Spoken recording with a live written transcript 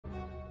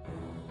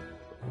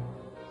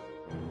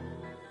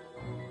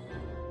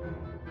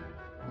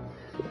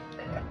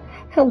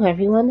Hello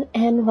everyone,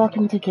 and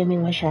welcome to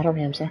Gaming with Shadow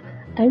Ramza.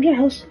 I'm your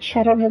host,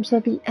 Shadow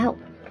Ramza the Elf,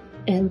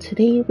 and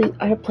today we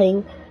are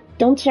playing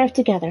Don't Starve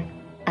Together.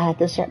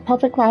 This is our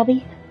public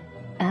lobby,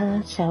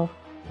 so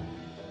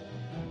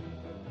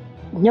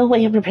no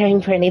way of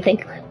preparing for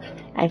anything.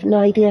 I have no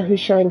idea who's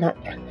showing up.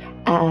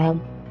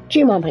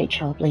 Jima might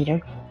show up later.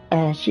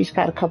 She's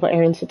got a couple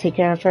errands to take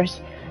care of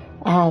first,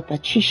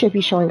 but she should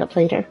be showing up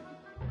later.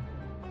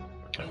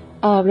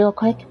 Real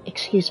quick,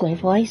 excuse my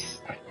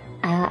voice.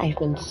 I've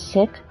been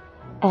sick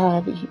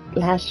the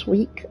last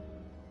week,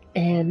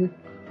 and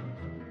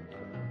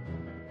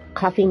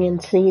coughing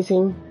and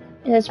sneezing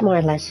is more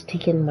or less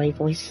taking my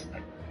voice.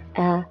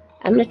 I'm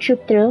gonna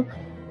troop through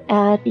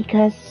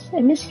because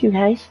I miss you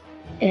guys,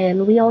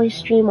 and we always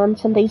stream on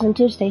Sundays and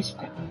Tuesdays,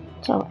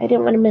 so I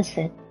didn't want to miss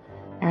it.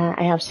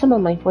 I have some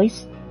of my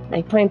voice, and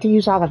I plan to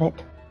use all of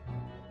it.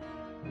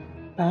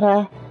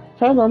 But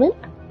for a moment,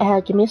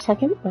 give me a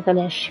second. We're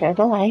gonna share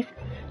the live,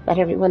 let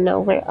everyone know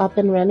we're up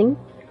and running,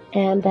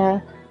 and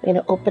we're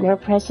gonna open our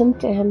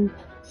present and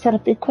set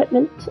up the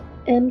equipment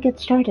and get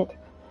started.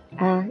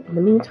 In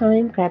the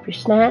meantime, grab your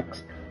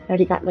snacks. I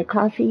already got my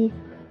coffee,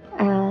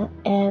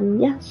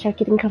 and yeah, start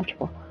getting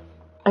comfortable.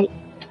 Alright,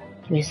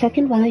 give me a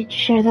second while I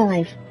share the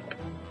live.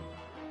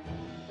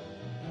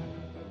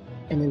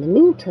 And in the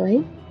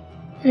meantime,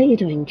 how you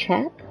doing,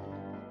 chat?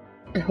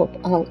 I hope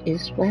all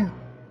is well.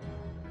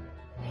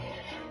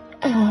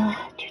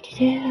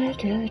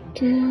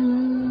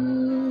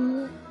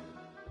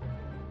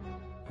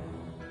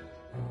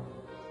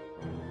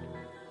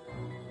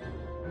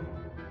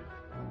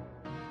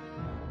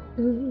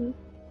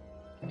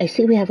 I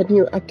see we have a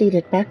new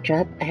updated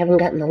backdrop. I haven't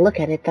gotten a look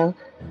at it though,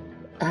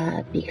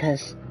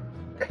 because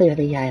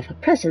clearly I have a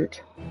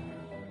present.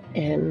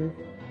 And,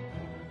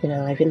 you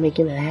know, I've been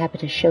making it a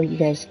habit to show you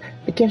guys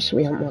the gifts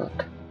we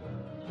unlock.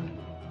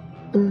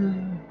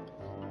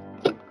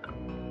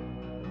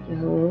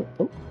 No,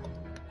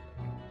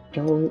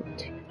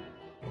 don't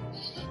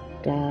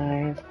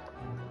starve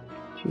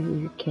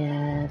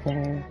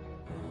together.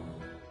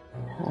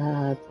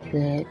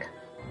 Public.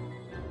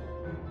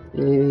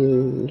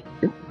 Yep.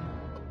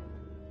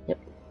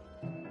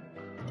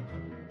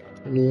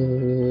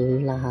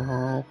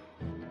 Lobby.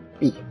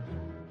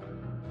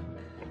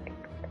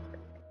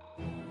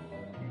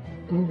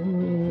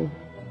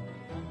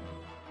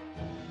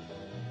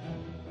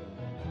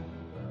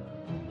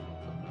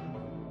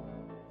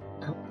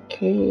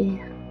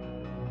 Okay.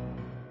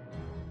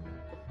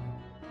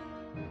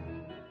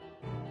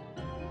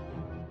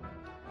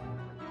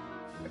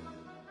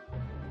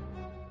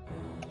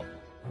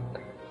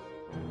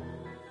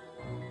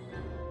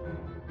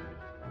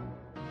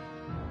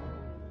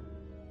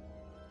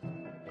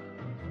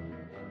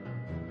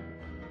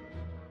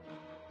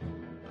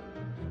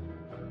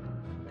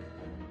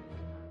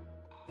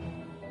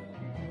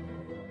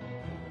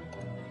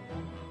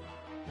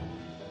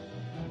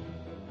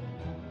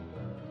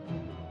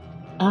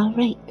 All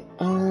right.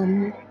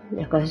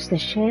 There goes the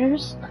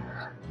shares.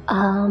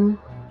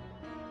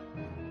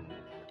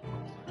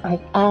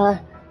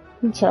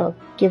 So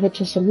give it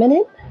just a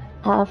minute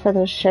for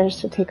those shares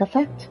to take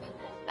effect.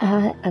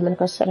 I'm gonna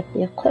go set up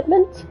the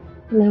equipment,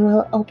 and then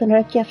we'll open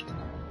our gift.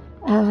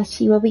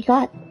 See what we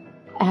got.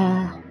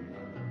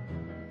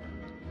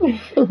 In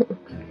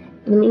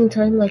the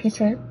meantime, like I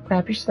said,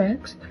 grab your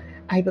snacks.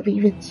 I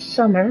believe it's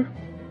summer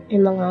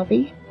in the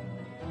lobby.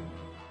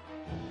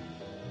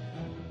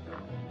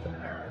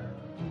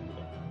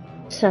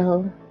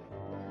 So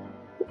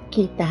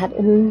keep that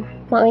in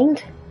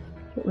mind.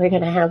 We're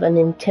going to have an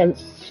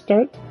intense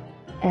start.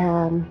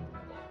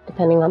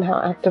 Depending on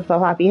how active the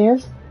lobby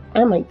is,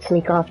 I might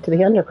sneak off to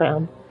the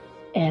underground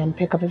and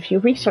pick up a few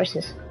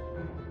resources.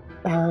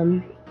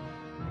 Because,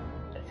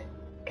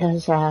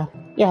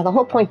 yeah, the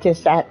whole point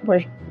is that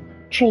we're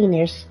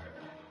trainers.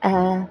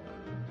 You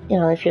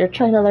know, if you're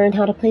trying to learn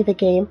how to play the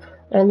game,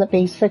 learn the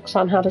basics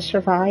on how to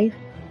survive,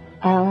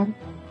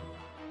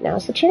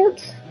 now's the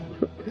chance.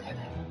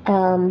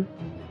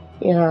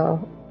 You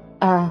know,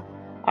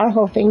 our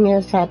whole thing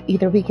is that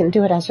either we can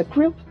do it as a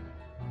group,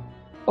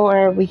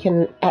 or we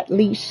can at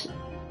least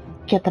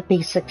get the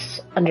basics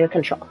under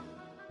control.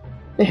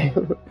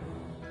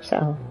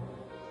 So,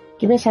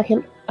 give me a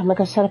second. I'm gonna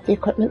go set up the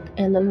equipment,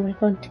 and then we're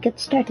going to get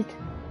started.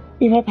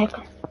 Be right back.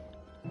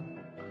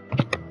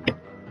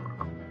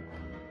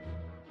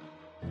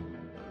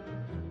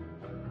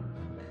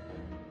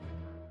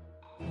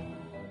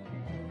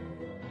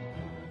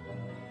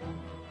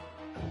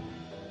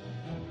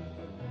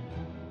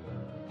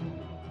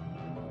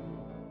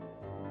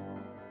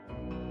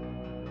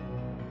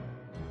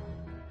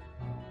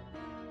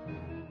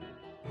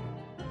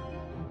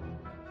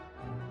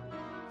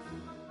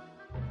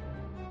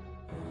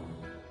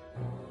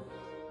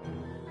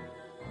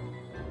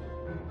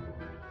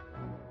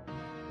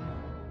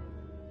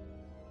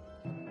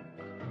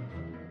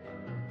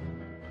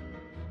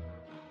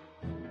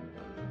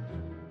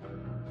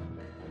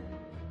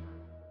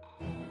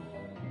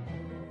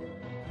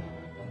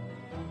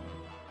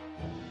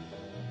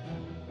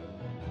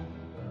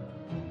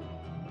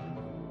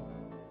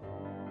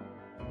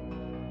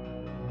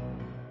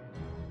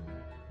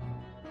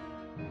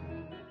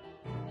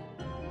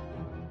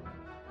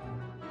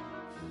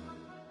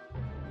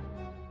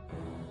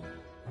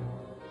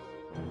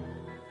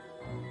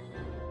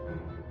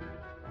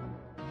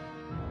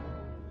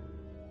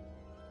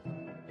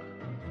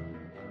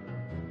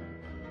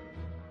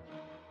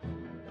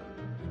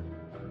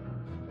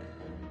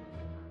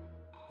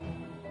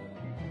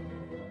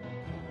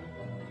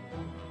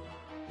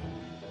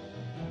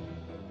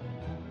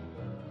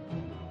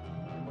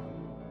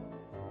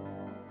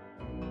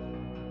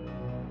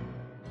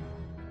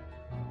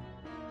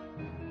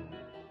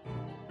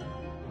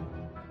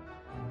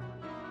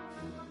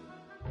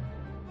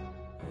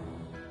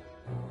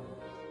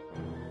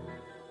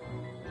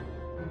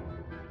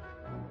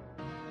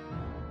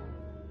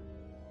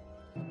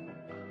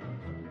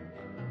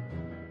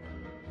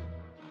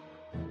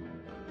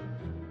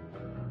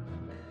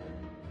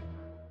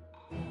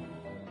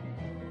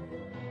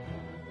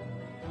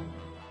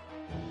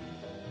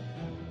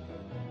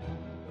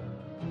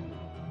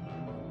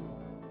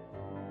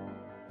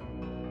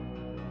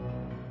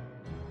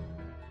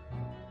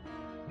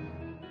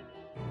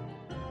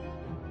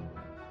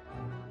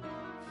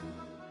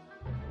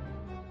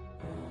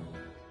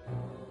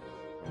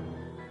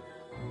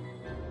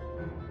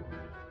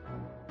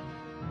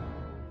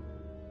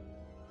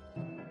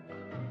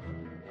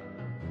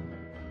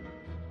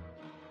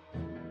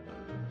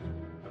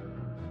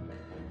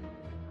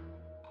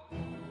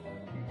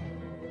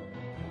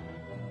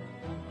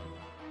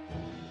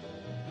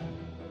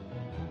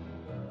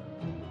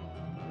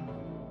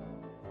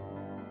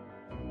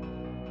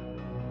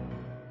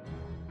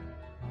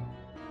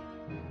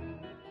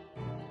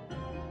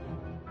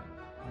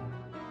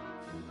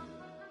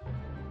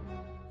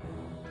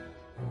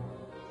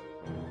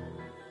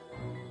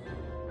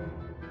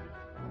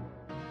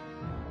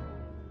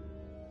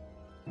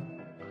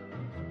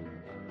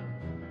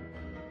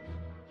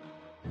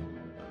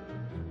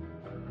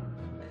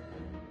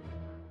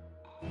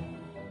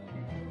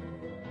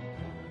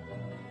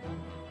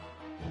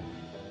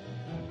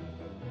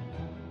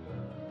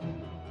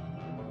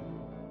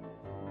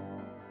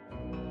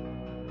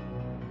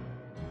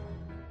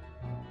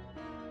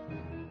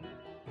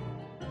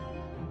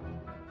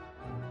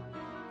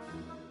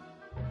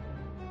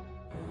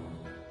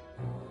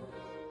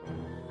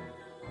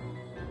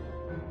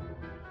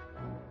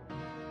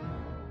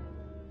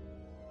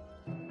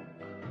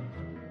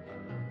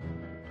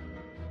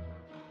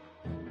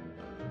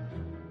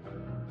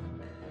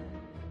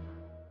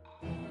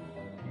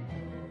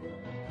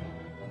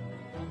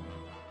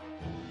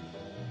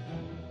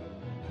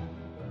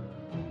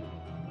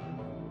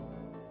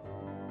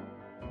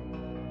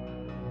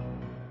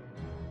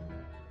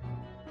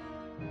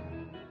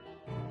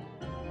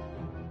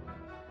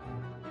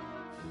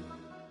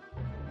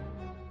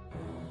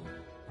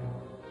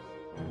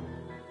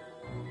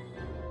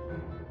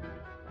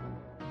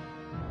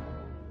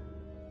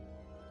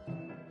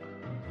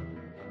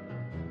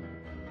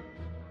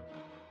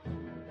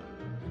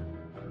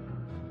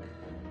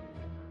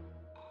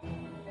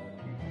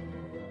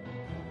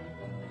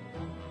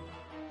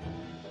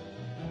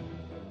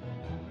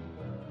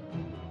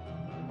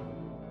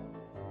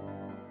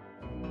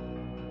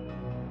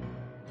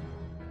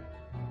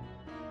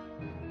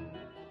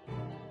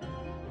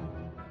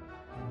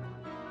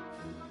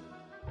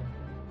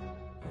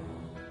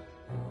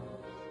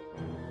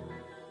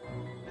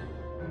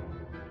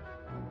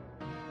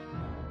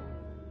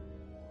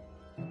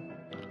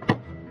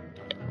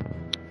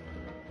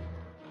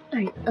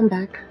 Alright, I'm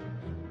back.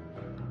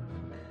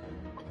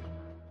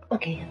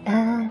 Okay,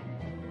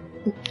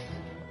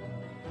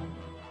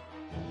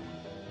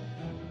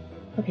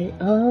 okay,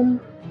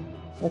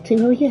 let's see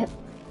what we get.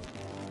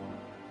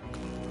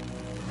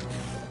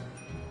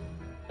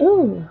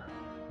 Ooh!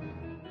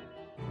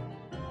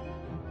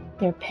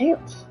 They're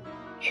pants.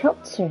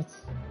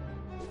 Trousers.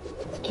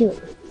 It's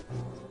cute.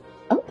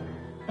 Oh,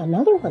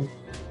 another one.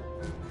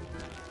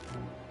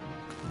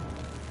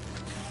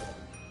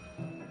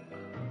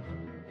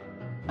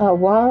 A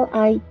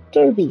walleye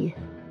derby.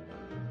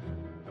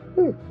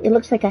 It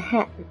looks like a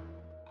hat.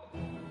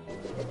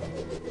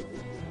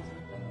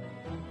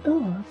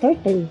 Oh,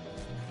 third thing.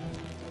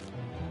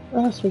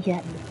 What else we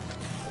get?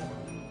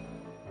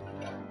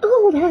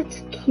 Oh,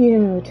 that's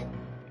cute.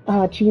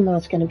 Oh,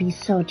 Gma's gonna be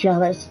so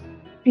jealous.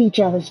 Be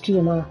jealous,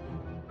 Gma.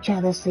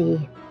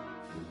 Jealousy.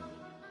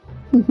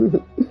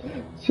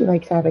 She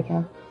likes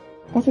Abigail.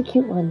 That's a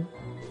cute one.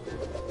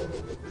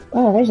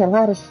 Wow, there's a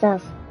lot of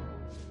stuff.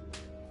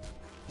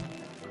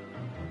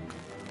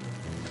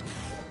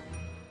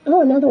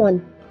 Oh, another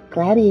one.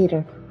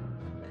 Gladiator.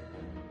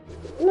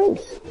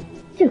 Nice.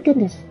 Dear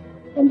goodness.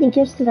 How many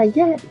gifts did I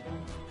get?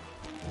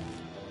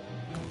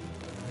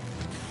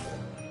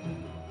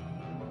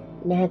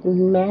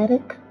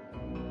 Magmatic?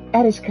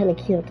 That is kind of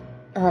cute.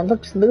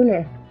 Looks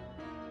lunar.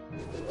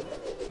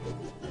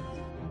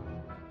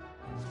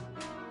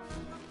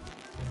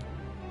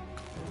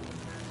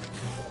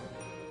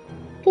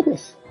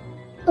 Goodness.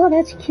 Oh,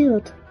 that's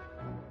cute.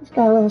 It's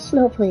got a little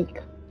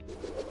snowflake.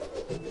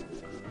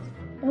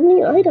 How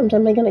many items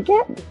am I gonna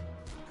get?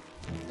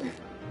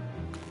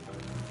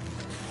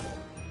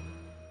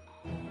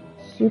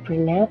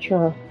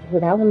 Supernatural. Ooh,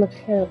 that one looks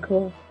kind of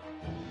cool.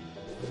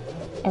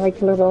 I like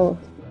the little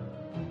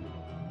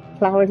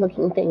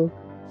flower-looking thing.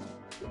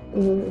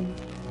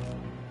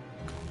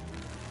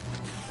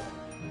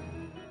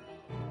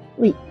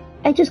 Wait,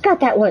 I just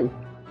got that one.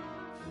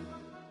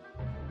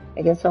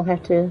 I guess I'll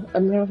have to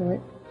unravel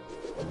it.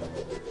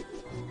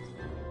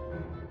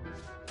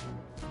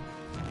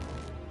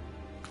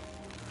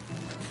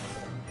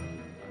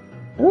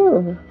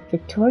 Oh,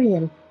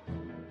 Victorian.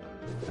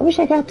 I wish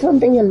I got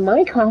something in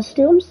my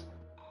costumes.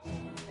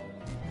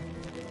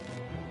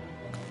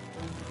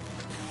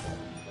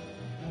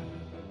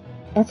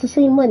 That's the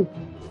same one.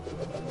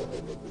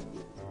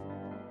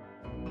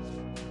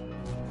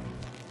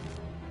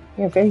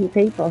 They're very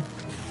grateful.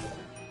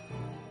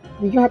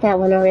 We got that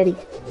one already.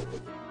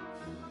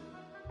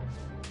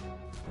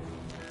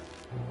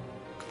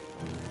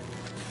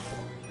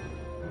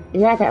 We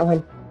got that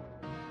one.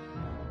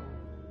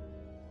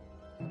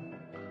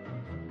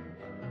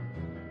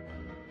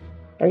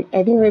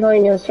 I think we're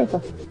going in a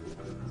circle.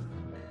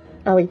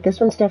 Oh wait, this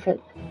one's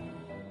different.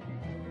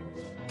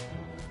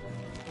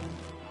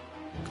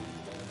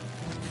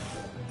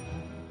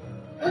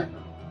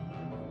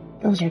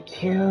 Those are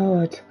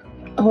cute.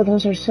 Oh,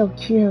 those are so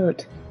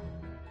cute.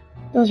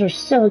 Those are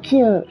so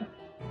cute.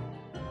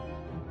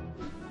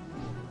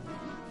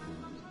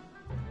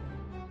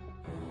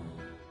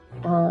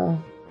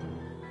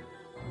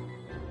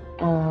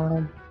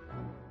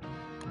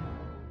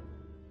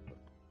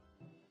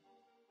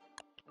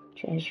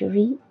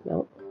 Treasury,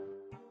 nope.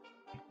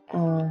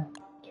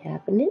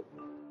 Cabinet.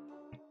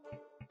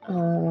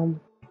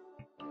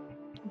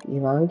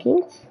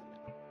 Belongings.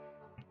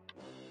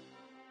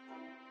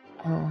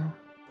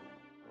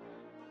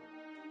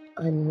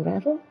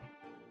 Unravel.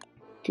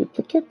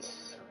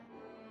 Duplicates.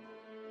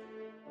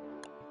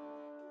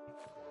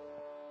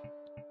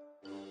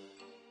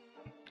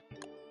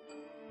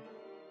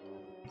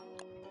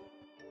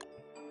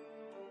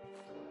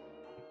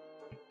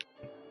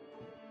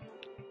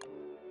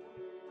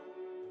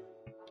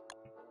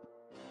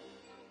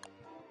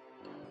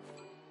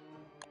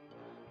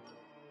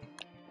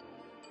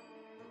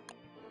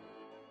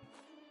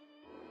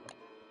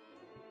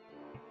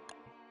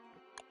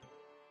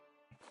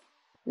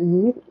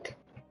 Neat.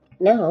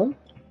 Now,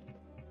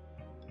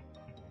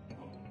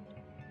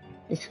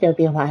 it's gonna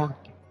be a while.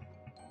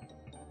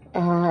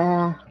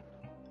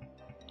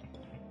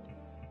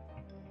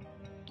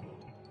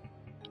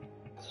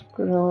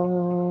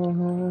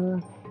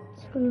 Scroll.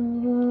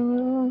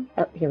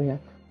 Oh, here we go.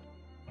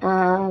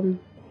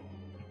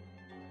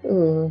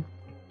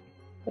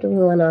 What do we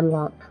want to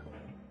unlock?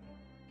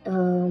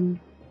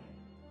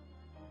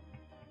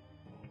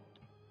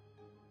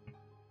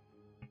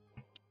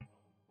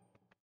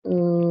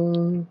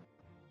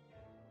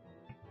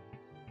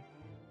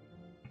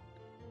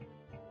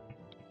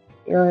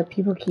 You know,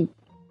 people keep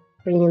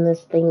bringing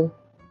this thing.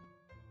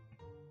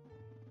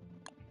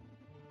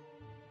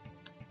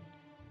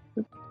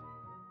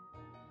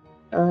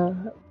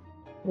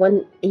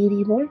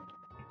 180 more?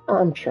 Oh,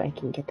 I'm sure I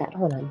can get that.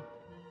 Hold on.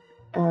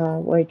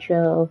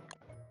 Wardrobe.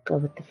 Go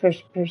with the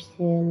first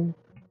person.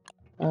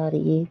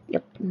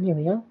 Yep, here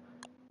we go.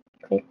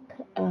 Click,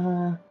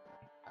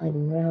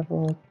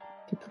 unravel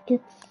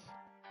duplicates.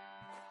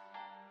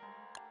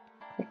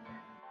 Click,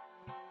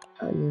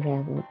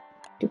 unravel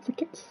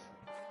duplicates.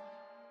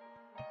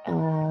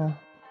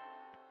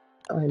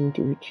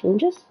 Undo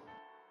changes.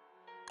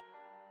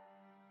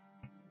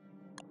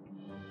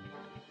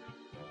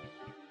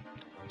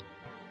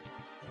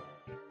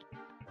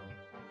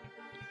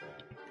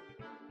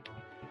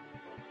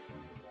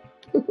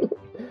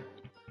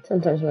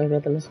 Sometimes my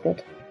rhythm is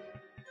good.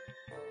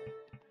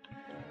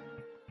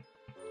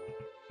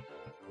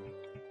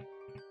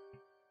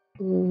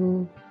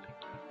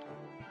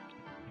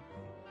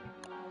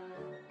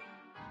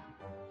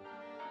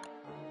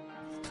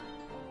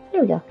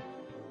 There we go.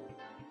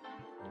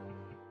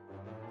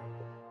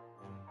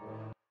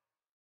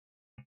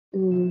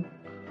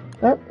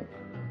 Well,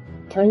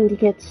 time to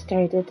get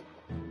started.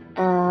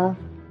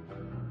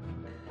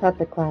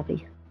 Public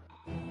lobby.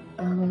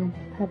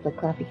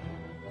 Public lobby.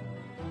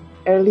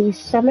 Early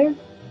summer,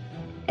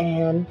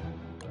 and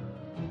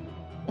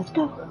let's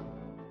go.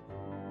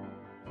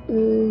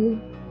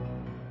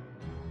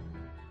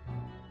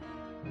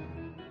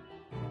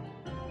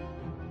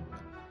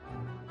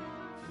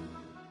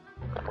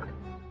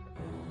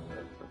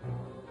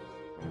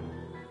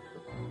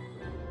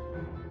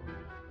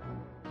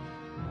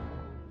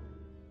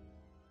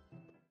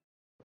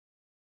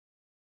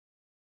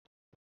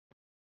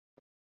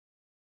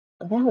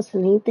 That was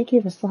neat. They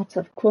gave us lots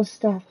of cool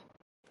stuff.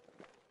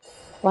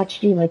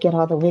 Watch Gina get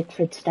all the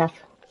Wickford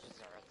stuff.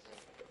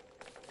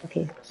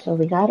 Okay, so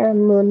we got our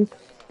moon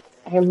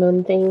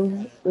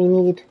thing. We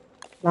need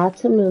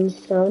lots of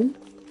moonstone.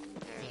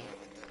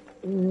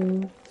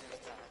 The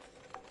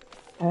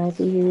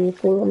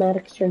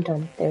fling-o-matics turned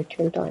on. They're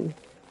turned on.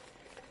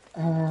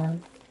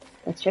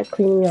 Let's start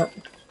cleaning up.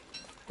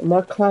 The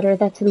more clutter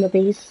that's in the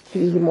base,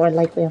 the more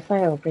likely a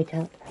fire will break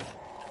out.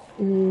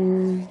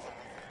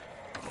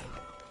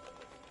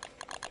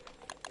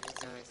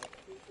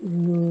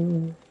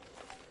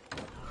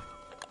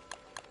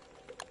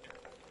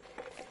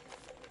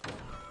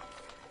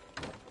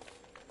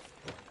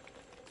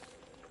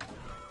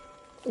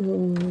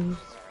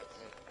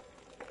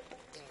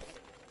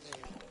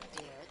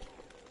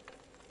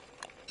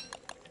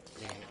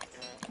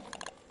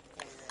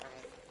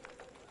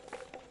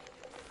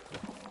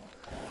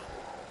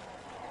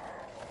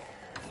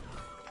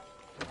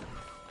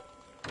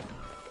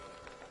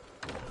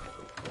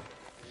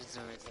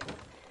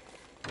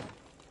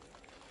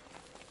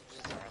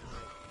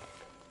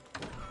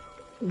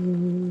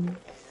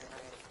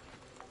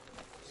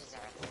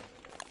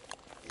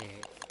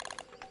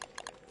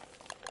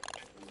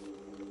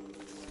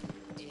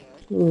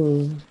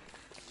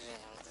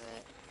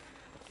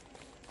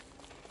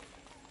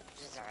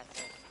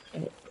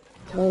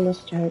 Time to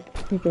start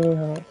figuring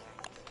out.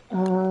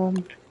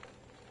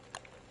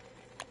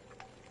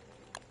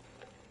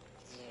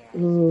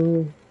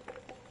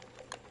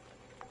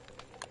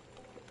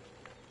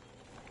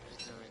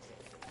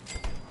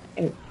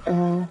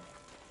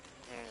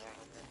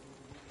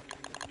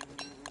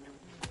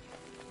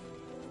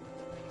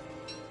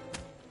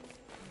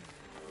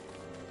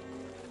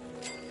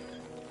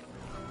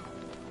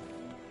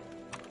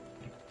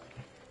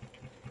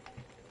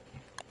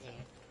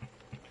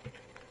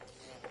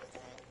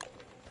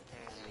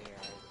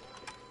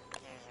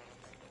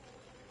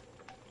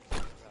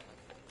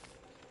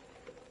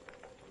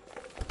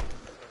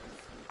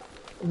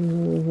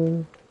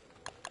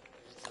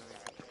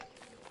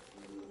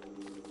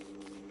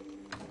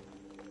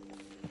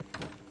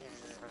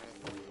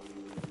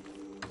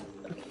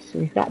 Okay, so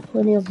we've got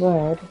plenty of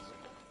wood.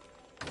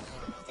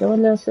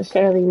 Don't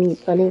necessarily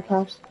need bunny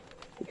puffs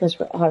because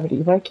we're already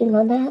working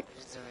on that.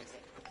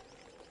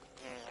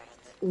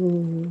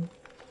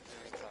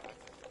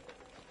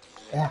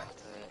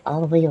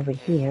 All the way over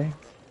here.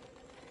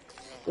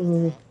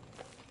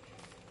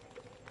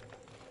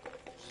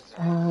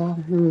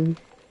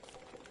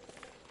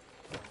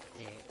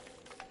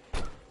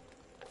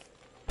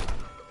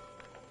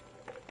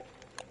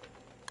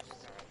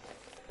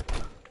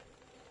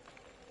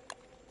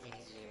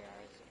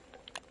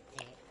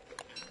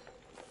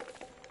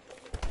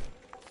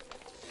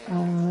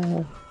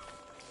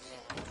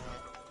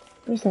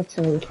 Where's that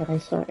sewing kit I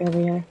saw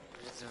earlier?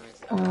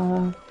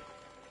 Oh,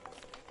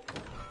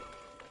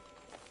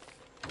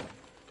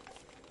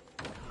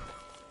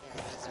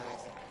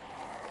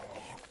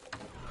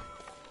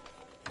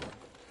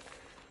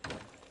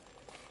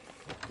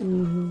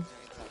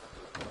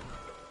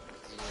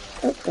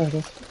 there it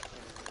is.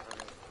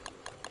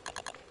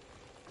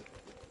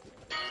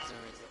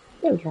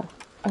 There we go.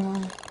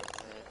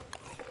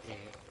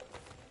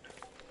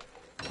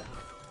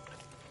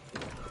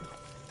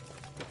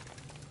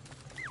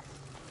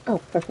 Oh,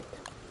 perfect.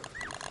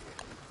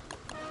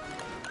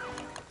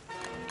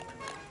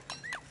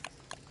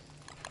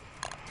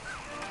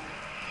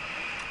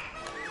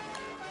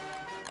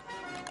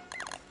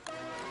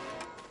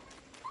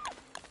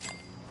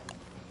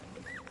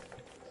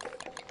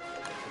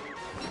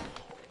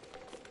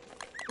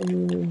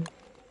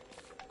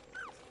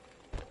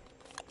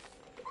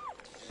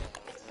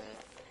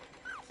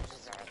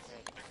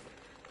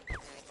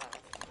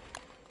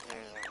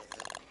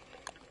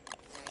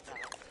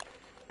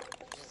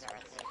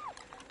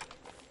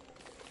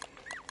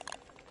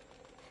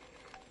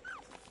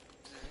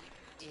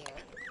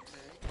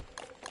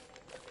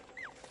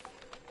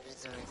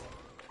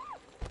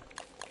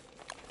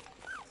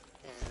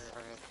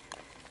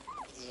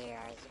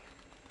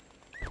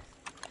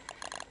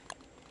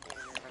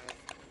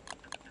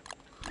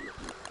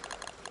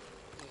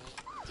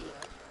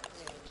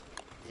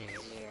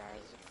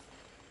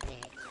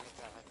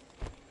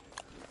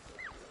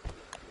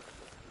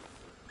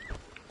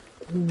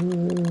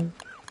 Mm.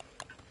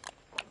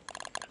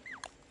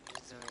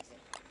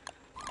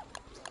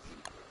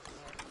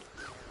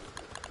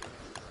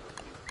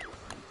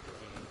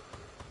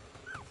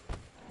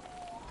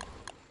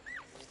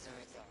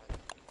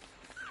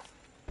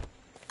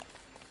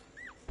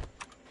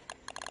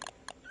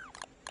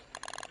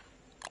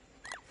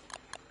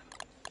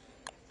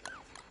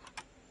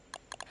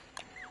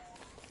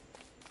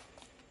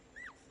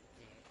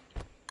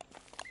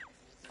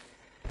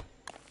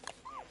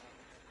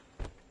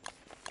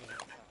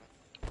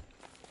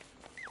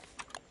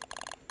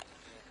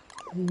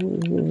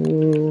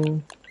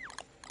 Mm.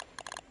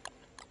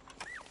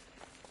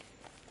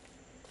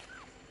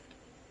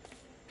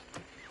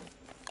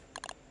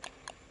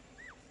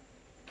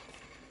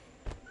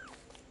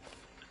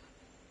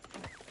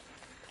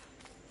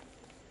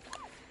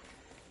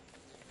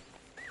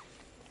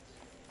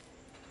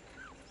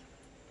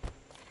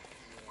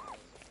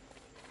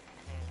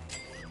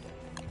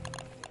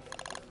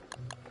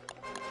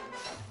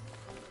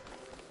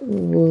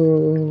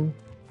 Mm.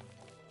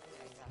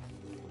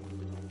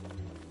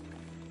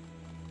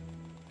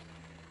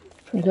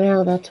 For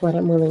now, that's what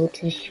I'm willing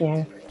to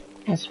share.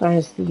 As far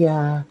as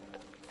the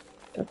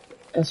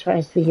as far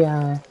as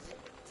the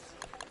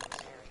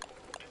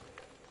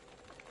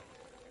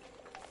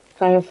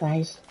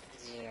fireflies,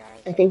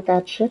 I think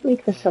that should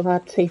make this a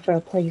lot safer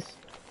a place.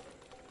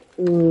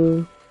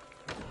 Because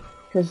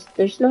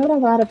there's not a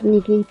lot of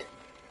need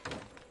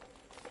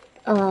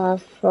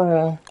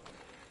for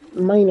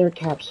minor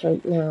caps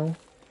right now.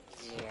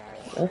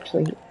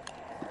 Actually,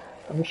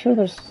 I'm sure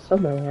there's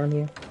somewhere around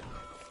here.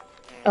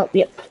 Oh,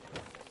 yep.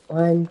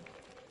 1,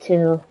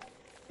 2,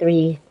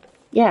 3.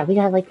 Yeah, we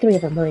got like 3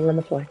 of them lying on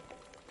the floor.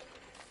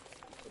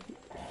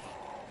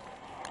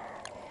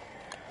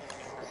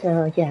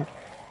 So, yeah.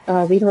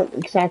 We don't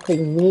exactly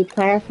need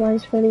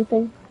fireflies for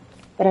anything,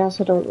 but I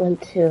also don't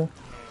want to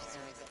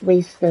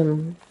waste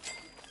them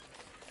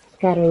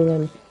scattering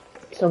them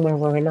somewhere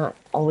where we're not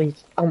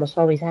almost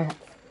always at.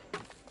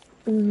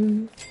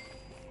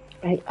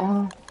 Right,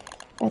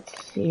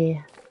 let's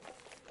see.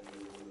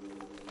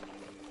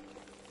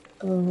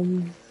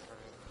 Um,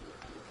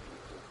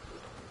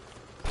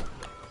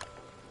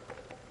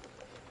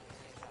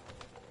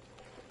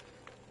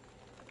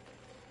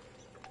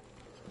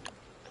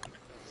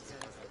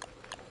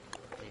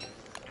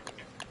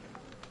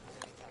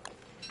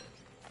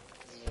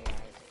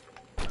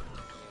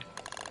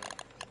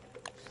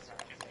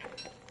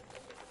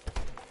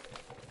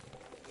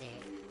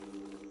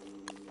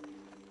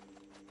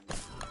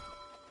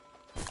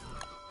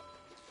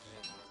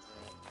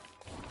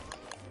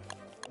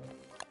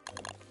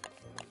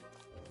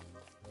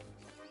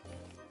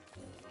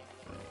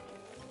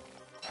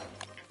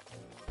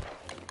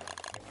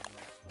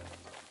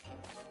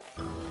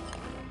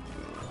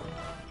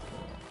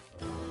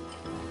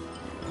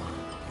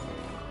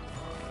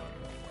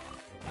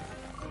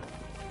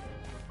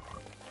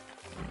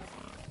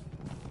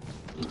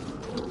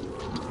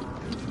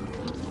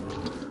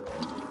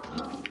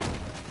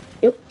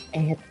 Yep, I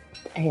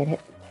hit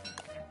it.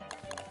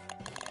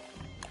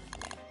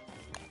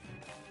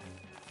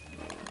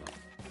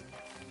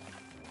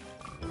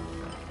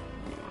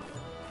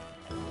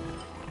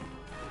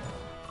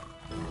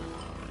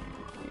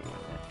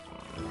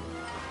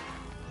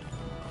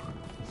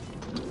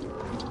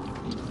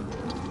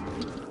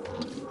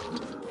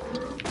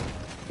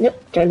 Nope,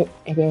 darn it,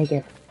 I did it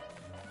again.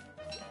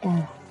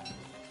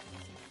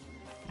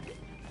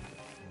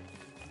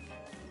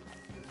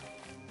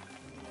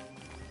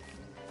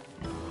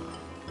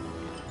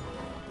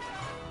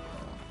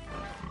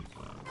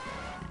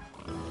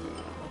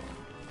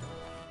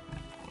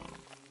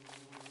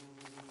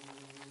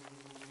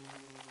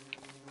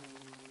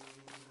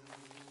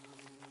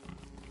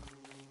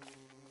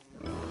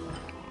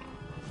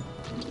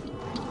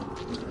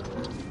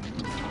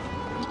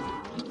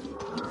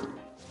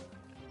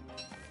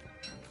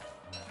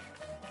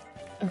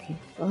 Okay,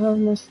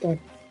 almost done.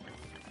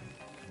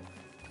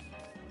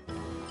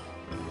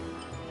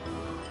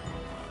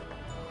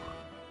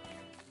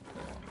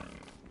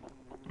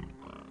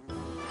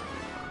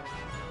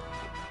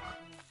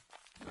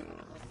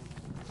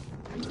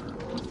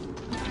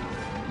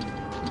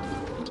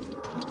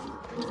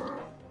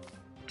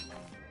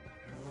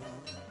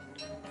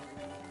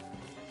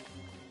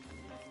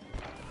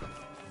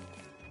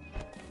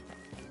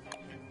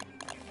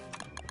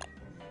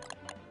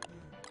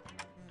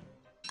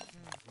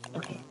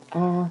 Okay,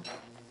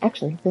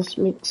 actually, this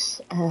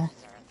makes a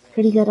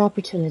pretty good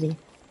opportunity.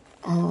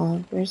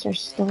 Where's our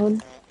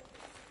stone?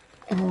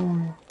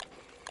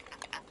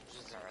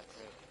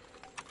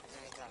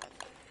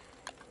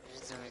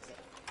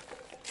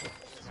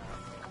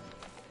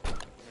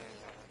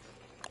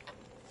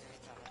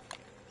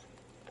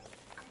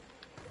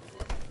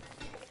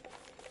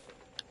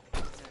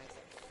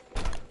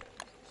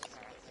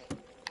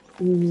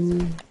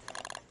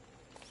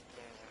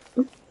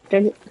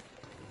 Darn it.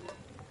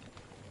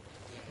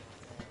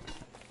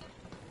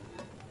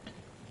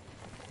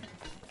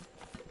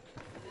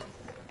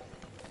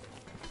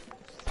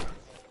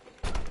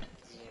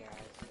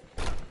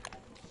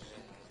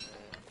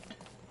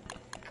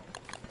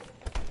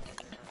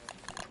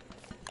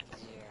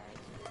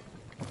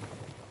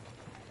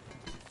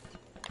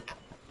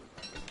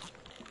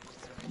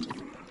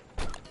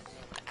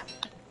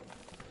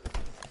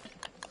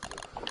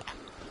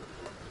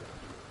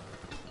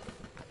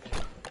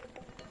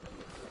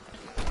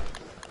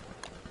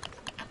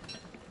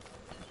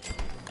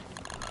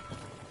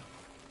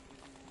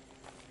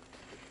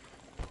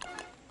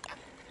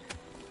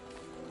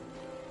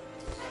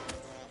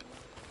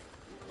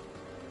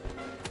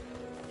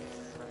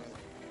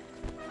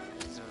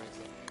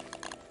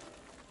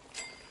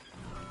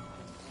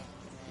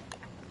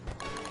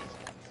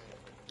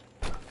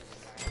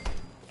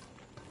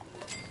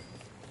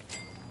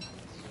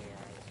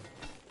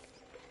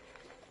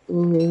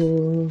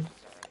 Mm.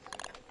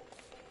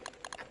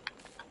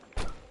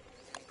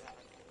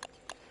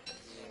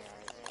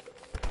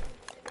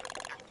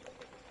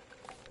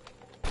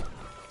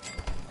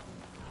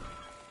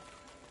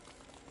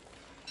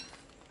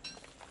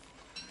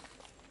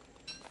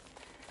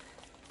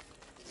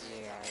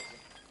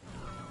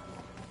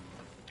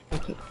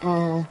 Okay,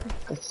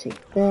 let's see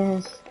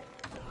this.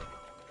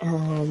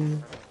 Hmm.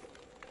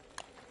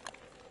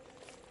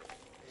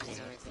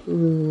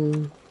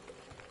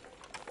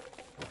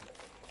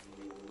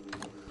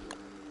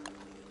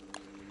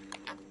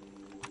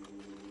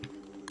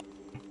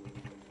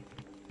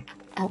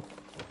 Oh.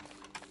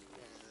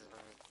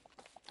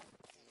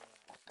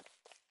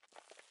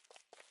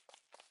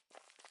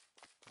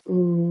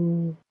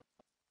 Hmm.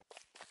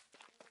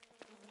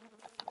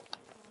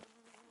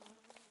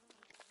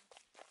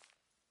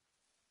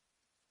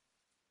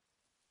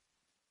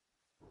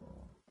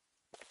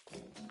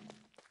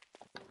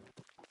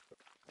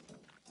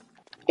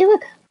 Hey,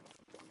 look!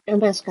 Our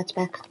mascot's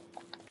back.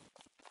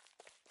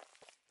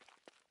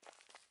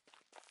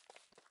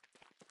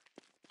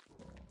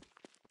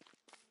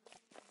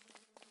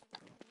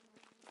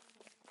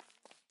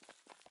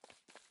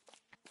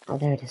 Oh,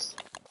 there it is.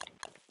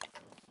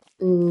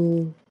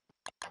 Hmm.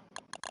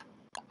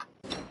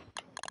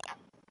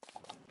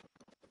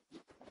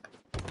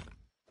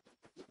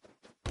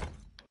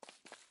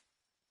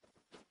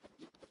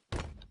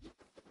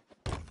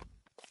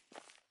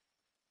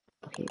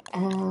 Okay,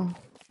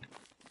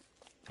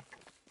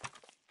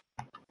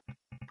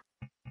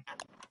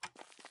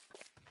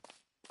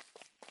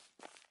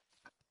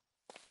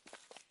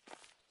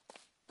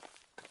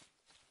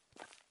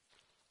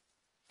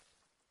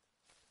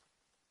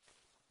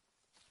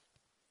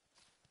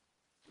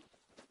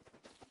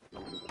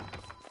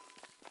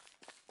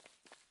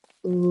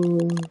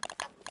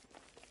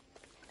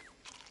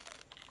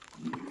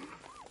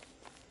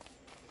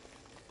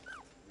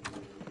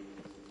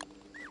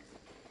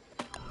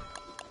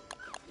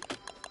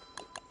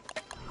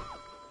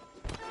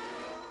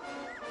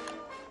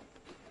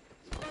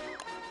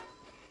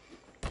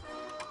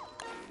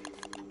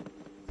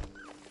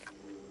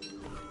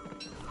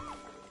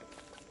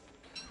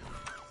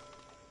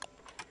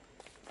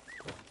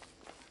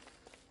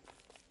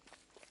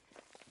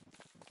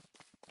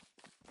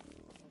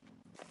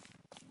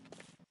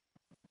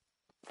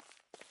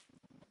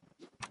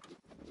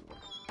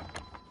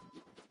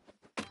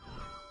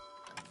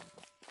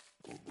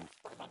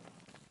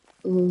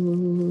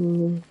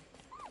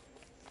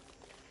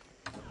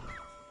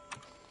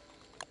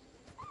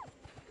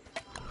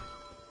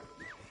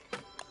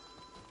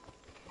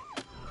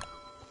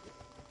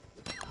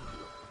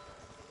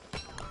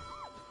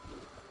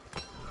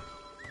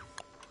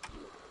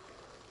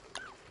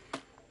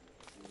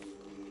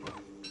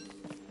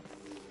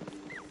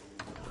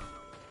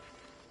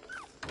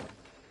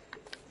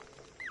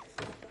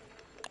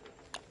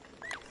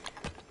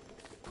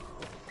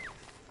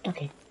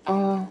 okay,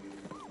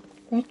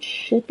 that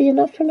should be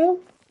enough for now.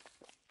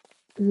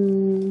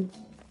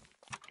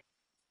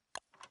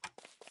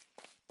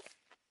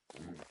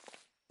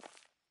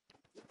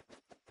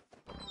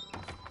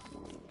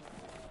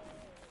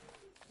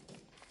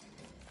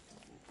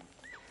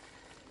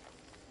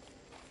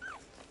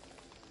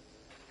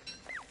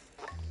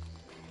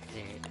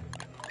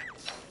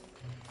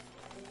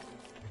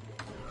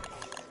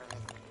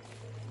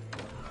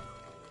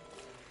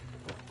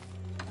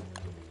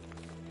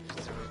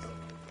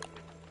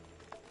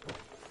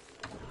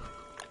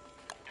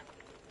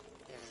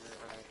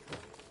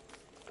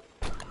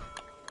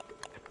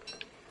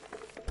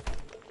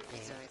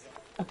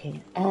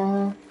 Okay,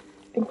 I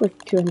think we're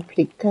doing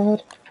pretty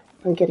good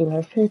on getting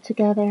our food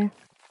together.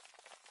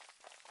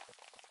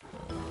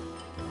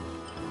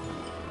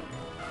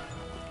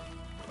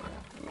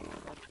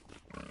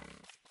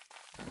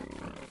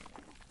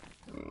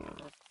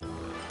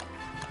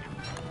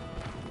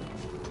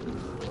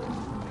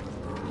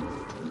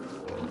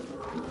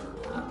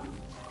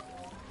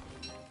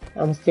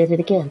 Almost did it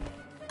again.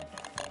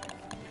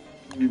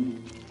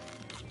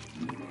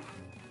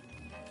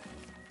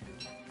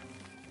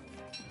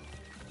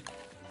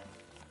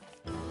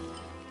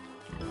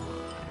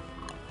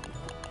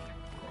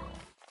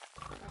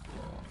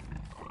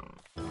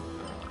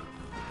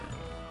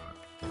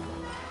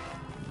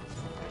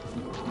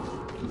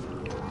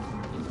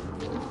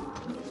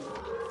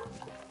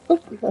 Oh,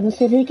 almost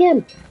did it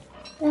again.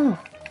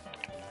 Ah,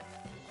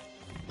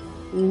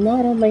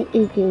 not on my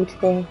A game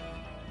today.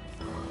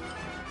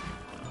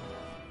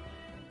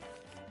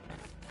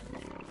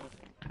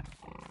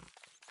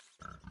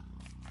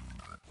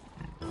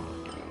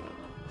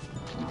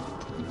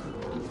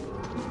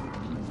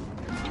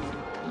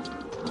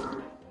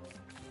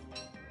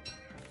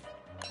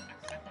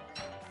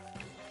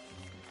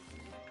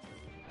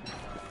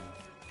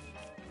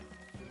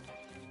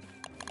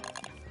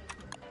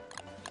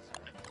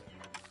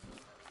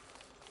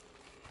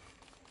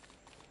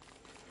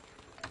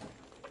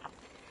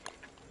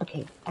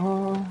 Okay,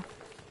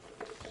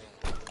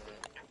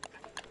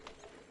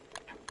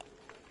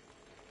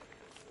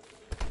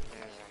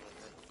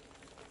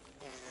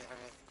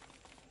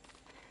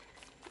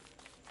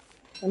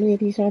 How many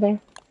of these are there?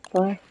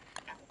 4?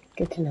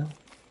 Good to know.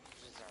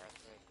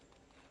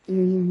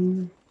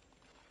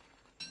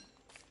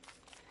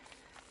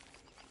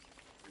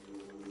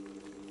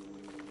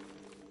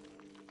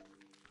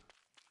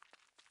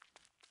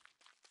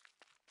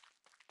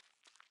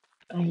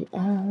 Alright,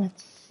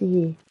 let's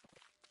see.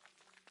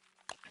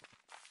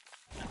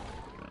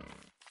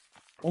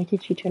 Why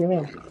did she turn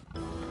around?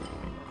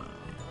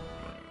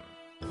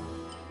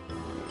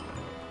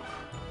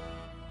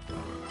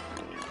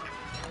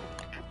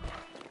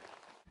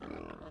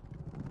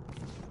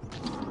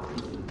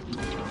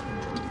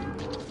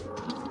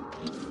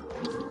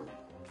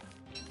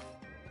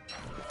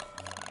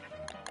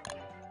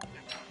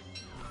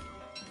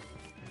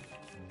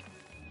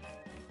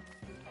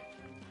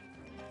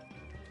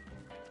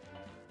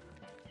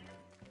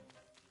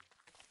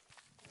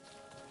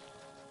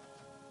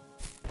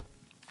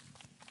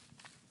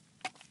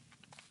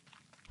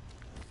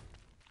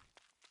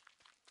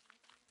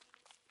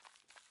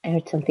 I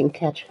heard something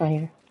catch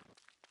fire.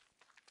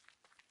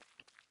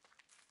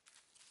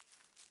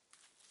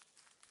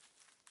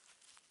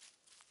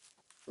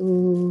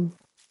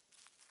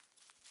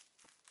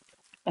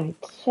 Alright,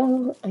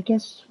 so I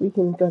guess we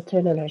can go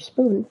turn on our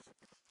spoon.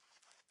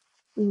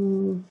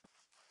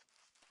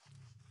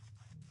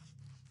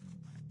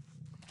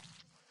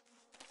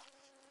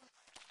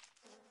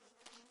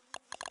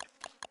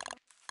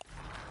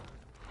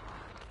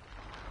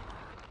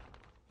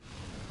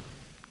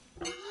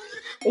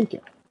 Thank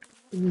you.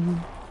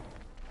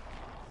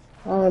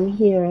 While I'm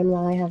here and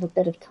while I have a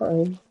bit of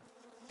time,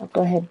 I'll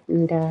go ahead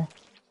and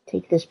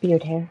take this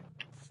beard hair.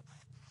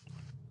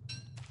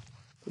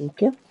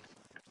 Thank you.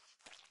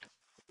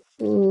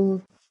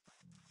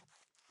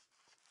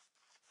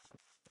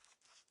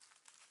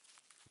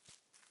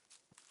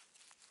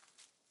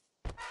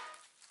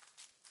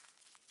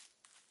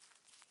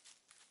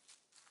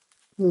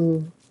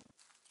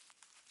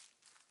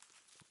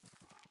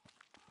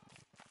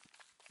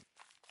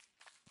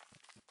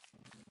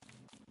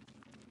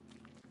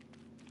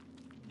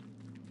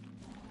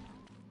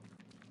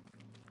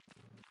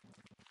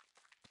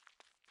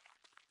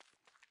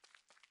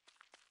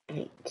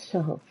 Right,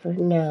 so for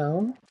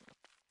now,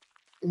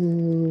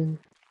 we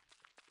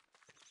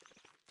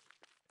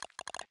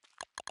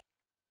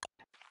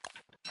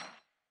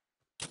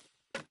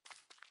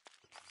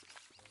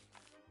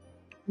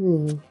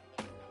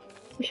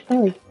should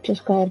probably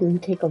just go ahead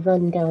and take a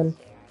run down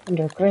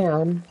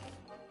underground.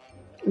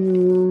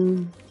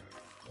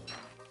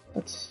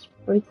 Let's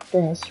break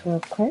this real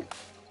quick.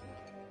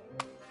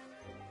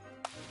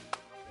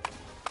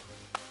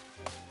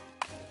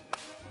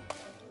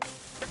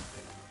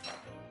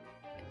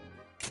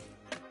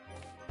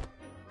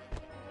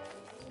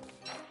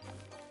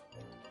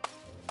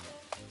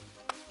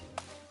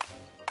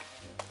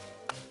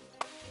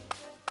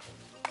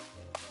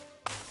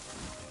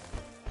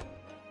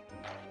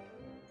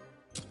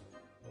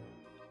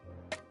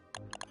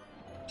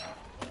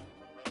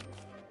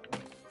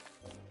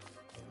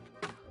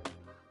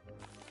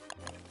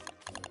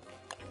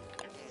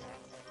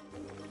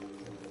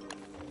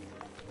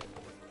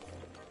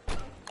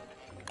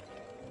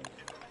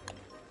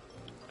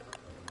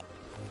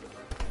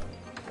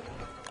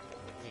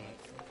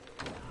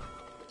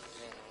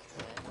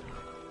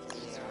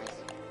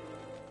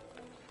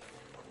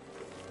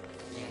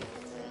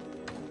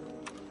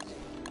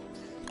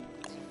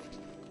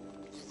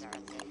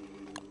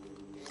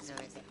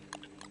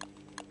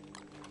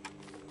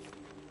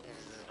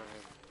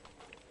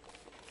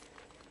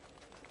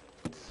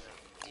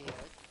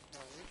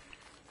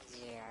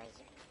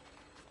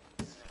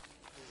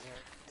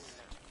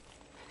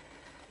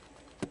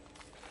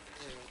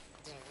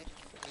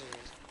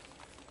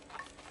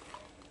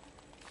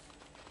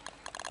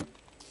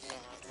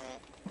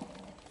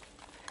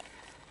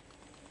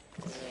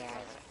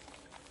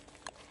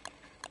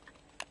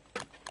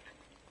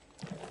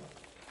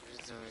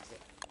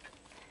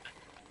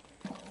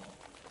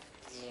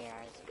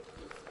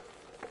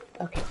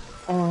 Okay,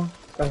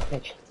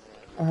 garbage.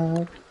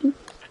 Doop,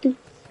 doop,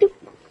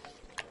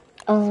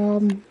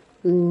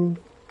 doop.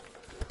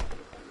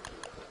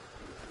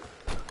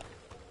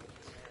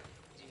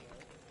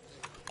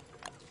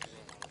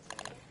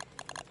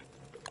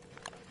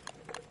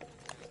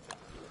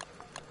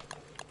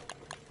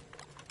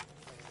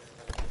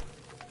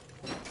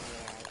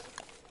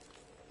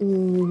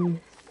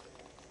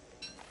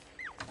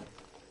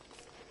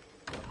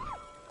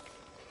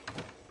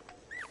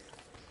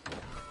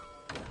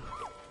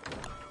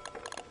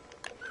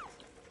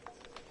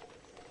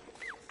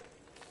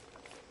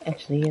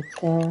 Actually,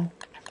 it's,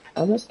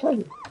 almost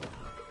time.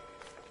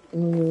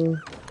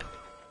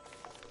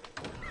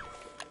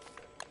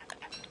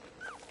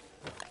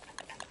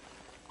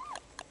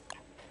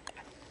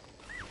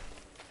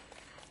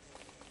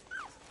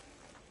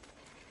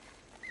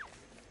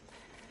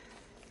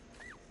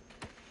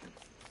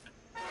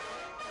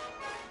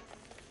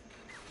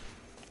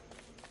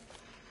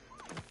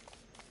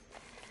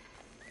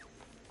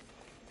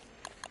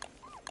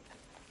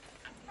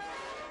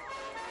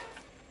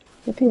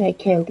 I think I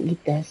can't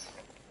eat this.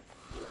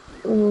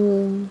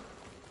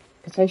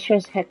 Because I sure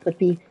as heck would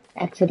be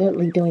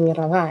accidentally doing it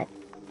a lot.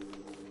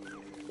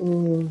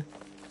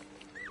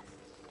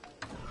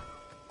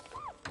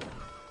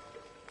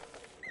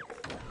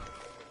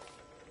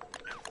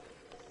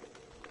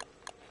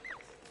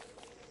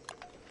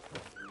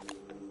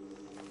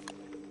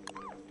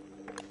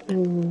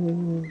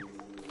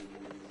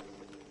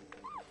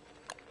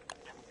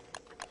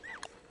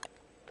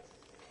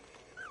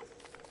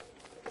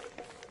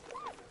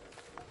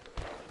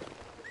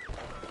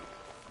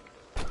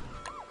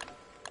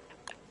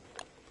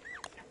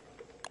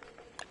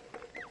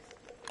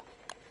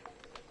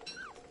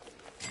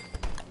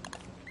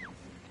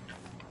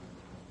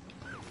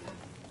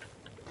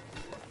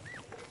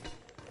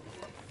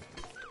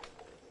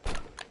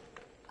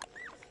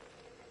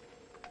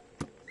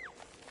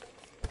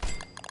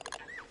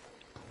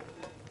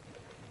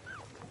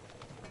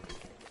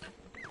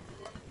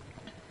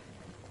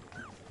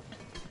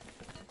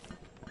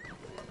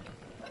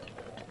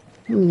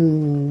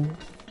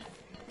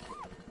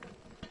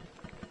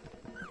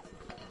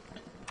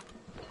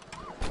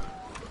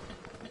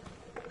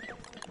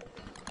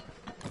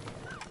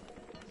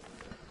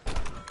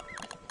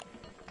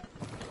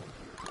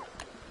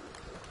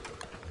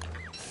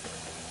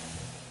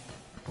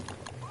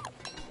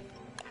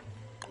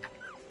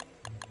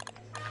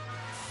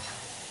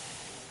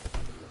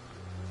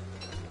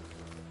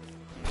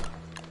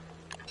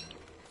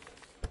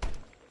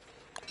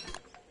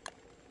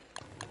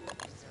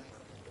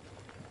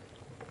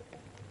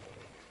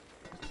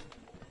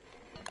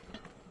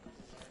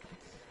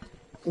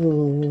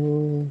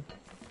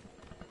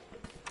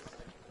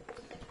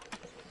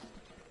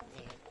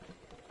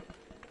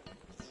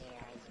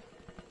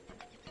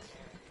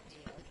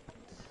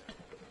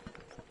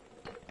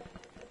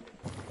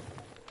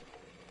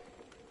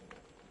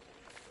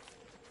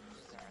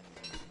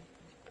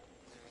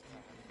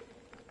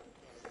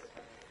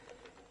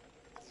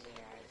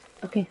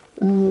 Okay.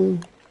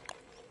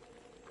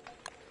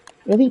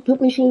 Really,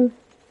 poop machine?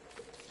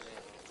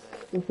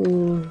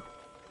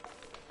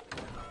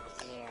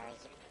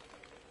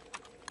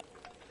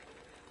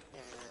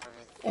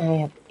 I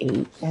have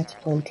 8. That's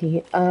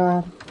plenty.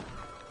 I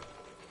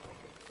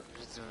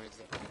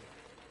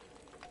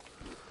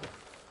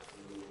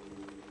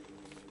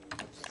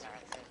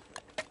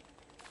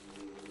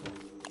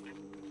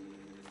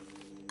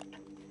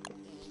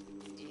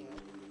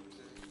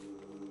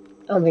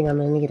don't think I'm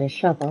gonna get a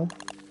shovel.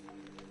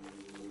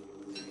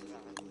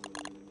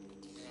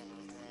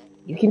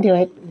 You can do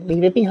it.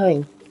 Leave it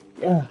behind.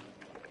 Ugh.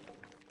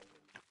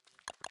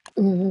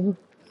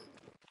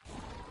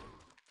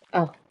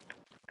 Oh.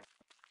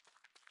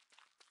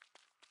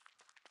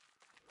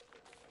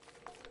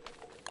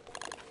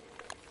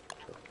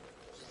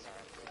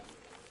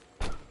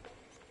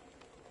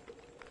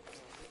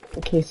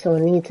 Okay, so I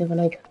need to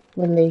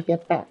when they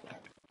get back.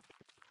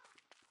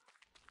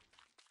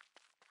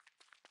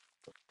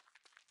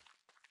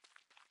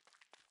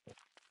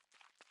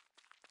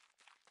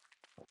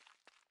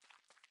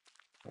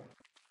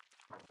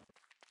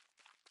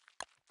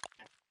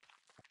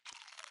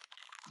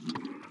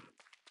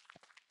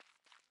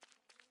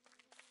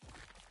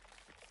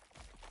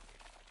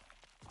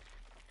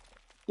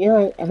 You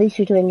know what? At least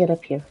you're doing it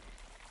up here.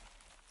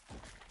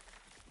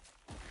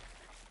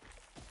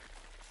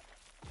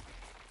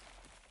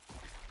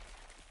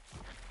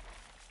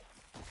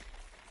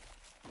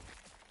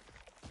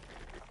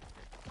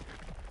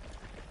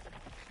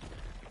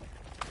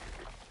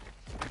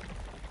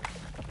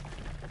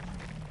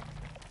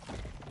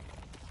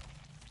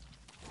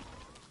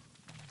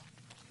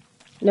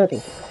 No,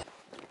 thank you.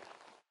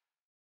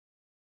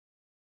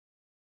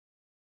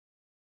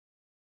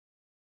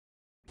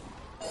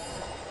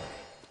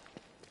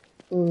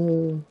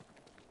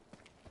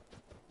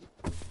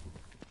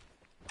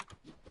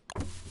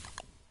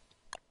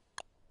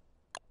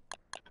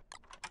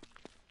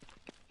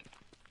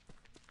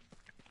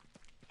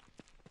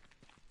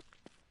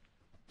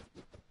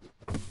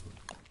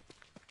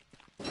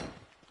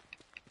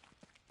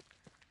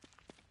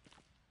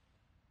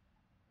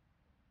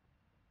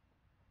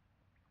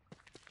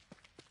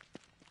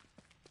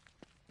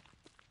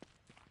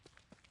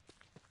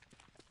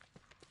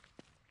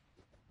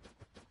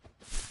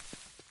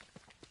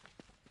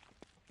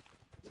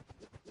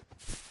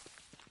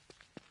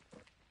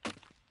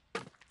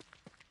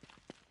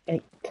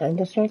 Alright, time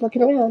to start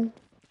looking around.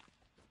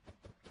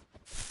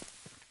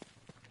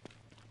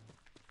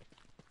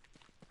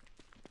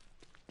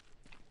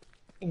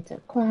 It's a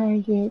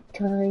quiet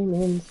time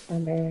in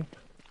summer.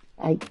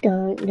 I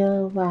don't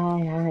know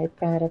why I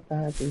brought a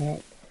bug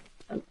net.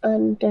 I'm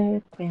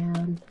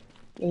underground.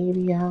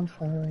 Maybe I'll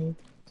find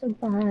some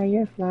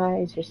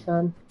fireflies or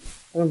some.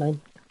 Never mind.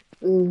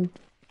 Oh,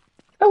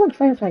 look,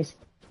 fireflies.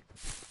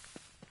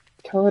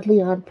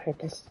 Totally on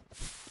purpose.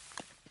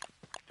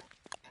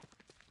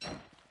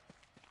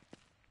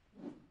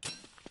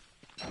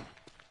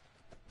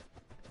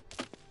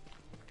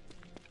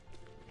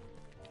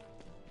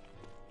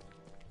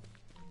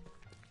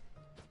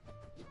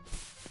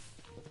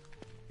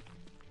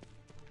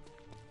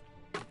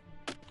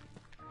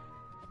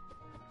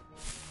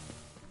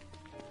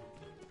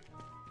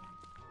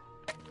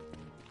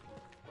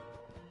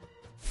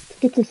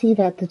 Get to see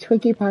that the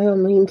twiggy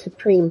biome reigns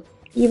supreme,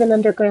 even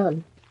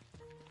underground.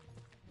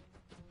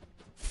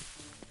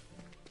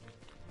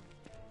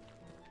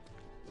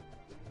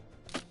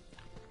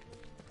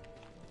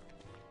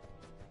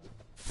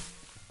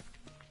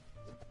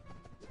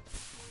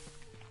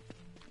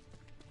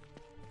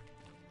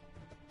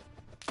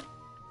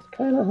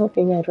 Kinda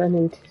hoping I'd run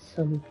into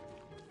some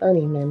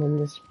bunny men in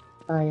this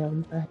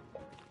biome, but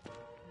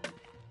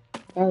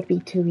that would be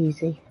too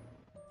easy.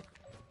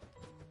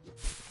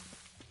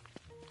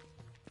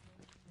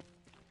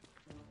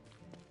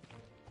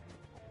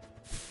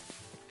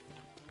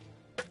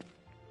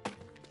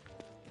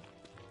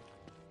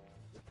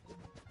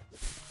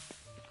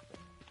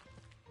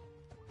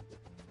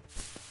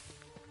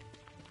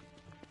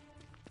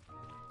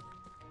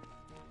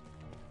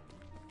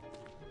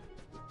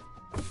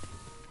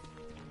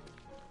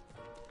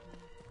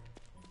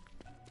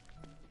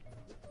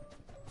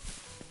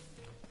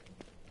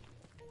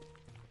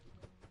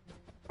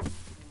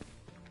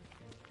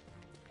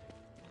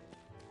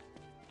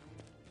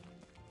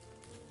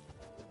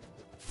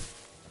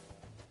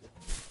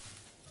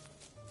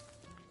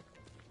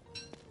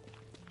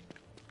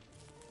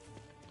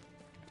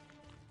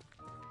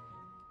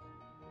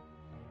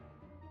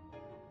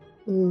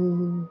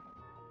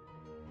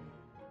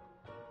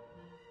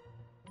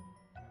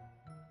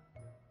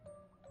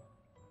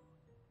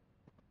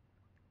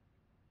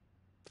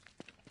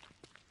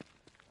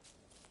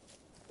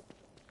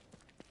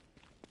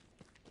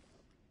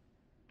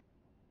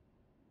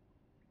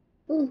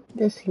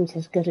 This seems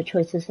as good a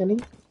choice as any.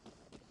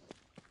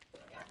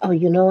 Oh,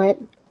 you know what?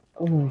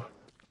 Oh,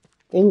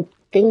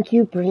 thank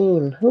you,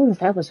 Brain. Ooh,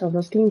 that was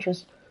almost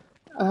dangerous.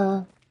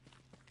 So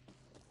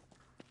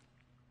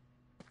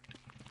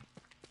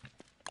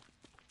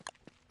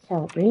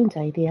Brain's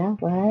idea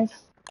was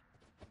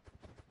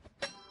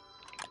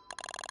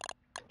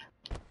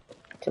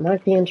to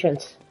mark the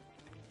entrance.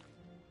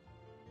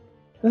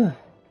 Now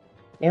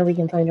we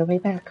can find our way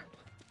back.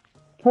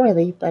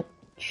 Poorly, but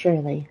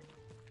surely.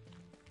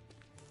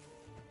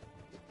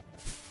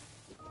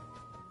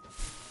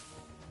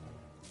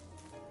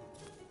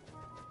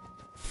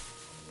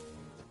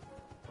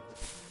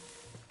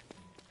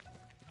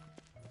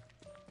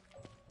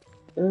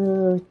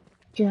 Oh,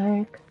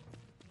 Jack.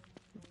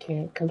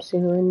 Can't come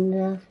soon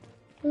enough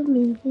for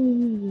me.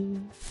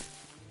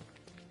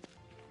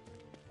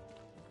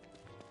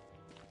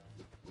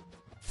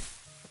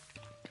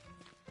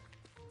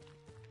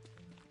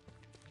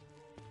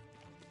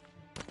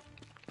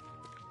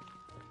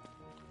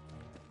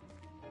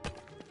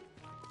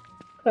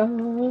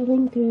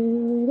 Crawling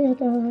through the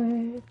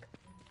dark,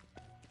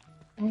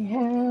 I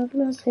have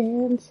no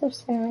sense of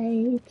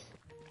sight.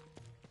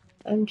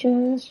 I'm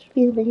just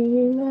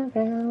feeling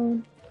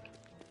around.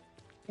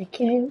 I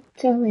can't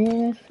tell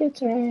if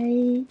it's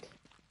right.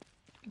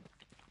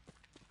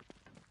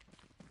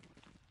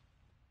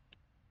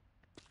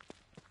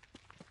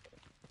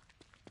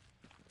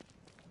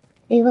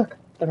 Hey, look,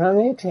 the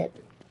wrong exit.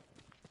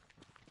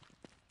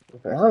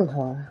 The wrong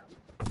hole.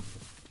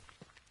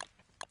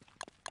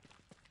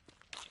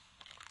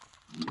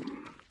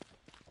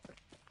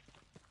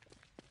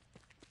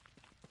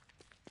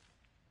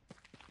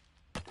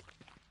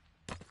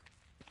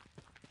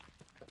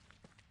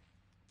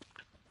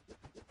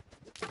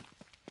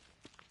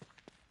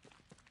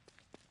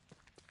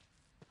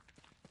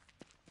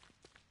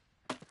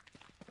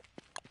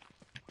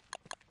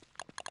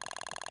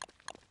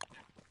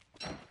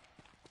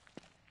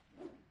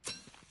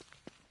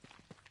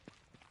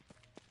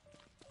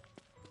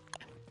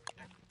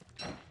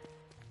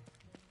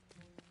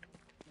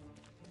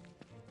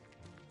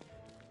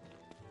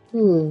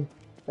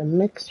 The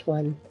mixed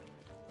one.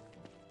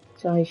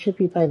 So I should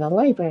be by the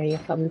library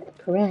if I'm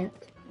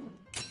correct.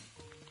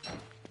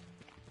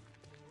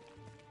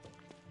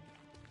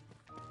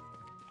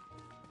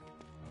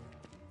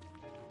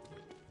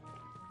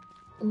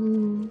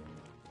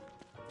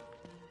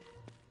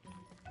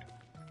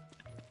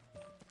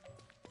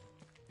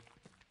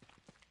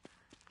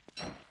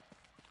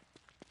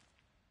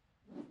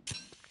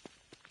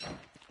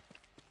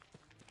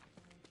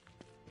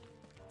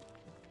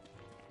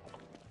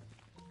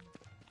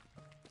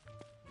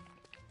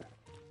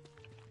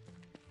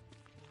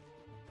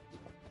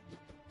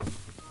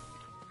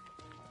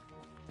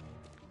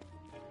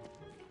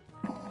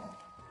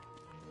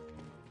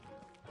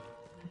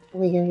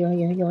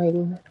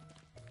 Yoing.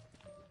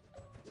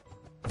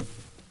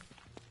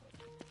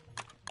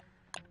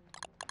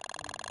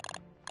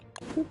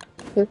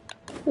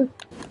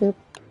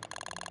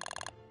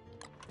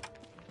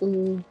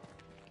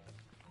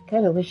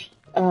 Kind of wish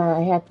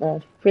I had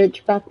the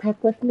fridge backpack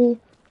with me,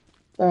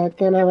 but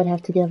then I would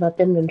have to give up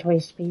inventory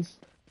space,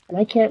 and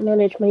I can't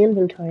manage my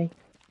inventory.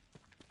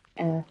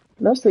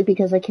 Mostly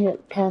because I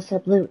can't pass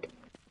up loot.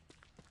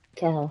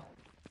 Cow.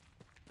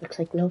 Looks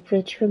like no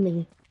fridge for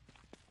me.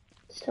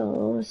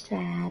 So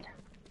sad.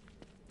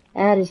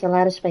 That is a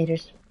lot of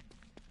spiders.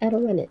 I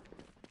don't want it.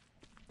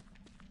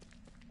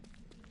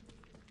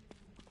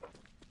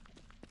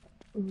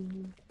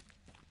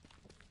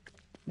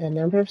 The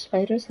number of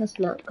spiders has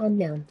not gone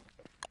down.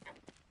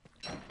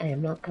 I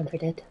am not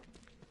comforted.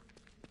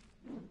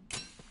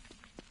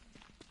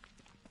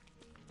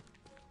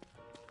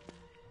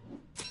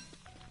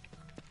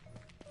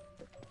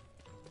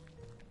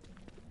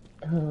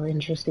 Oh,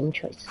 interesting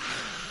choice.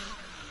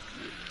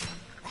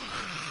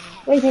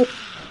 Wait. No!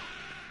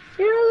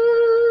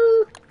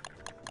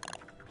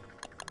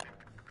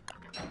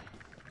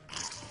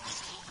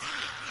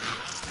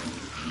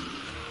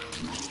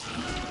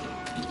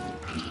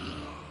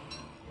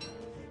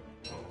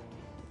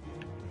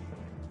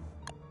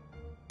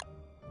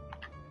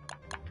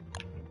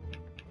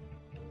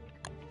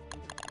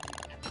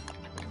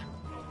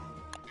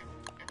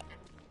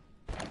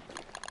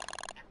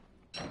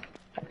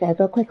 I gotta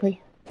go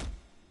quickly.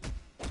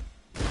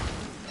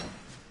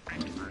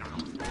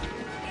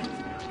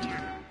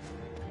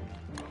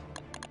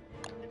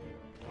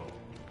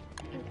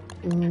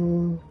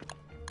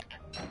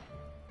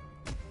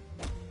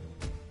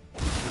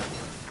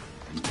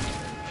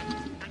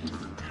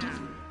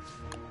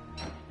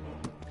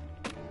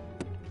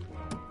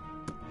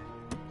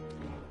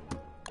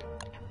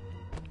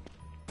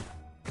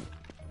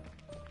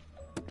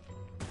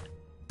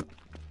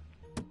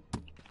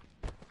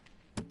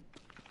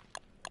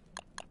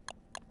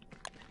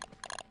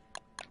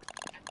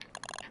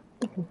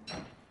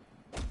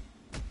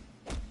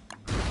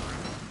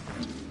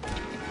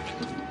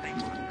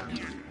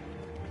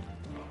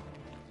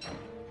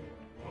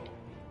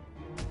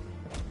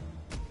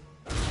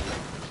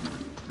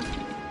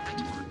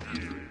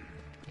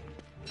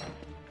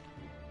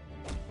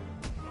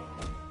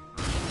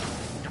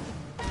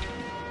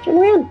 Turn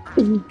around!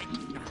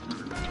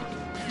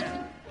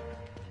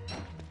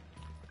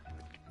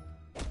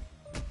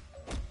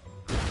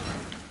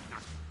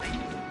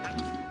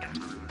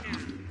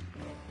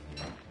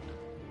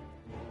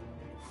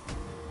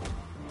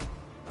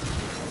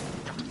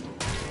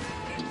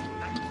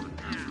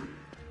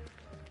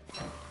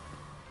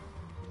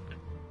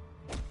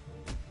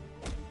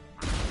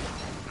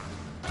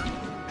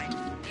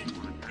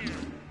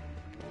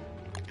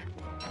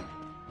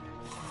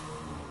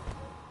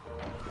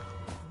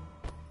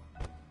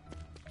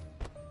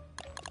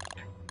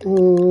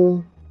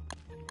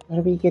 What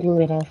are we getting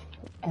rid of?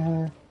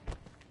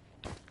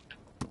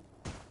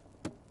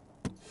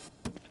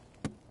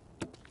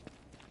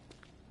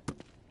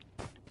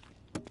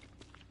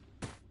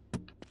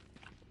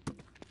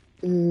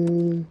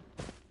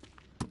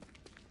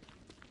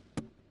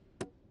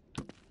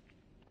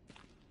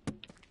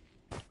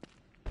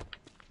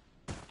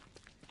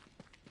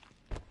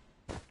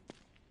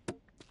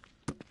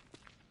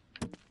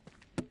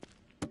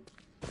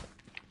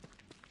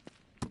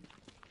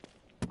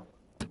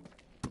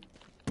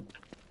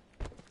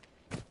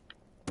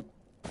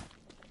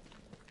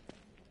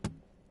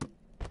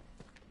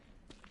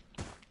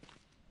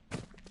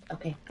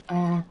 Okay,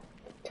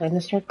 time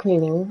to start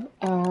cleaning.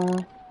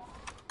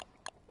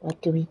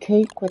 What do we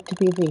take? What do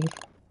we leave?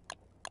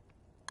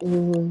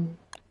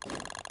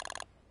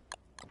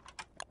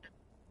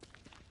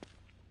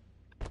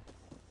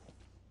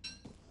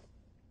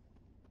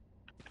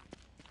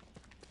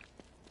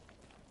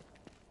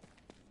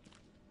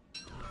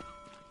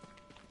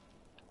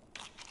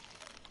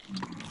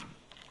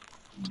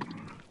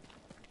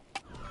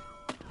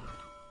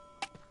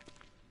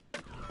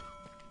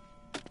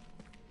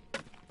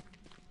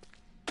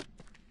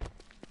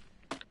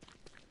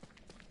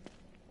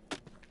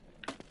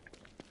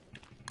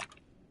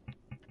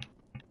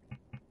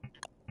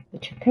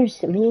 Which occurs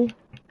to me.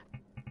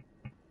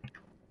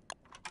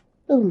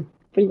 Boom,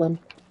 free one.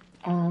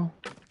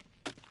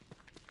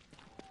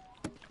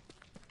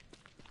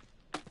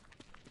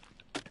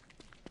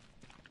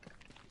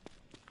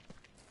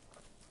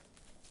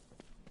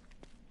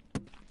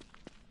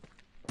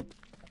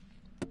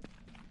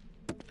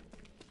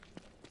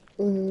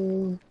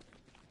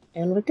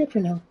 And we're good for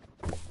now.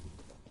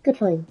 Good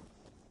find.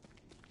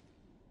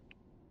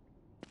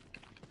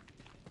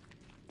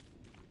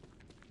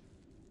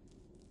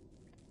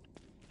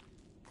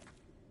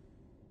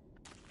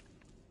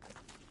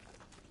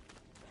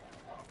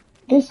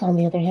 This, on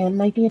the other hand,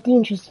 might be a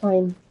dangerous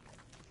find.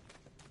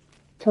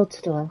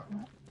 Toadstool.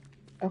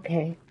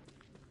 Okay.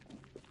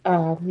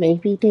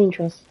 Maybe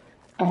dangerous.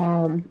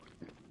 Thing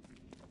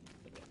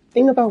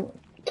about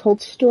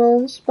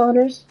toadstool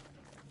spawners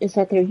is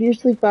that they're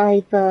usually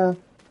by the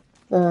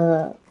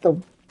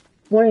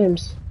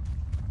worms,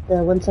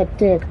 the ones that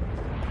dig.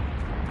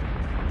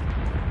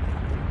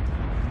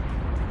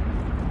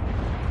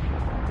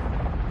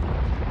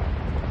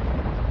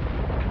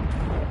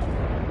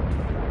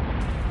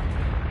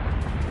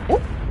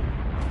 Yep.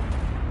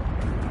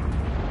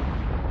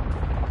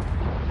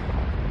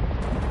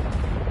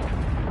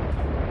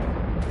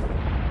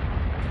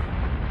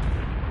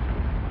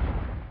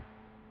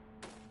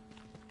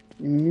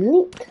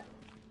 Neat.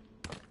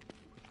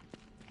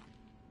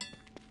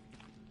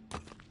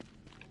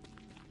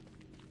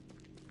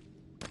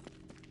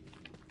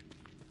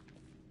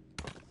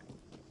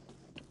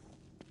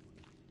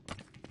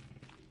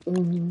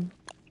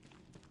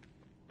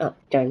 Oh,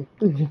 darn.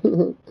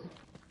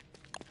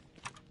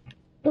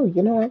 Oh,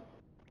 you know what?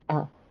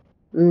 Oh.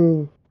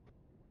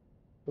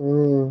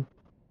 No.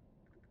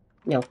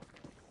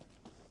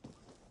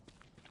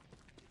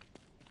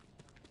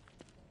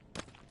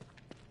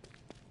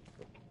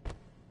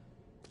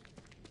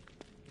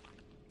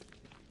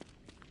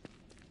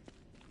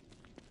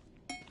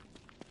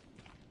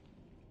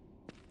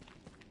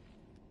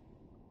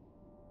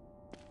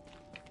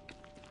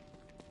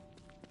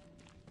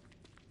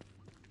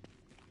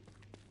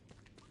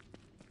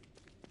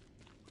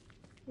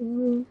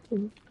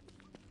 Mm-hmm.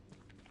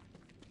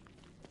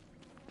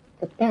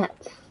 The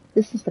bats.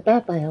 This is the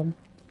bat biome.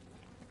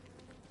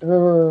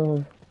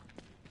 Oh.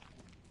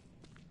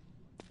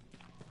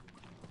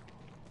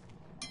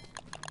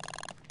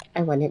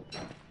 I want it.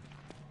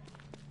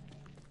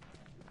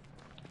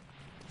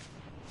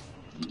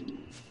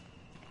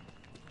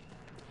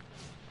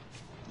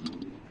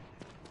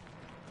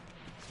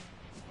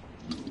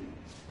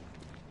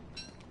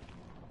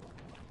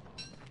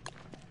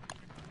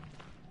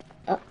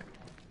 Oh.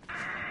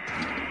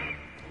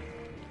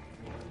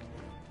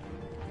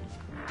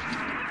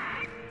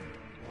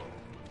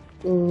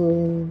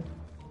 Mm.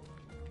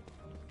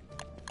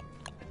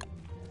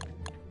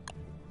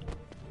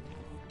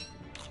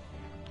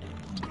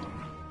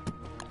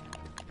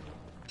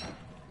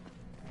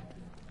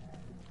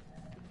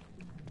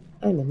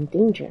 I'm in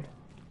danger.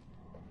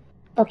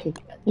 Okay,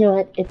 you know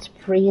what? It's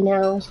free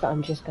now, so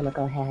I'm just gonna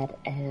go ahead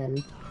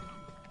and...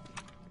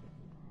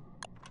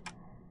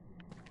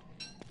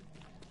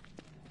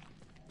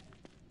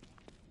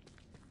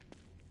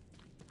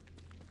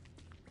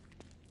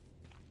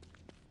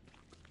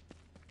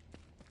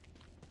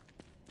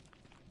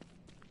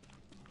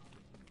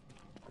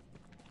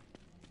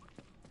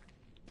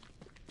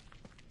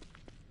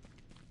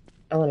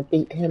 I want to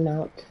beat him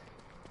out.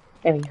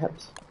 There he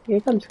comes. Here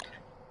he comes.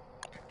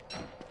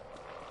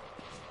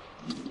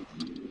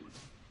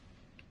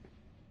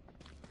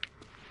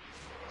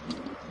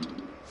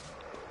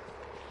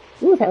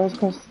 Ooh, that was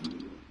close.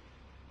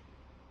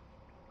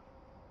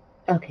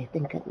 Okay,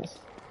 thank goodness.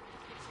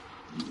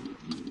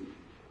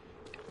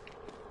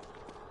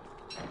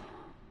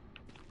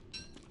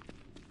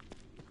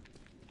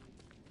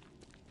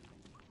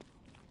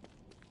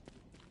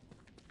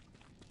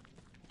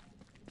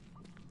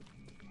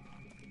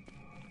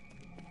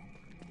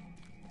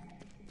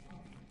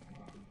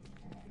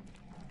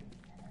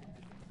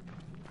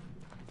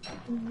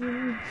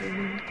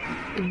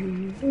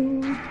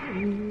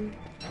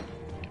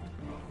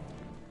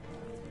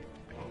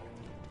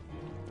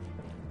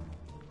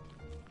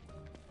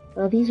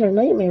 Well, these are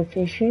nightmare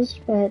fishers,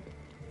 but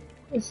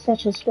it's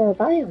such a small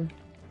biome.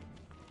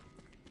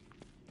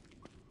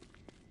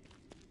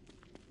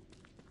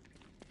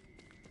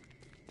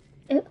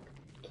 Oh,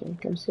 can't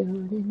come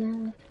soon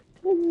enough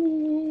for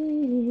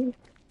me.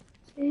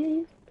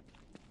 Save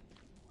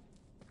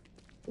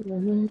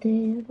one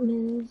day of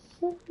misery.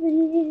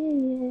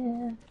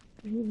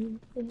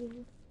 Everything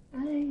I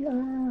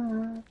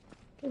got,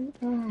 get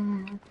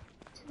back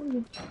to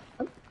me.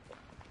 Oh,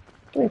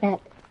 give me that.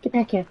 Get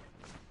back here.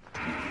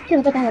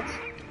 Kill the bats.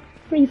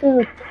 Free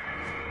food.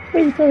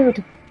 Free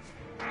food.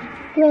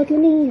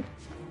 Gluttony.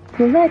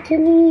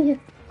 Gluttony.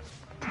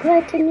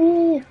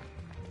 Gluttony.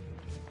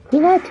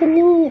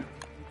 Gluttony.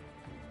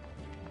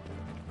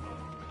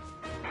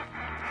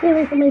 Stay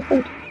away from my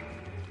food.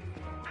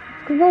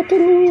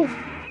 Gluttony.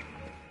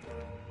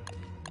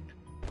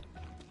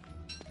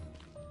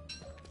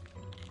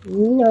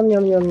 Yum yum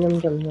yum yum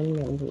yum yum yum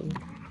yum.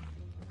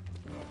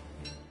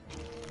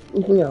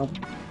 Yum.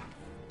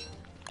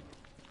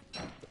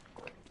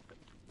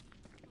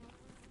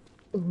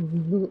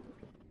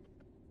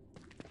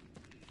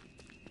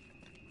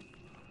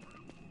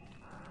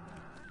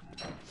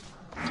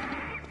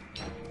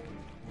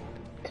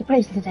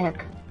 Surprise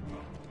attack.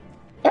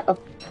 Uh-oh.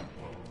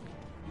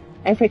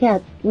 I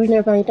forgot. We're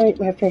nearby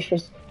nightmare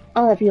fishers.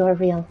 All of you are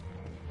real.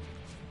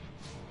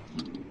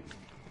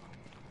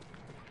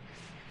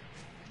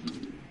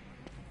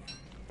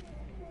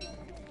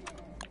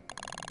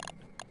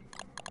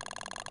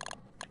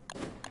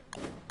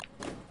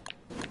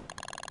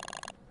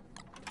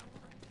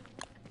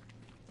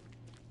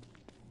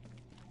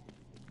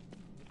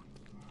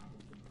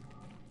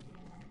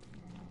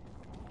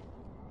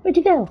 Where'd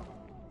you go?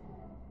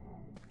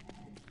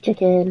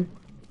 Chicken.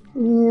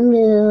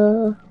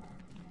 No.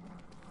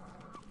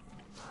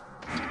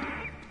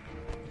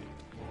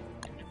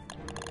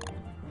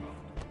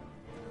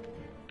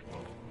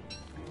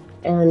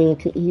 I don't need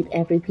to eat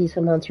every piece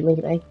of monster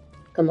meat I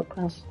come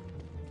across.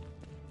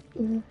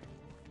 And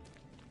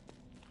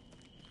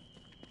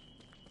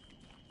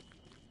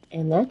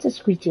that's a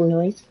screeching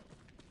noise.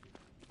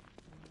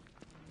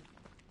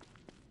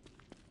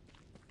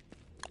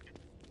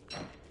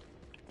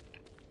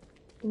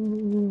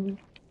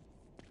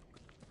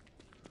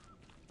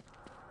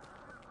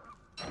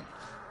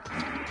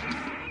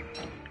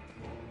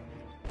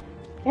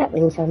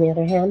 Batlings, on the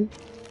other hand.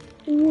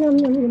 Yum,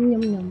 yum, yum,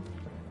 yum, yum.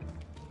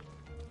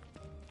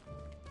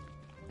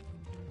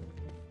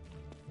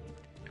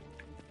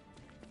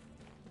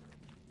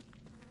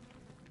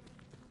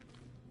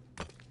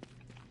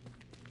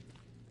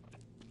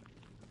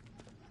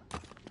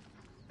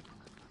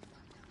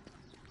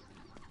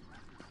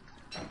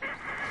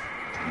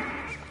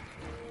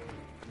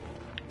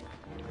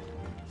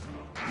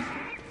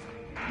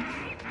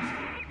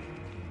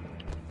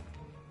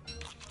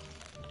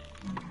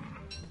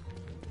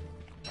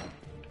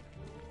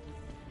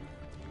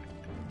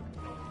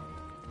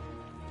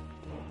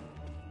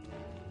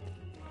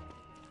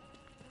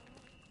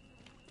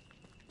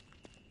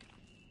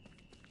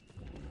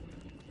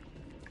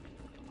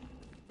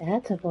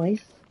 That's a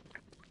voice.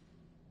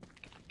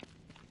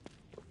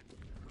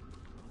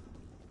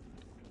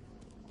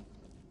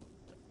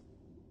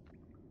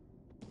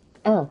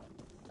 Oh.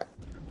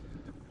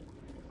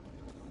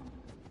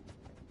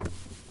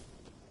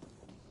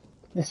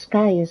 The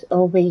sky is...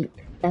 Oh, wait.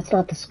 That's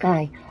not the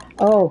sky.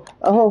 Oh,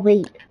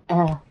 wait.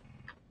 You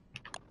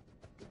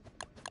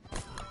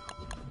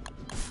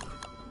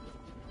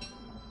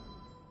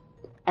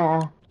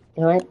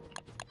know what?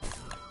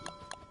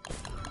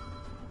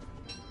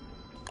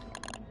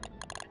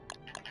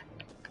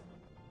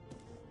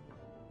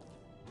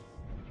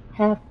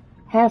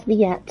 Have the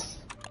Yats.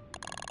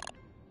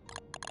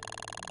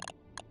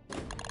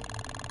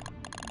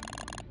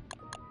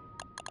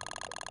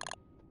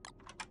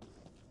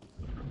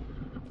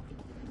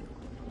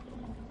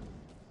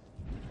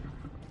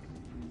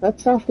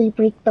 Let's softly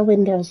break the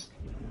windows.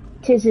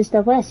 'Tis is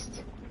the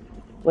west,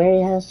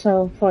 where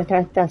so forth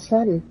the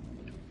sun.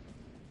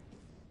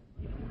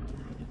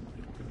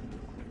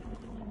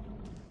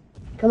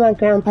 Come on,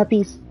 ground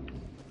puppies.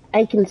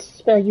 I can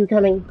smell you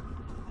coming.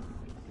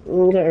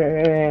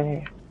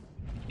 Grrr.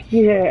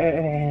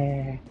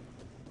 Grrr.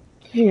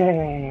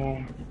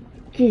 Grrr.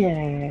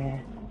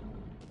 Grrr.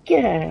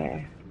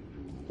 Grrr.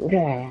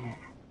 Grrr.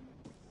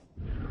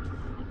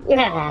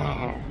 Grrr.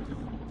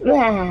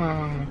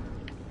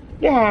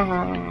 Grrr. Grrr. Grrr.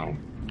 Grrr.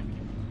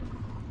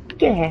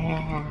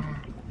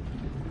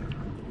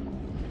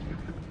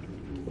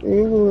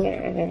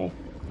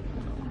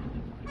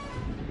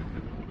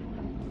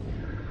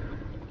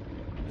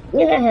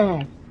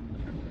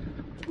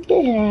 Grrr.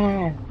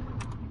 Grrr.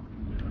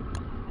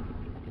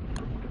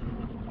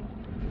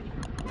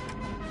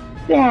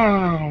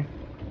 Grrr.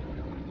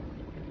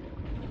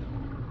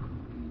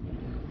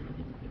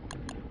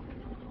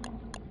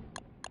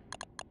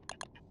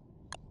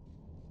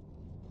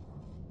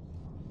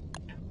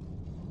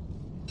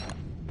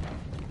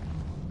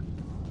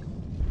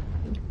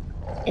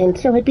 And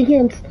so it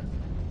begins.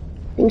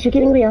 Things are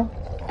getting real.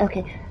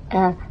 Okay,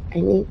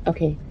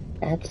 okay,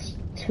 that's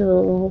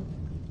too...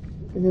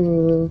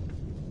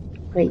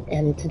 great,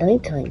 and it's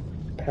nighttime.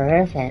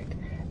 Perfect.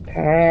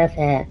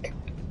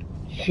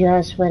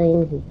 Just what I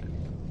need.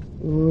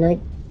 Night...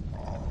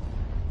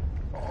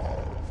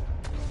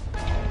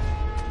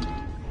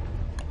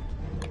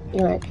 You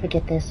know what,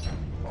 forget this.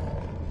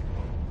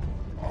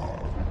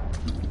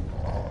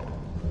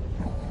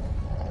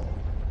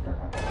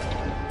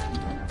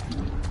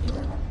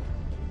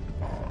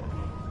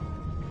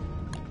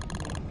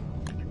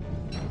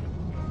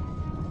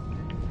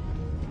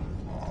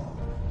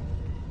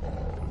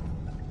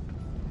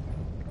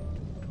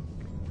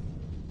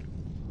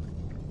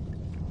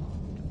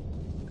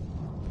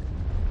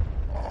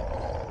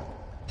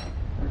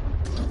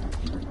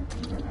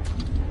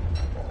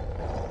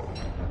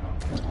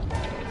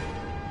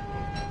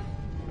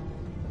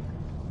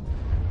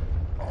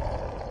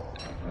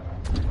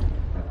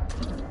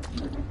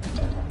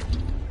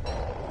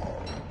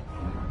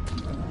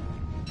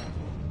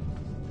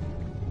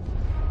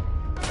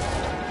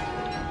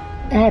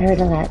 That hurt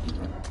a lot.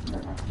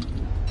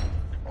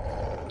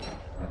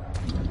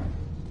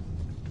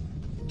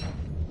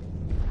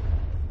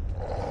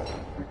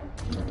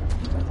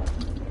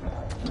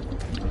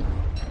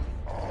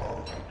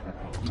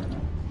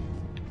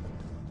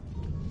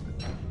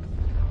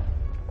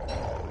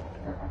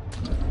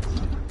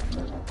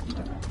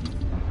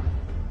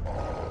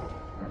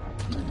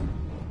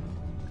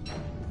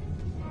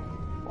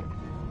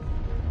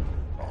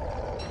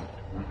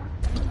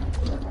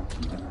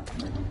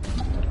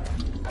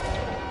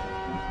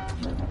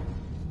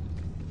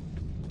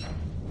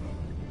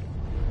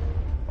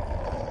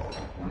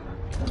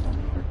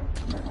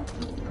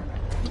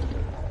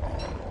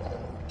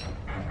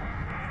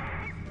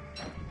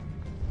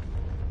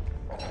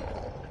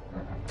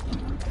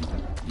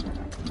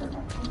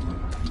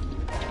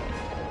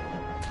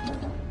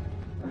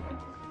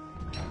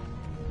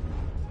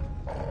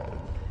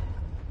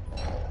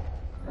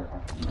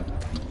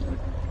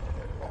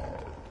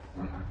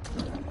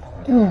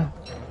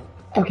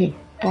 Okay,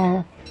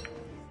 that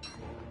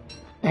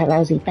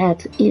lousy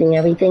bat's eating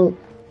everything.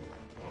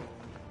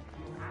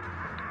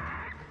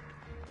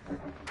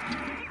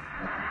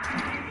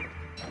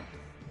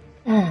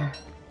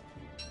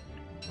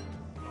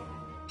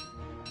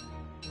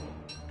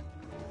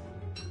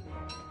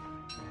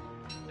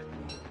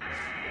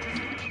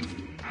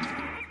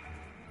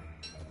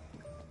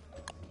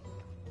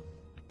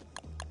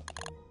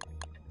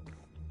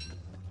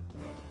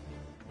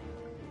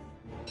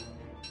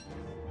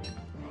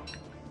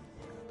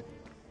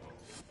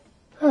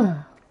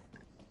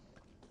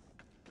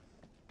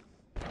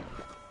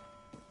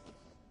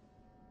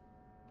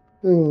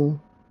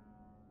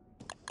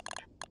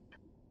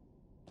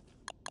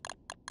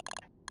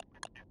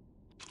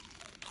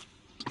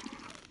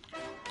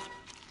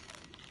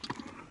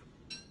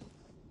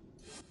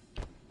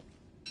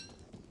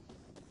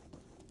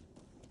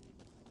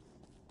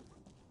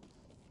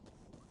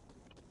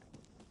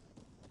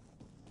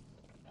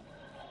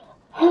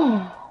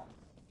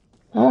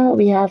 Oh,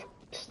 we have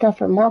stuff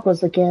from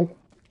Marbles again.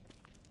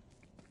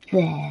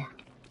 There.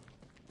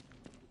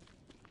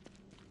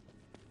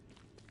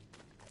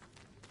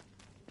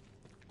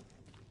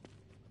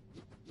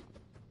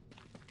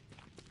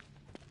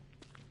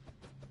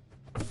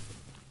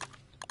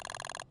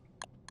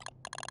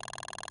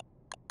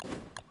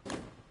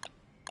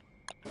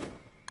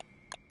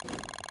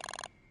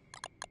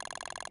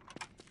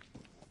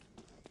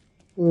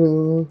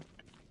 Hmm.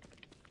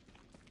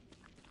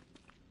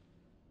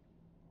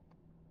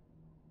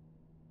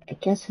 I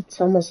guess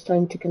it's almost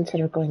time to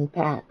consider going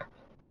back.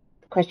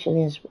 The question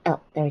is, oh,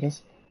 there it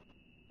is.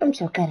 I'm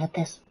so good at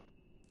this.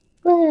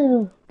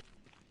 Whoa!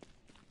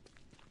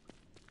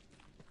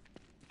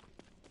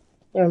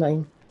 Never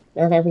mind.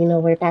 Now that we know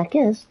where back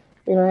is,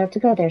 we don't have to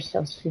go there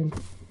so soon.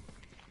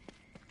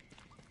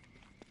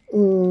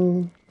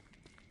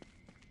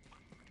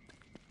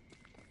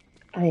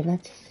 Alright,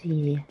 let's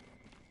see.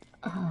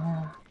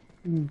 I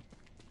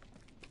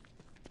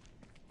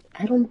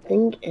don't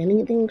think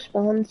anything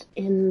spawns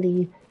in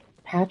the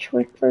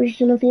patchwork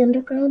version of the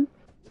underground.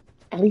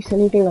 At least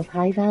anything of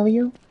high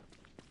value.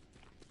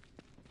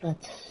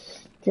 But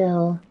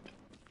still,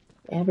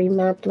 every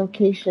mapped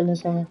location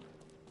is a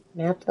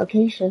mapped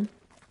location.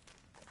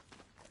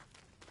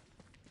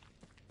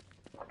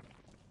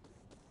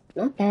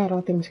 Not bad,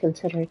 all things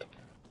considered.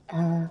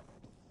 We're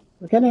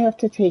gonna have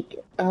to take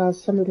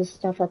some of this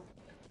stuff up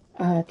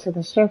to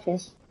the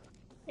surface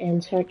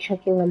and start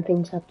checking on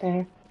things up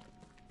there.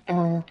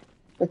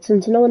 But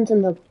since no one's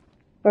in the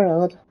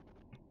world,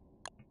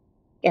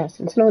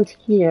 since no one's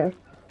here,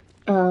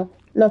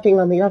 nothing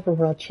on the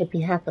overworld should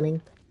be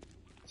happening.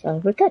 So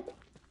we're good.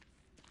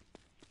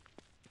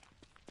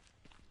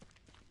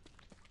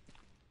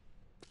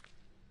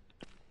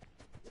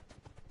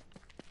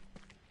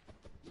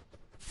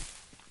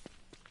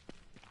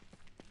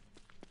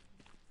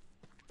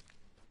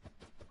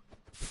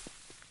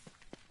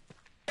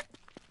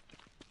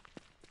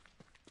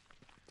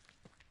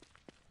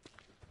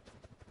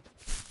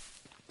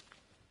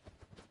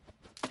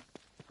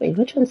 Wait,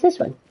 which one's this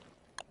one?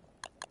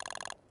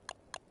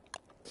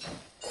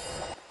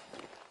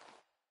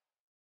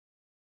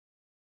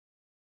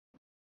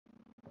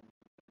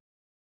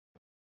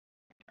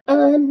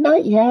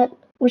 Not yet.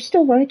 We're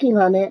still working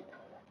on it.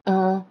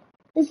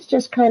 This is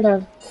just kind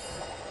of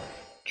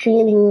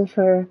training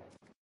for,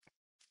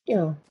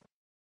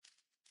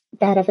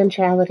 that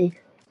eventuality.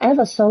 I have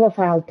a solo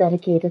file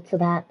dedicated to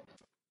that.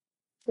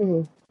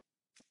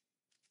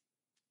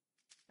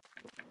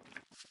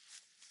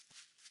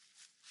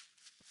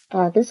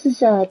 This is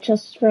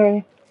just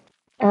for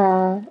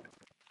a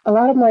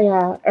lot of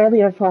my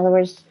earlier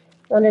followers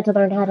wanted to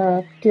learn how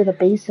to do the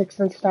basics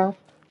and stuff,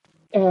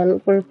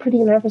 and were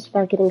pretty nervous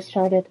about getting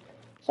started.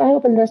 So I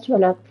opened this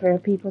one up for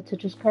people to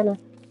just kind of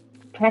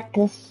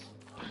practice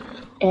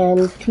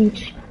and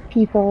teach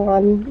people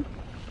on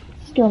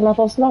skill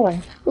levels lower.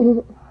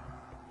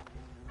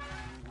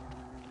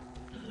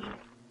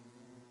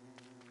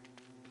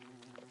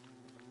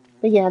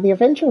 But yeah, the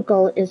eventual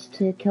goal is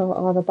to kill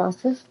all the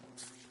bosses.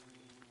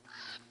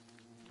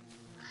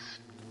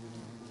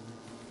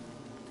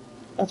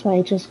 That's why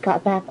I just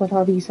got back with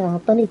all these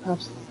bunny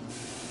puffs.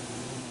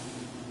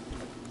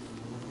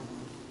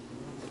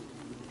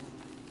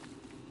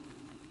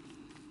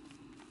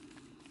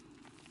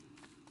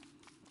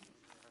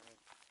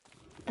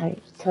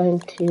 Alright, time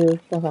to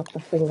fill up the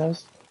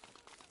fingers.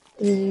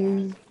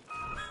 Okay,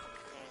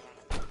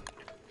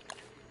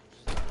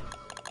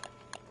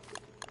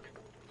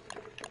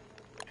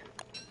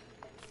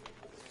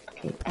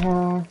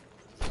 I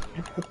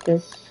put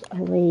this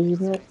away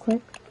real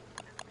quick.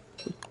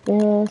 Keep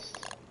this.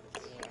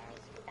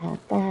 Add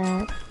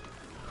that.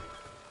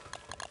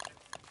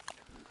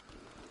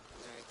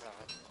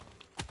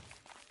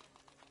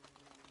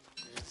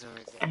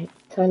 Alright,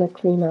 time to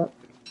clean up.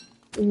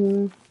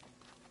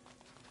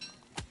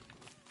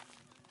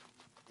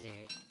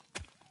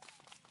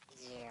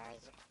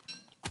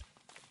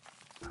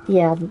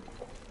 Yeah,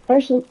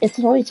 it's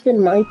always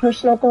been my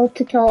personal goal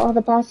to kill all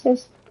the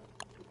bosses,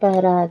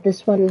 but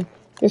this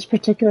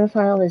particular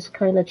file is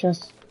kind of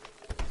just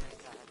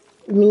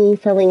me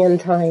filling in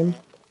time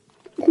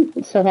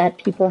so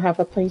that people have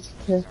a place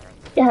to,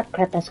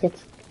 crap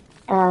baskets.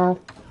 Bomber,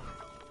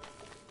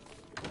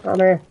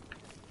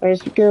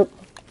 where's your goop?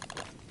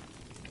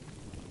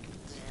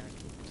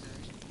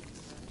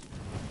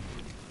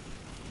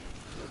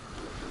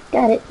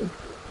 Got it.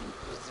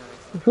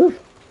 Whew.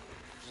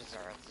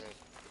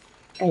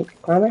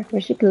 Alright, Bomber,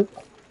 where's your goop?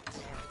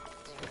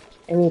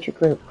 I need your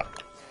goop.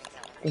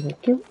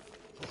 Thank you.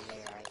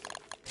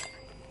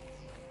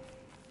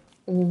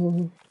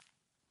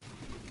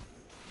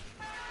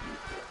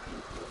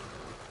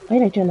 Why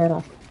did I turn that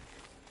off?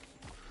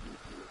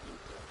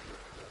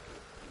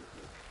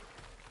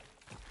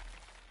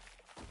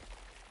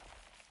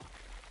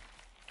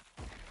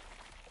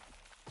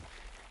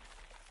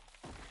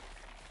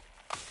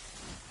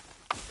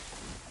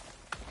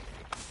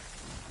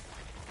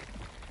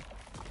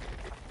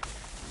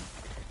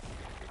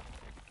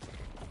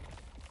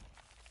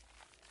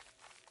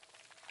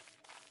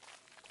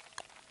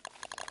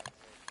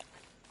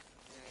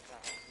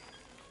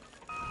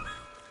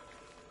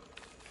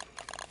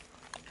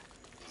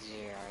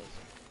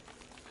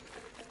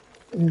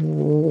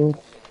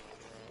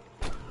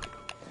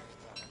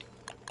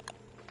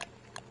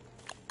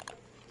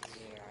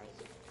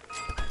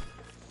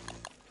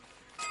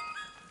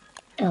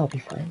 I'll be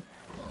fine.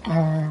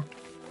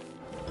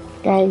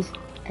 Guys,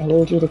 I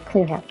need you to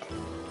clear out.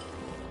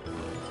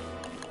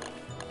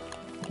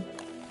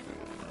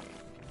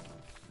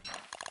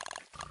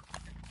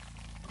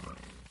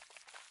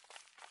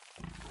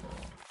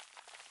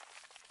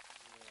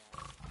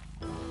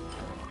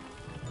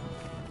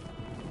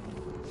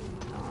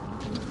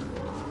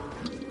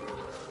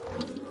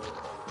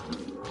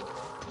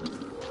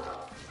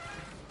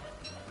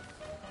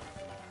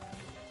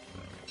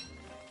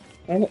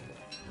 Darn it.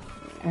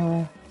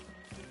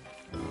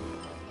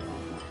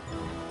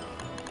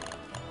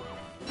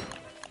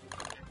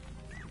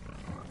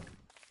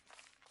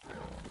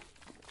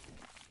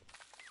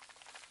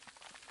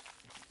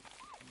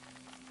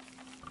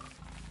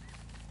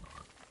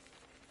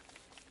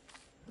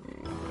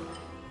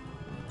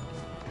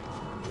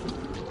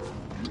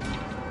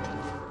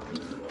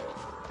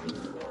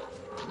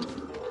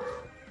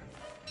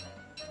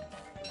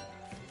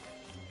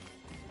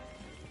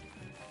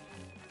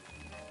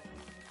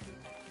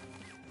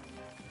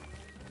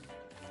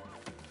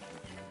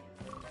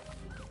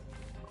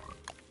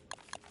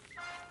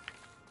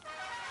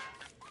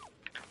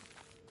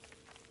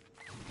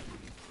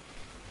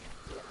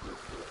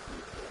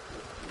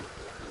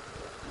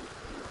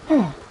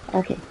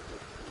 Okay.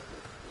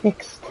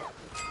 Fixed.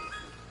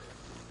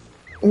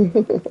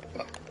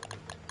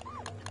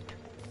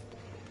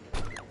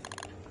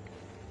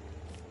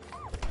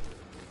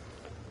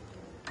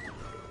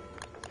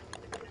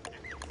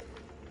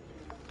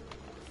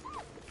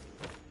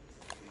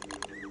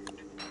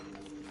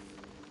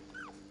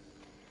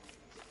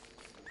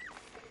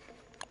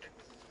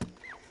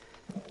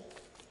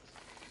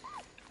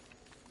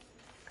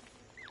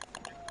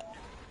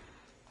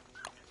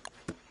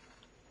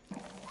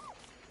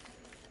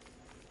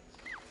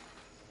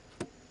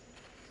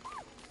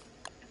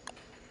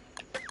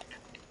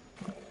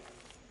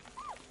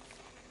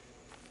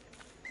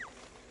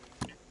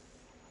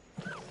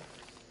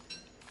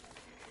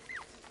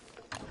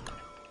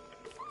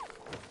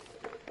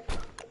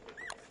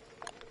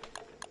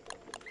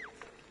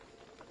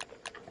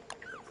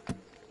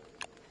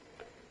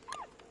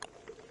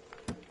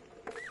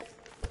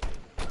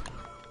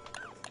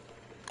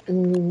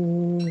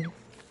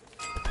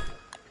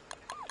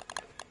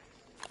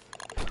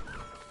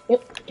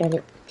 Yep, darn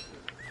it.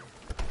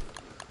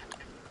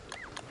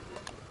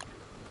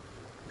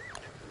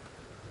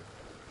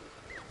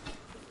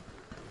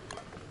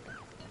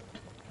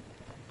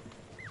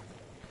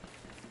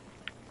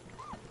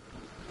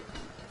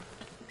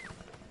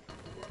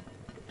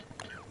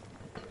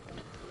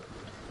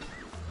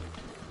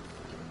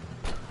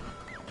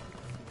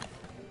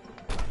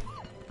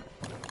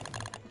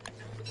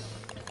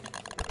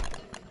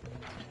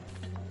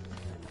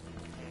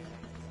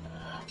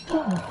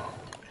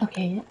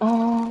 Okay,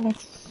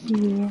 let's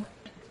see.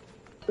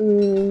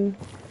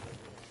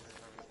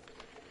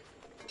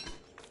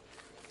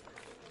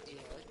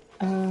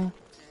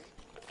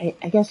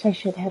 I guess I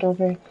should head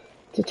over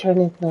to turn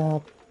in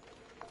the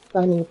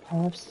bunny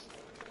puffs.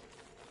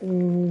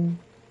 We'll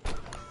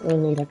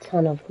need a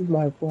ton of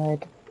more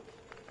wood.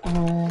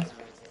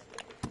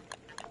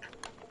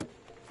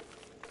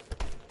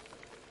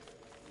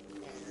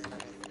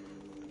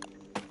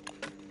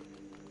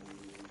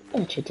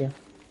 What you do?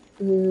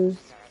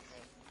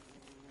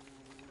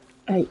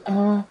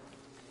 Alright,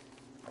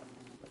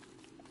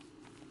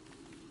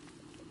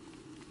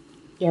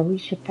 yeah, we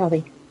should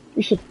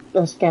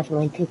most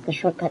definitely take the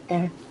shortcut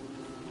there.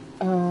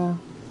 Glad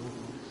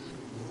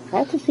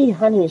to see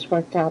honey's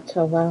worked out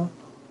so well.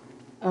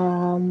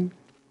 All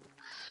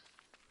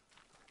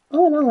in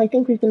all, I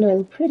think we've been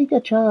doing a pretty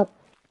good job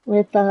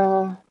with,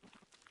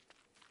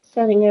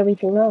 setting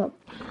everything up.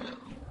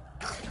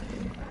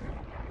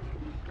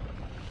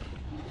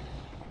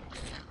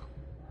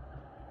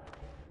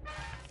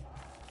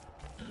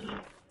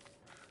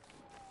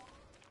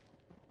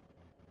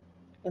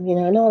 I mean,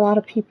 I know a lot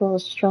of people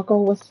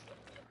struggle with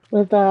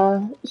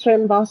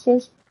certain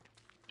bosses.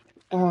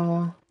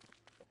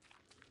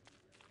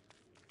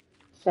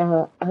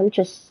 So I'm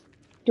just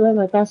doing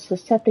my best to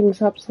set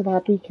things up so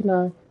that we can,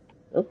 oh,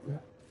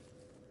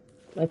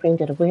 my brain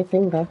did a weird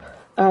thing there.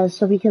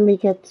 So we can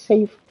make it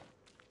safe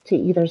to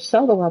either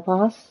solo a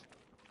boss,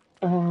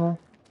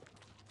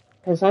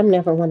 because I'm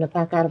never one to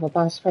back out of a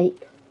boss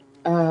fight,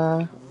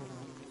 or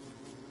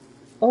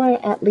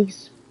at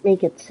least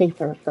make it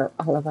safer for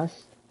all of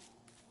us.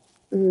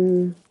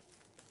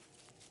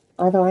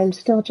 Although I'm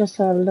still just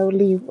a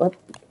lowly...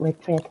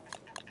 wait, Fred.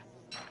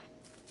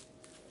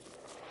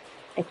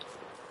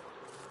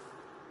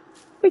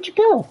 Where'd you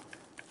go?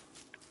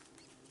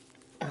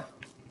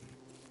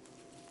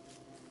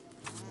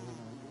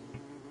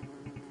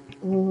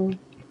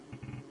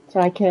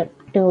 So I can't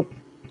build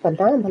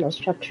phenomenal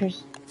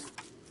structures,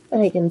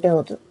 but I can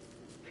build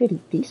pretty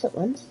decent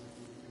ones.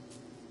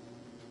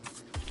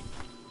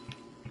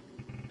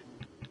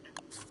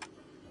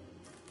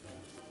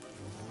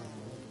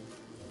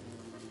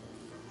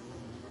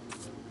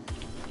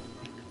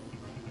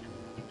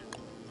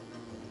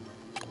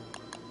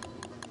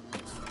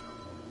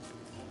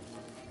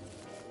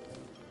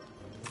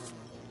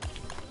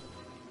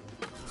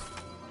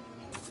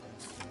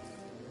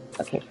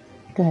 Okay,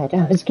 good.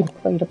 I was getting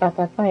worried about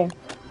that fire.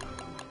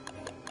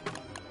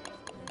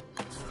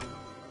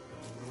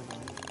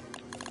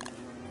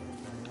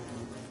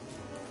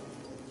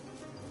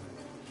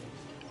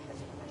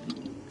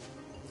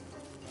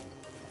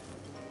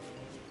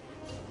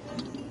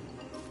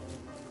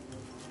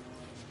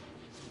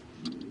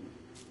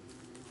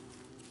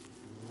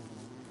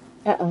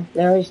 Uh-oh,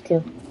 now there's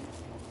two.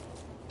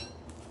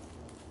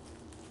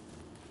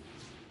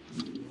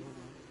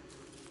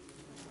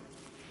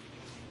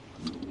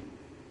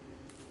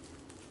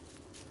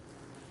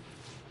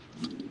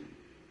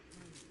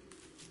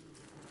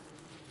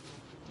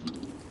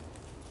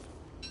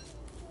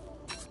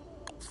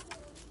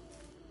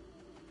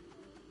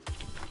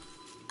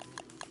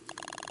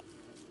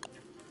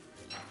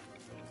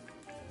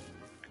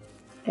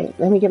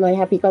 Let me get my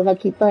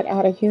happy-go-lucky butt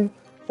out of here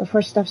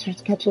before stuff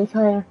starts catching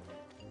fire.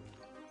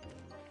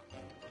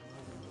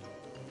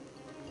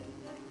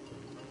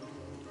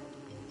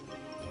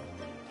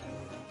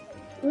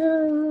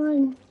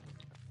 Run!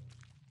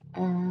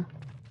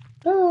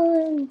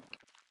 Run!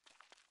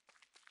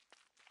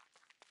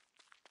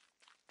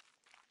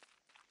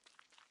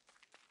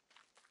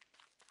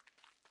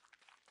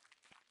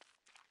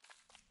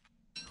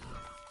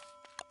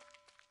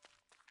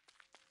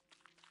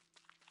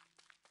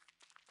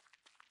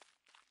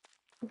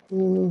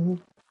 Mm.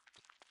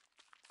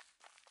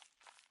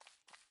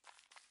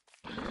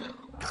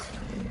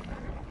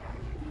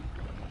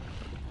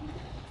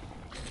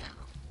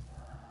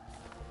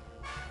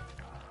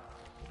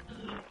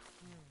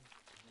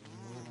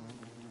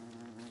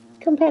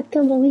 Come back,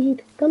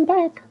 Tumbleweed. Come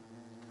back.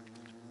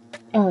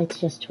 Oh, it's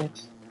just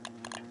Twix.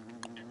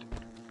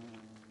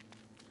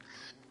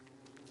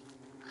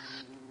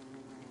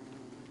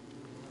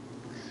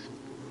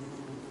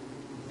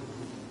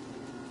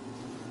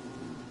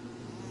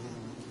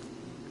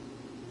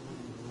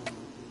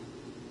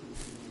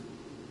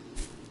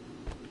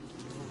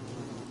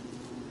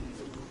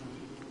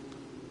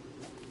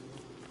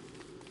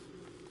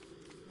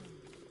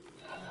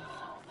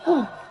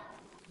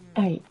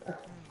 Alright.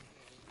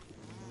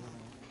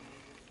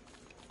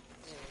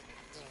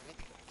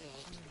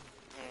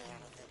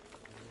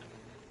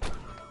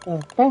 Oh,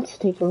 that's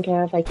taken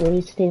care of. I can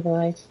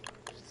restabilize.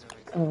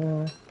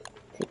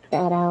 Take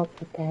that out,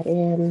 put that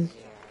in.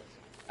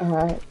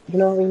 You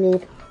know what we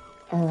need?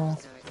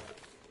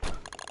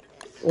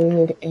 We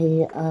need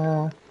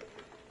a,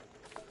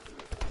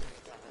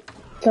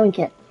 sewing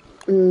kit.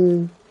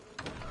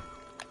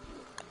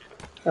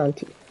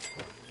 County.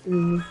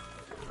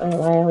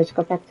 Oh, I always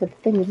go back to the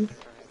thingies.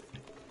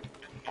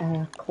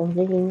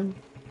 Clothing.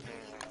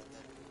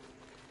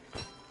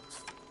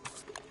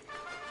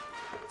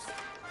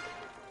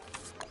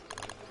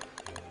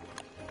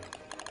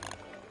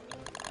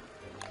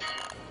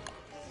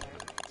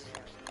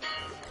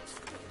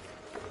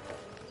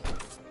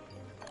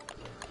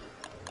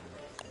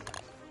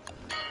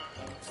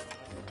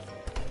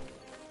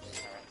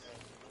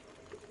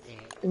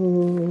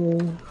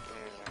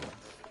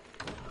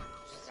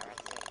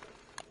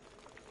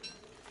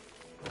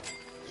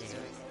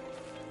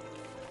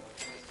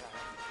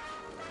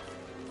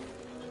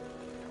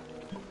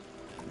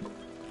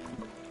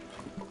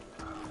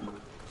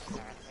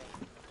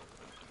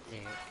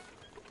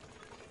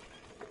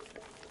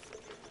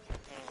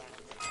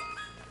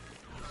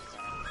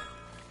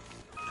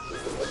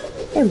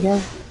 There we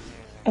go.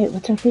 Alright,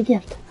 what's our free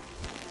gift?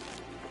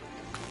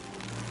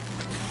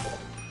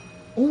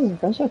 Ooh,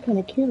 those are kind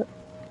of cute.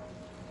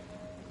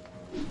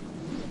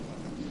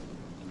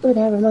 Ooh,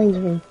 that reminds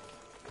me.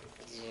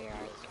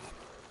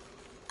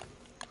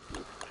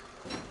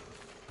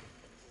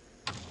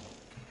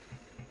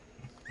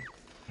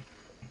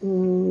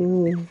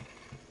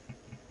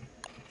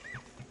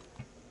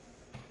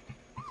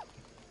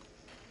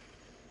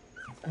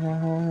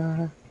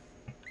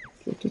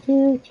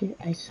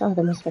 I saw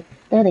them.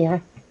 There they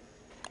are.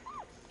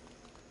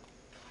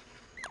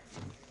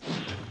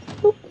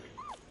 Oop.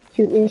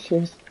 Cute new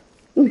shoes.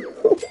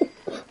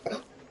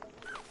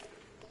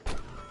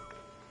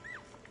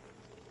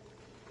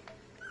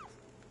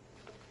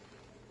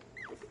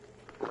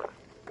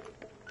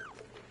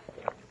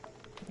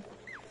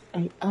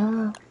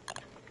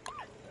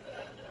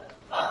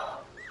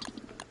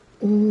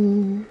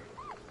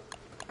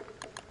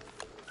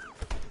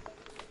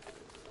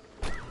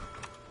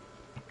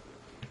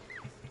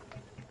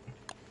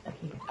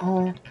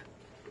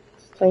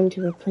 It's trying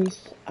to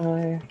replace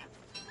our...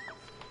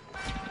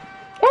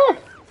 Ah!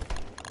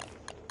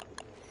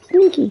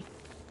 Sneaky.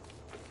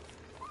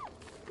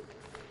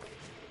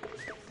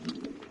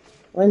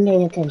 Wasn't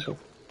paying attention.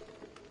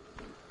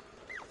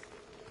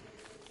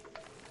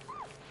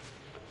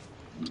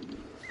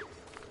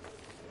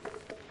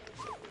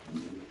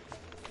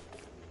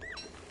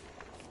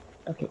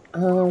 Okay,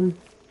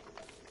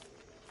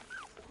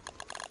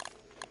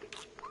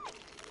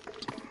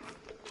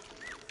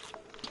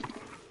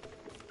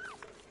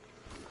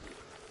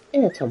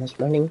 yeah, it's almost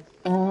morning.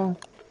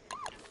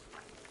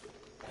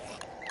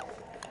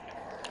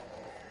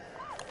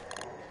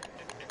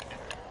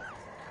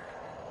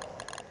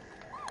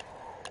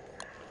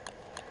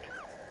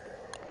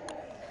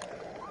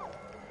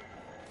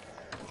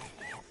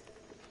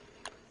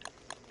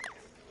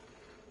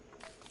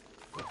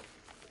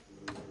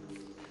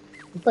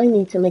 I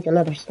need to make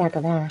another stack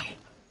of ash.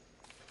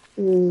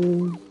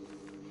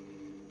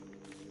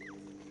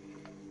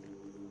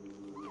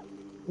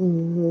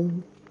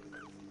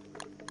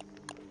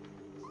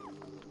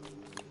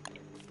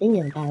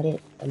 Thinking about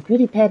it, I'm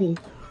pretty petty.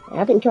 I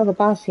haven't killed the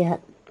boss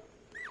yet.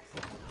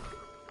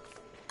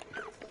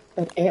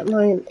 But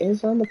Antlion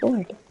is on the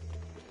board.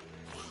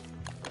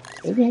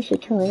 Maybe I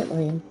should kill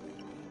Antlion.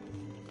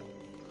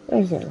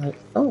 Where is Antlion?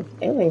 Oh,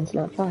 Antlion's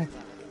not far.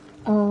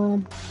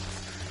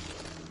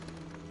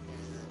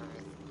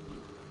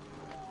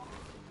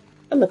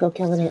 I'm gonna go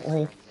kill an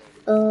Antlion.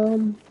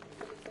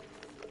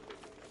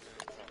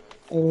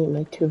 I need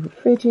my 2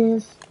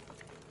 fridges.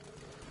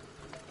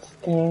 Is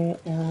there,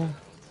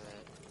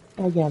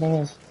 oh yeah,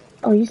 there is.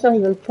 Oh, he's not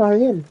even far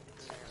in.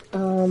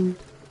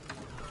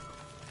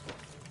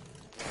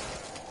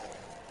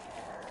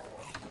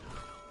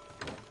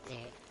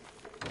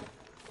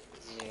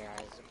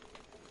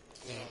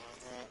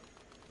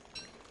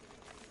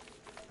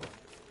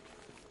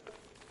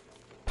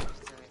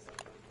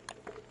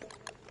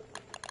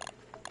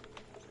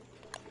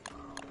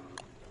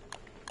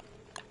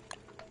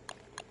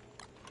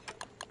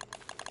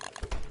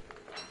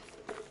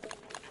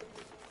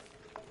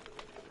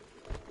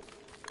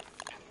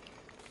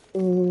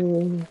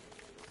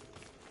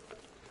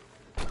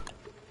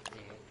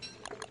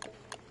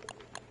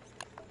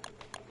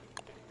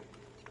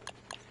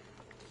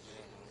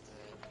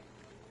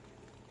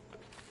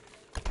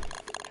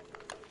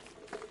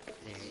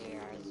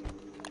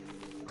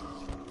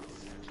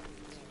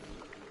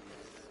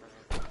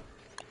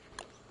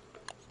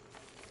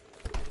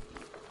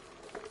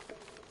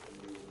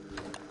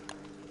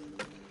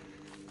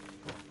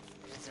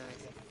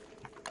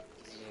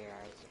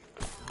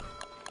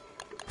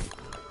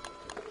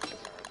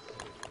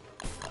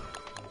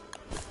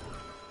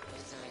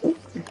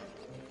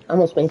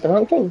 Almost made the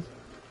wrong thing.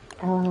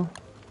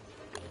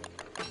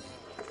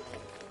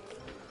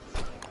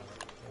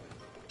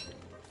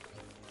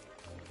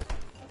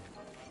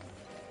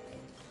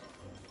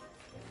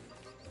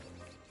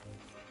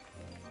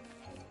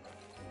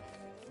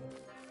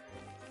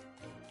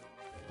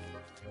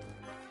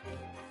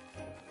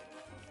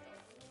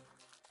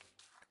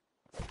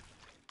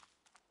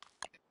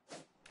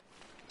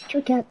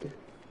 Good captain.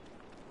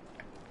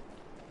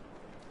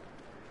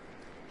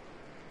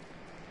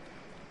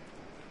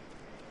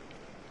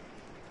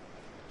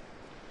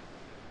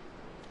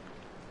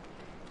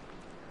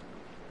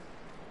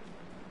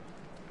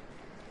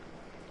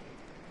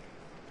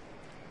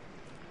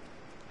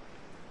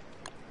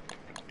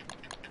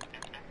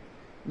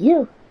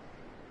 You.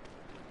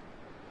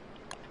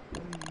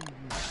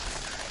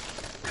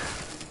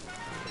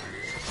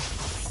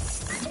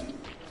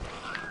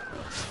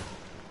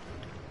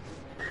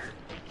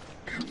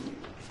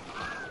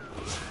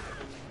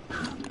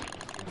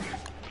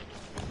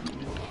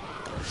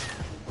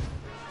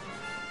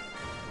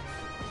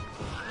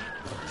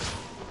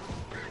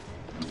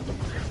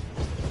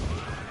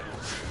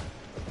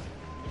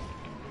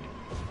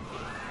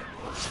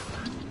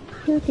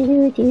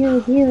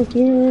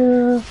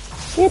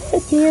 It's a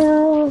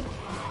kill.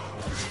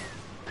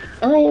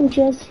 I am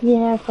just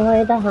here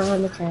for the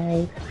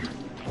homicide.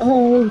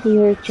 I'm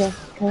here just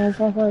cause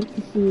I want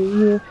to see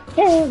you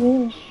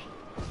perish.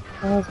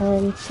 Cause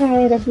I'm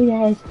tired of you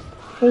guys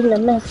creating a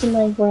mess in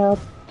my world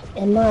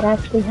and not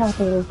actually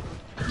helping.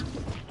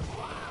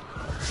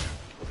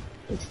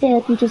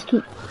 Instead, you just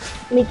keep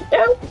making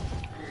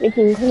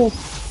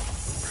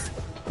holes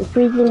and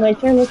freezing my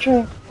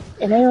furniture,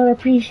 and I don't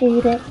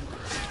appreciate it.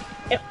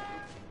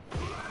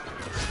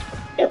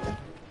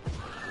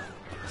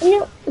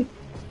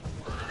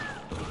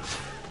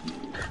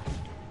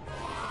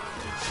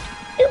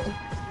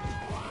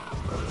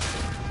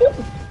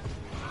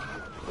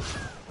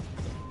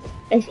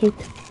 I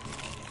escaped.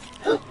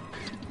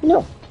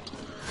 No.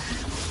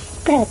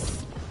 Bad.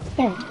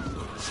 Bad.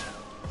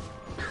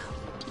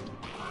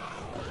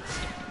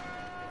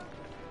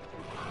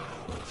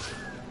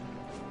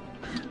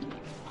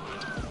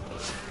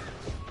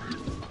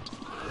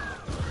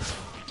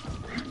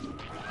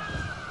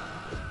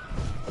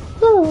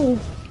 Oh,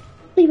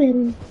 we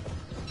win.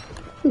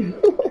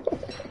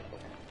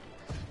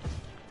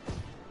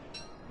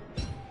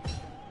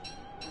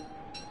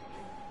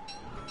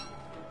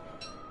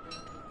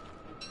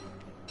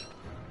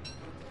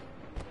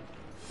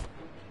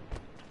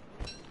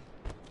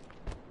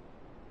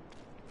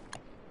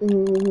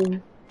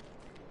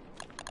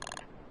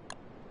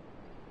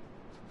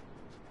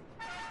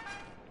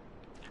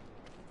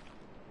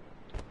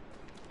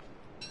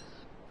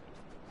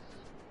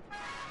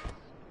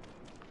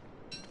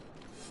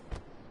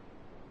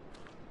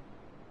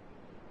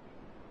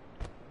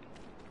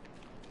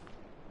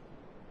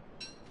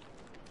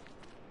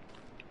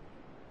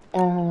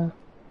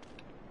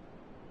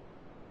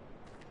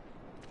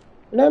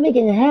 I'm not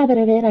making a habit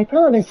of it, I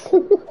promise.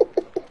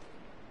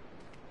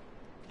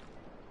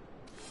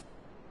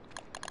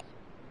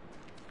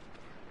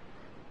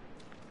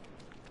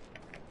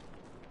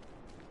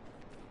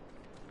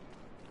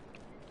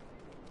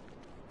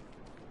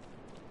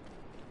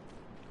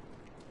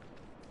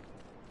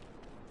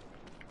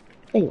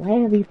 Wait, why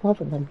are we both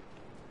of them?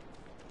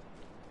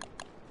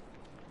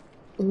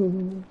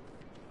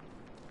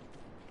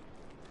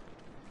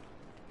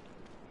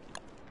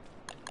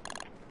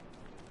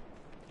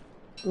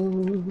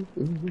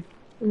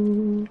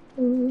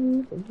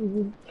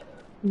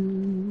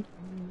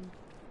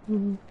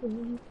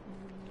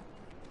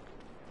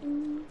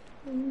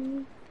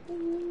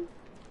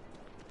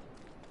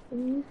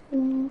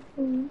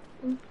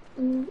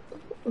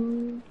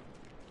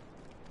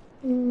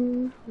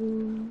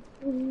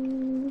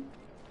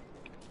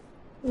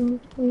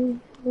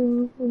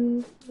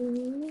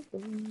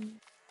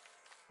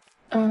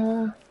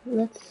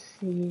 Let's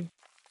see.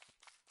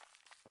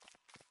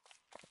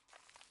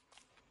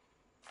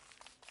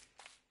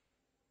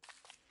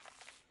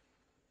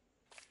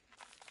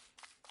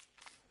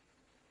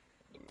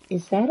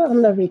 Is that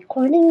on the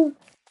recording?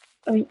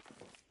 Or...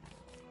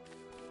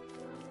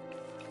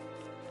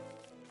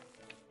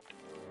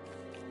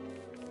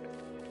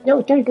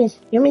 No, darkness,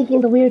 you're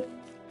making the weird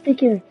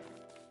figure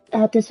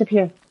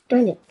disappear.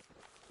 Darn it.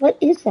 What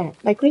is that?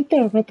 Like right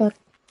there where the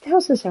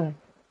houses are.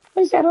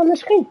 What is that on the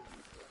screen?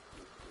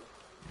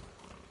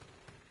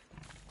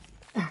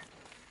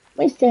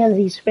 My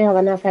sanity's frail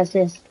enough as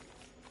is.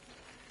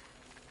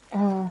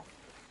 Oh,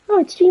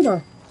 it's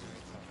Gma.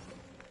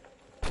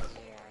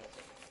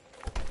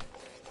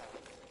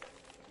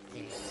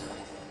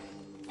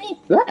 Hey,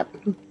 look.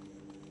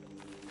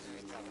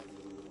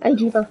 Hi,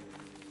 Gma.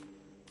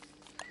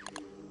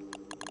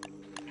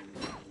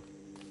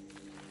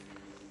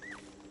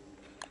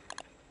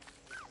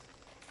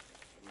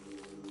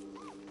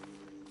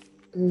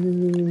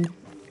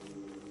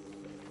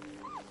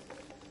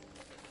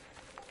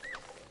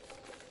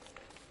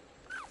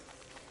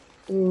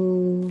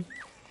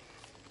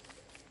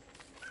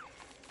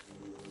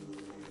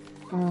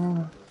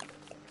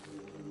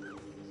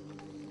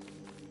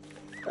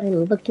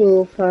 I'm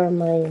looking for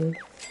my...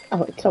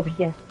 Oh, it's over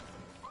here.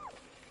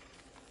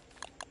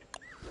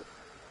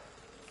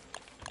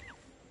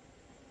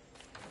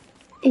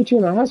 Hey,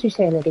 Gma, how's your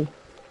sanity?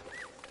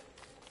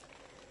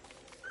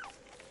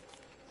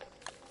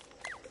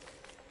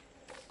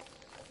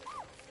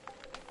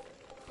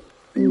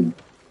 No,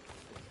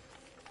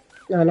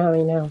 not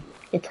right now.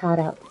 It's hot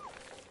out.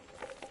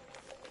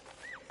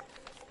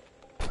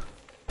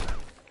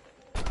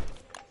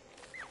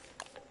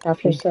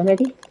 How's your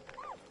sanity?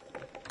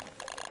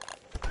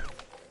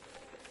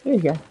 There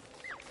you go.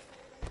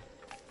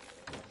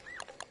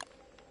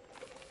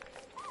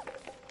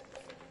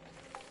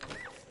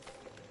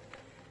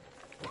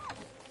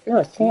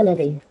 No,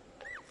 sanity.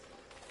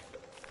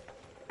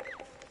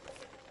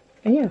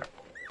 Yeah.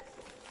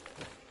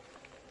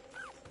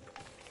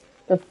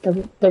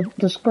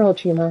 The scroll,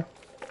 Gma.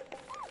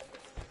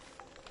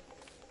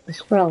 The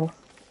scroll.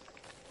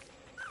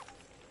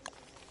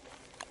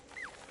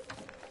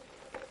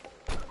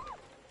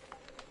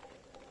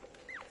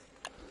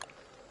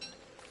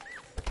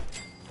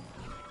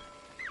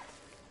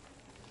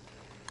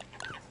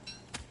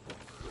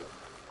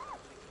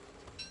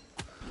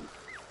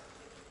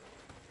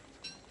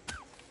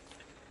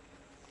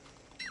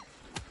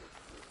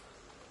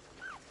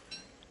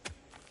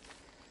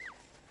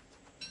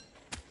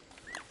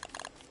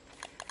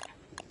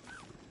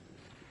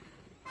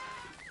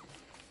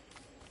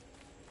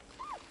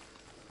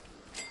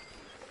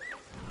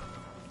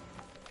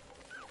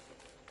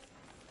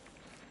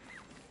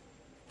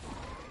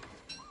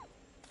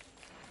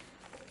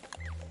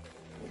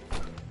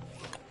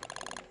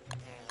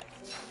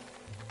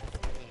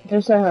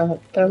 There's a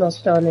thermal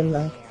stone in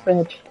the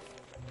fridge.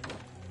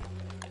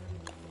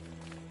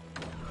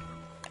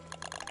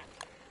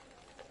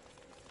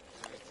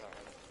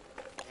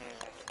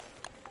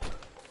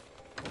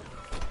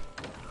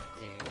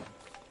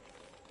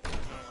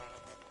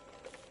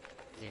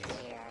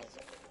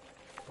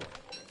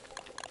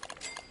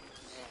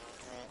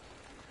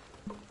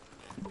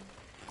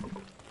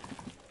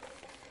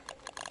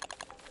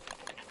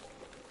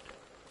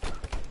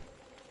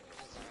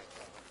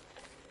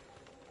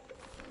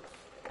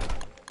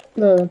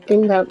 The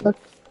thing that looks...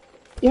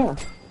 Yeah.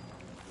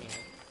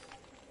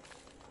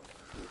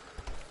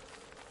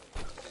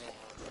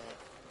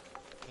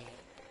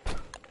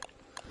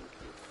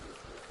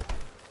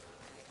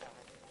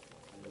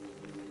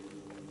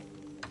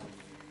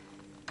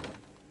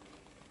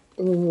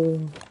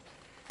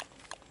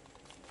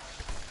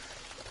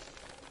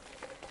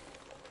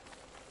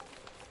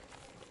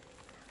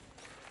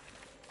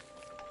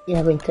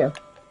 Yeah, me too.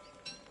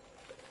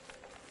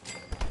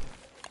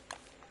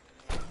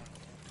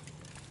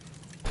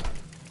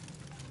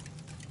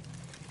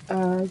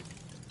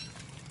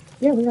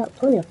 Yeah, we got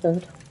plenty of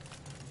food.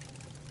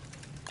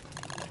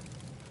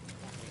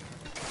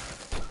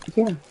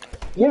 Yeah.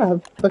 Yeah,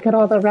 look at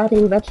all the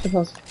rotting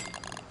vegetables.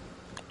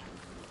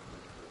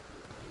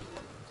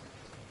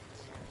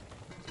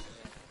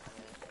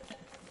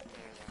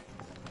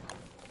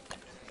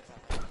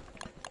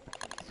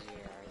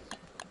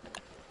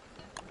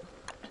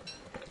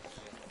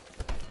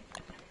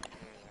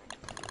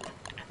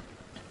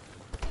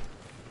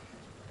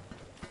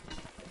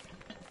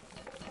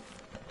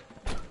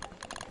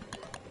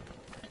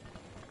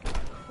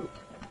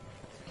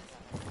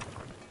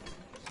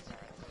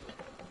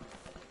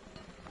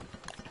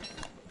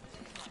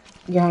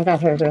 Yeah, I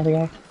got hurt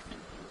earlier.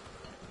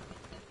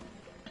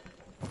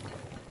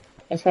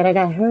 I said I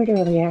got hurt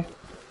earlier.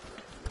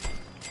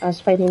 I was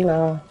fighting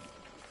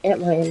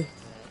antlion.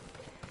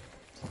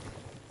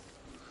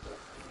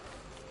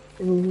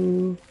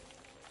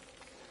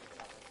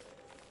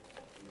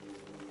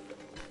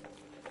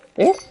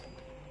 This?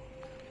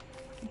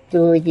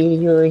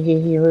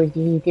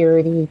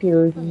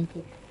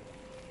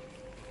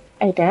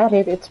 I doubt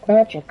it. It's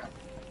magic.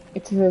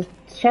 It's a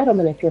shadow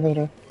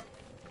manipulator.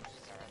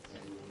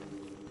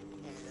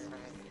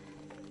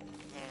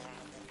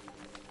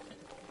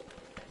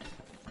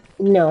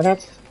 No,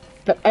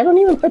 but I don't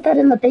even put that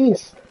in the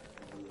base.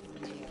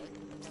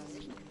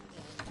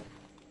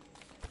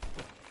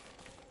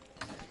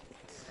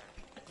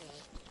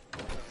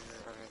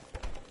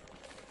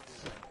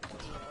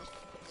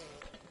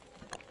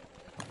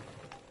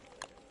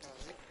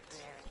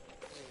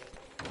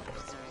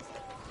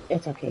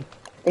 It's okay.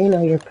 They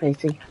know you're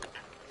crazy.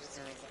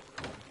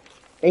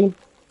 They,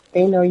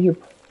 they know you.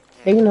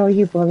 They know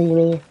you bully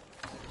me.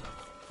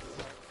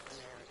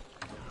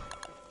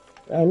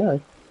 I know.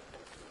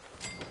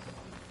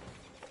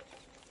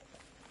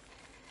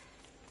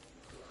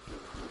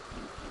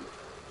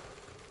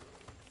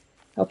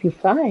 Help you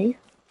fly.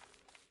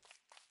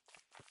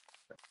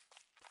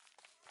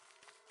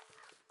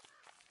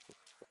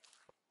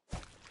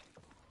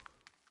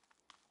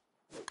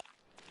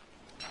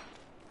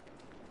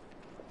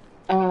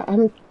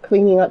 I'm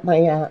cleaning up my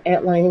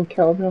antlion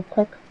kill real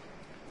quick.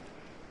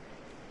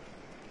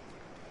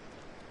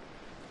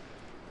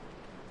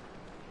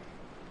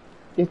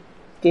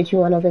 Did you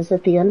want to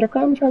visit the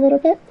underground for a little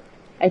bit?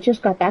 I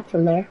just got back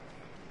from there.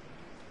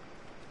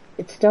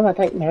 It's still a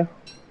nightmare.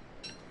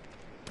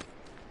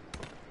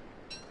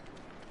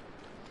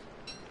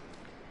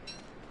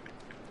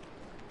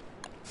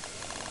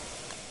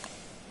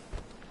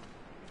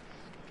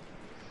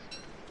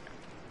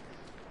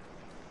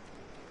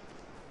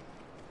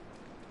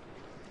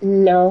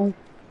 No.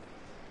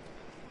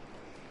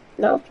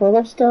 Not full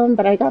of stone,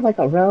 but I got like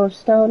a row of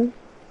stone.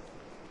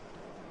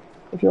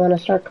 If you want to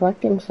start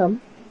collecting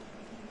some.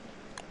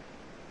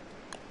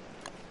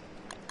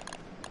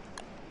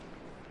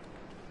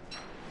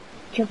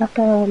 You're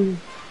welcome.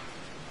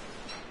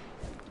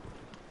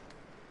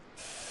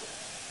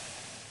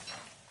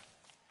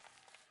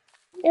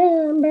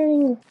 Yeah, I'm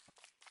burning.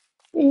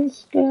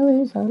 This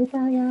girl is on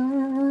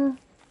fire.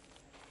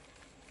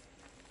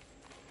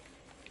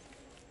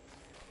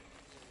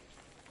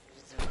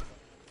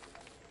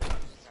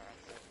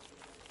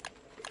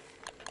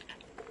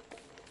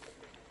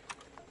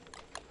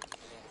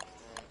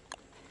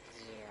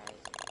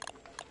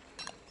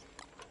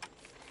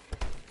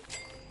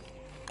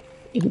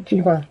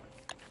 Ichima,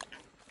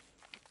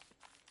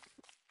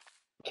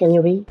 can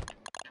you eat?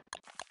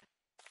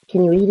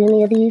 Can you eat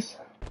any of these?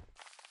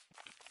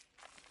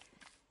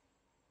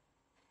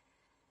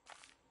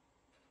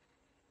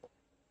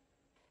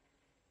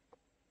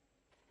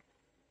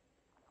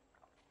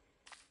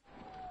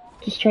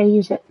 Just try to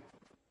use it.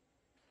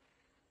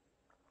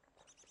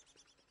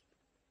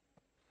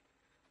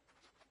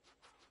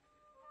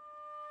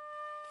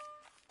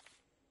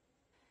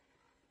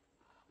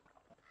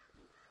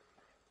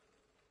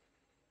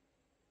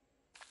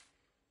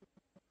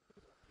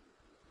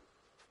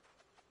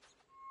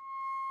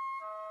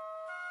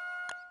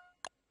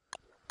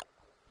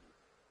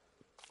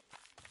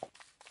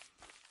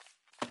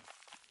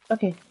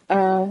 Okay,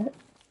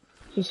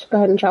 just go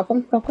ahead and chop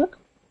them real quick.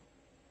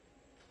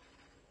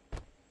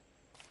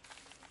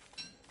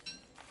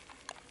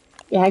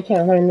 Yeah, I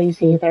can't learn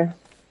these either.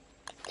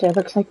 So it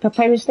looks like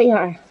papyrus they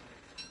are.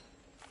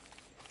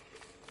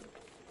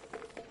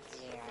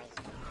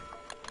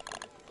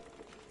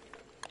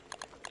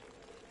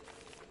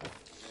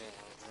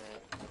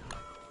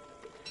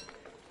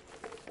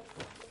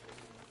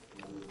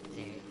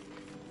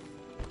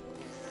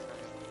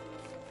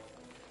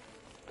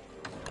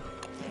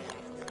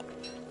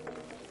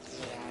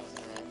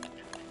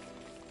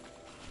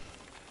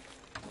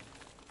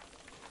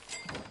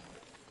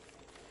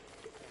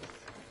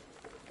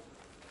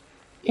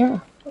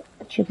 Yeah,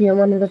 it should be on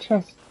one of the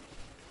chests.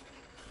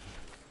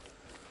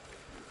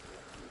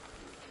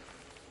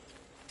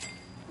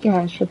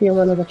 Yeah, it should be on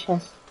one of the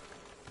chests.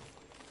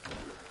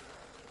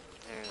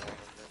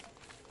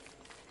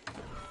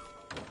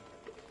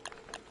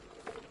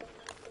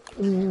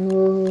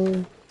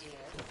 Mm.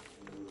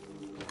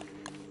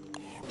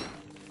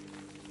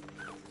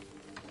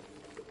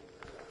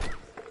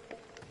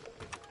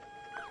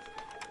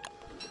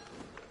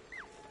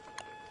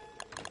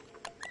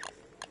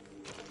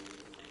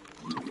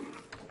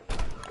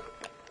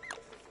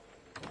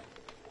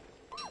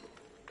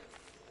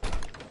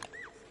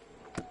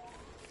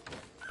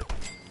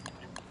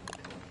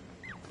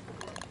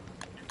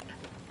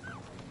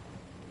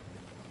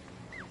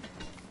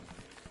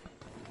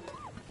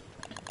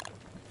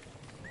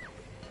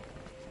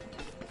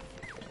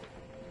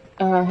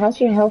 How's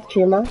your health,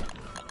 Juma?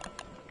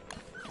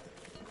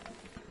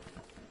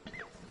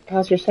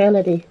 How's your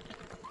sanity?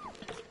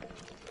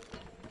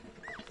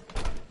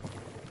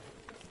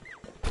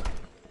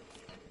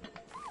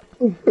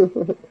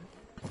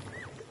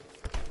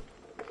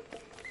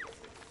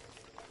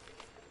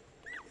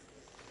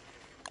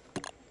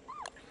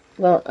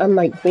 Well,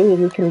 unlike me,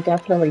 you can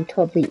definitely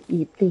totally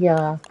eat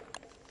the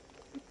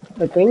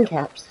green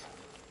caps.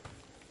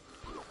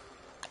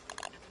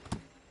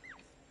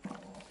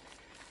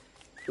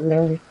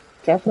 There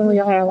definitely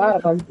are a lot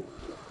of them.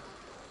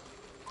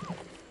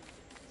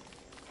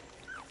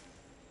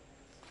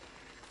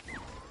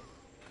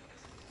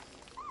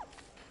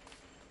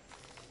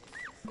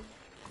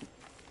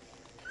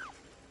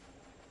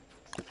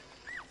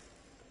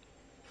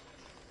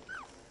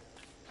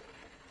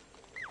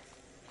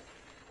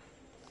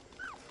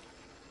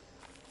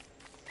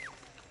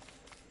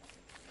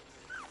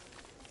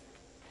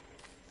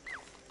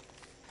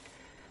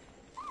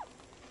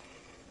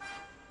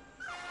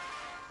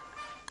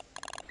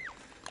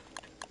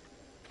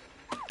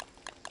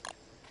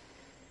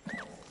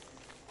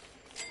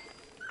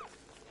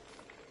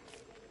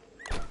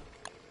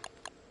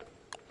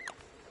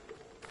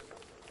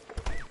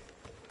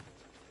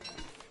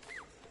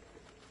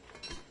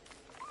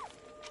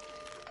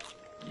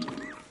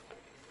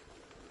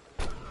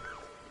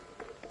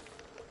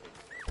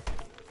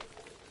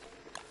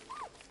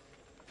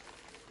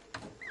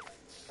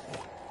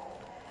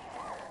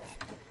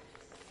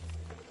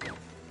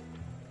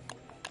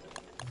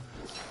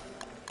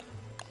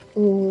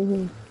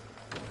 Mm.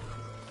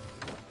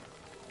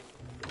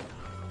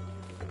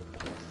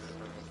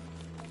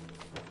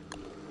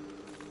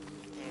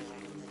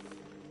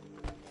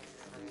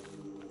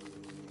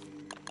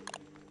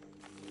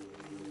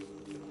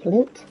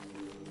 Flint?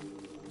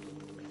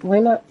 Why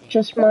not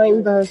just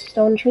mine the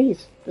stone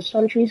trees? The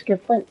stone trees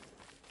give flint.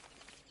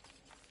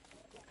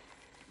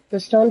 The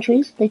stone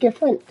trees, they give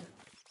flint.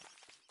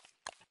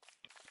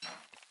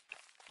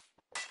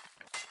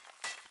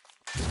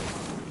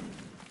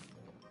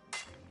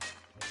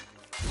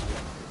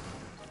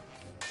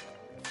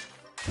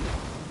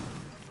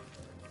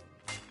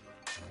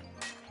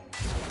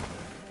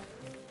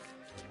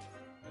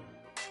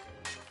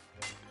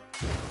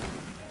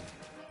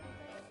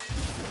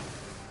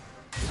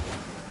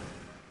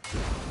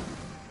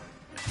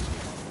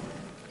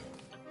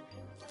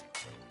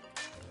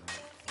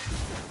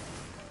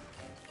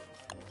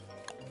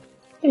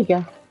 There you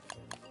go.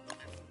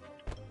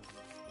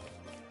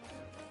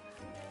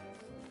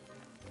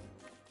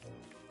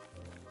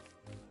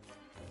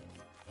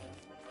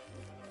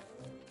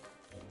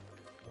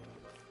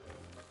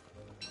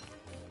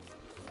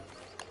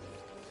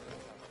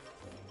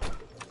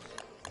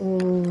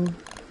 Mm.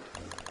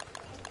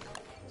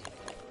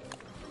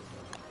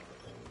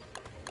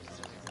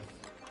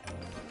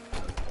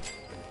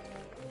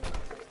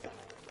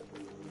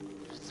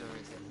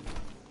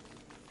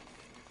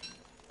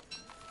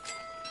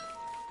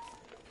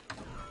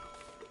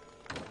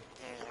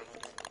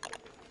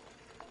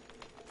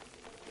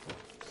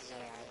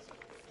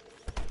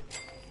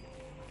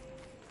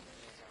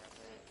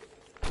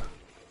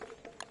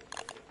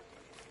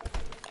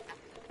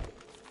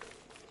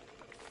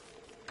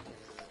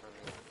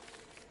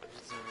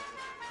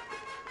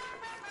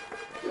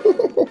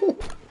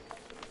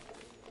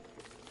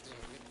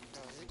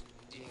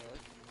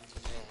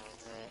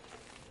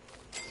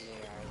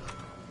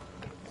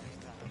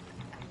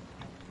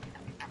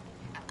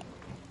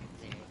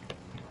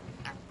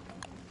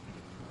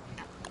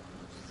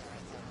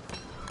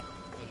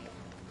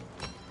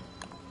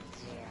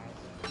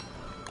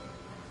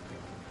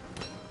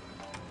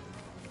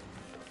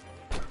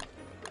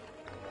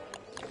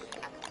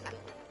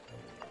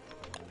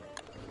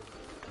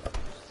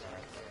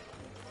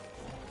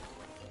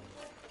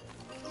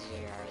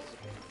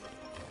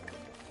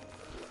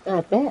 I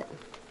bet.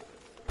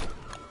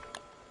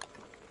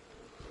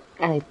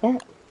 I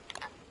bet.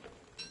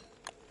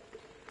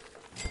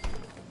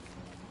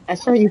 I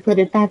saw you put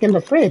it back in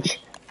the fridge.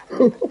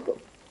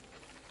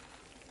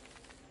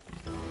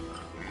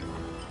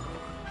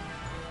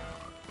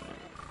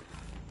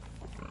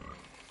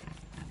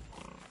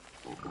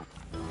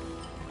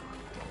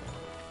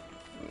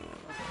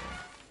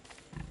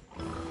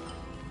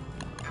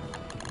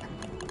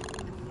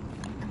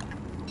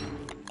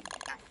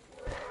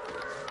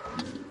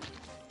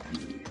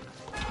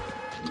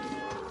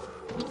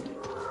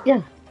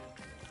 Yeah.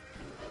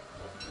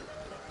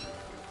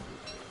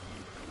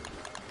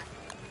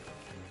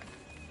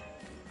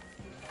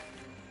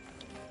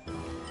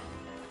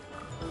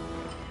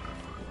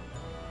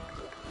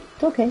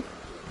 It's okay.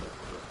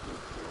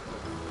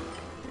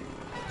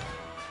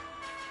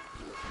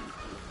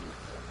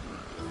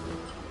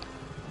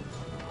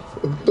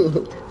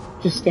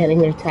 Just standing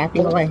there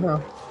tapping away, huh?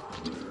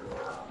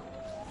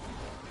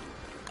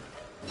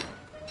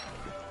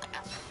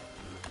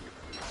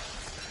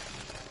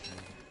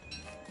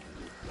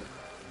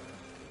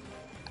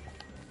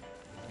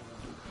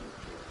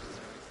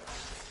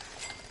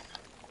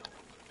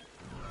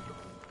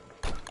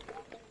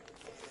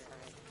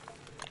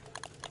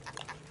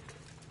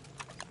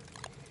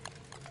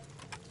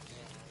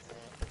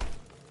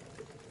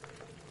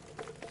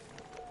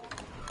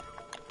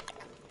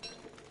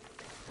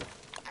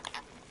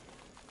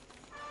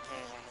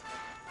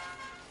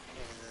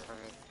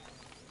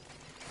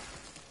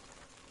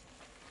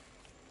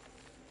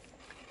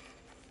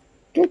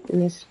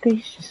 Goodness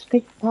gracious,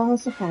 great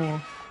balls of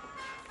fire.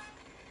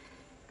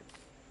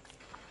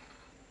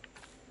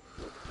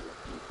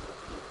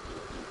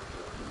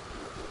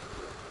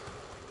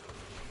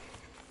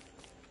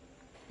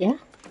 Yeah?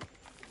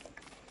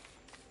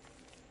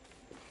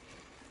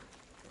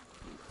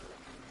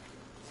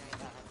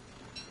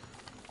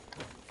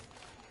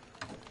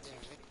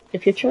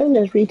 If you're trying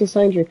to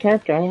redesign your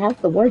character, I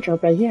have the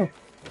wardrobe right here.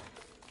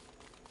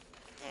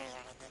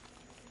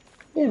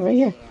 Yeah, right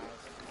here.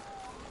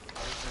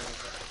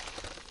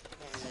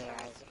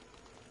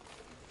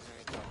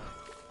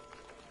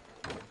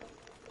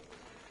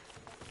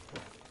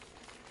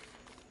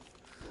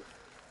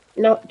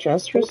 Not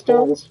just for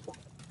stones.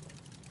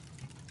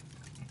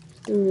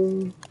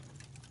 Mm.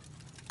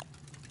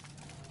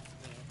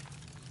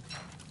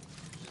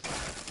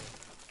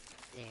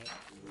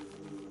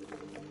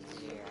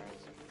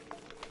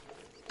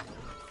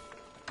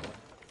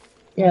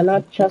 Yeah,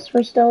 not just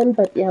for stone,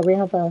 but yeah, we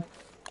have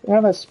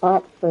a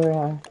spot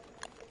for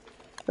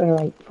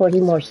like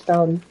 40 more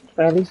stone,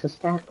 for at least a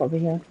stack over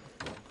here.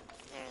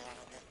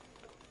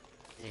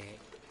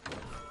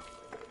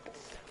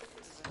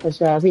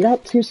 Because we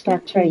got 2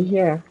 stacks right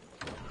here.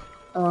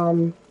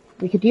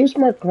 We could use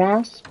more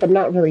grass, but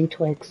not really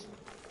twigs.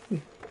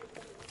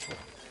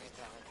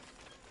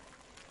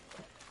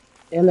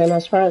 And then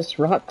as far as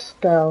rocks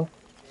go,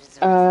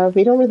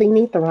 we don't really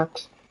need the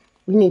rocks.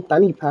 We need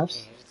bunny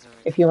puffs,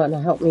 if you want to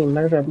help me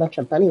murder a bunch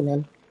of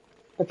bunnymen.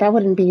 But that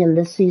wouldn't be in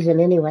this season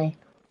anyway.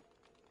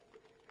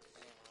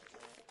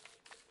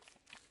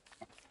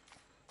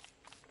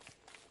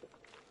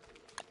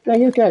 No,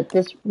 you're good.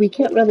 We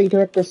can't really do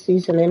it this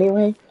season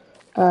anyway,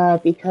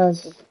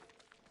 because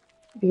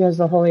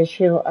the whole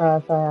issue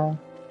of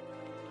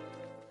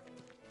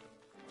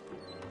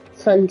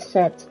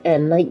sunsets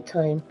and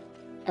nighttime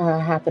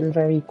happen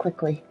very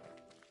quickly,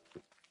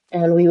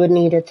 and we would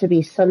need it to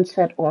be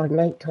sunset or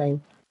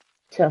nighttime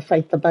to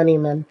fight the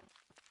bunnymen.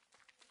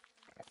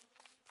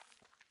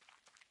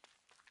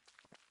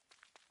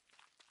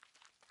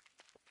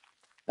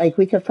 Like,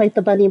 we could fight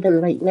the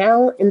bunnymen right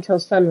now until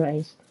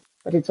sunrise,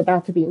 but it's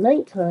about to be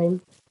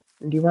nighttime.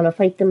 And do you want to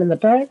fight them in the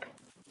dark?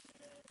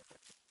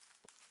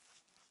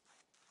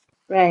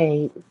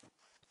 Right.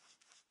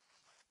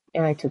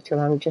 Yeah, I took too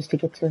long just to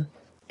get to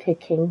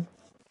picking.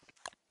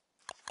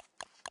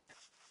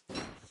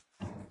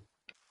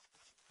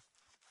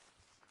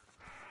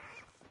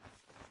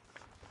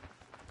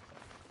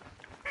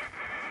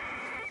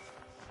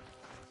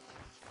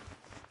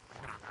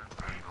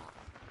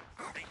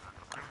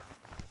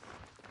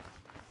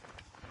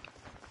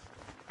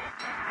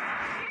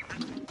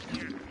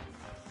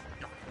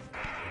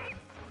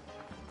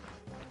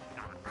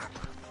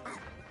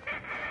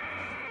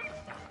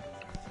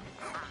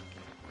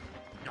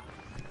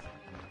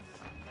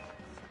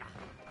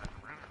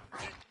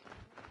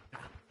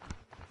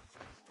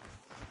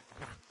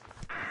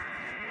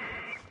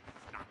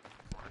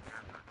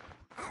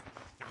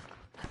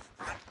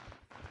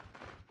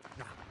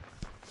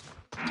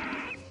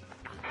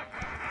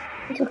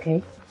 It's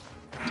okay.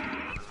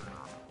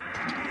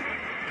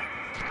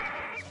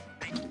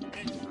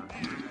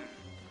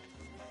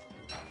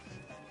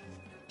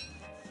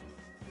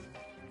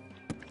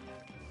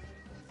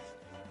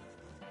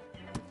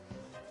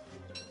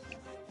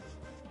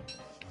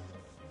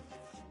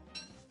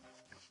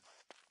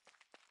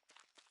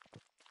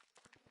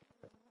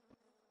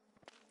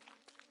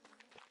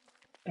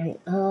 Alright,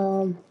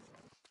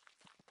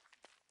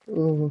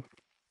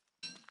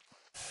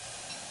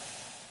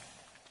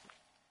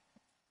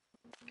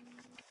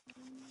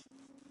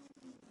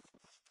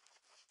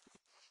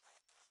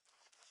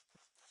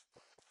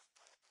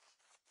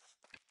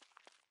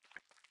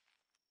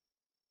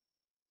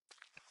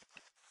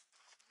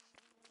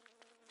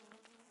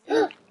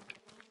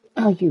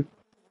 Oh, you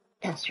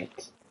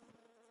bastards.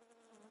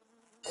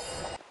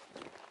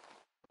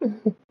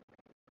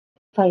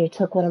 Fire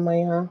took one of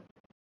my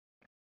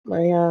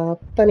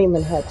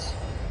bunnyman huts.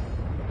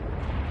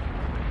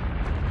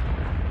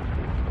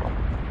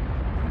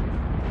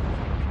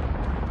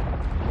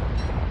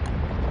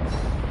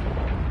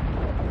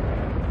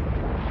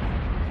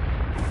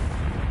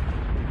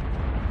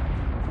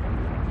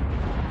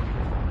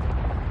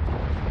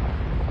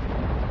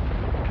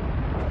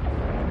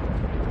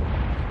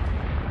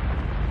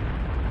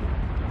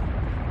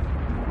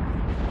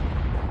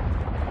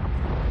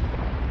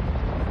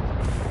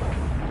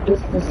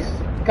 Is the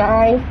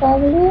sky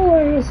falling,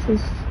 or is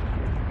this...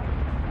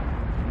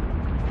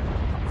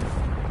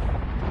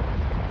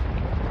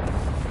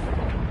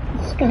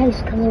 The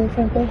sky's coming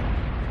from the...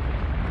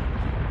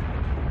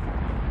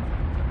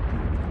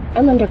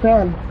 I'm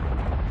underground.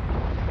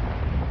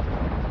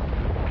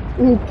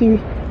 Do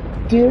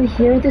you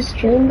hear the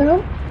stream,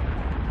 though?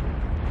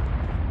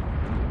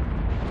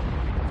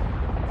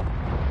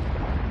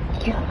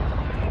 Yeah.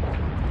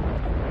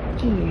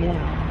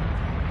 Yeah.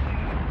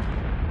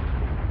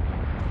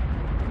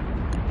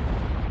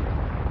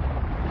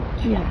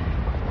 Yeah.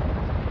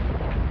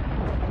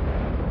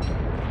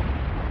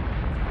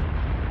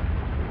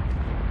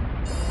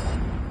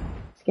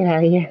 Let's get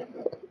out of here.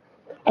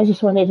 I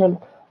just wanted to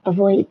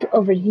avoid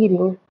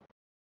overheating.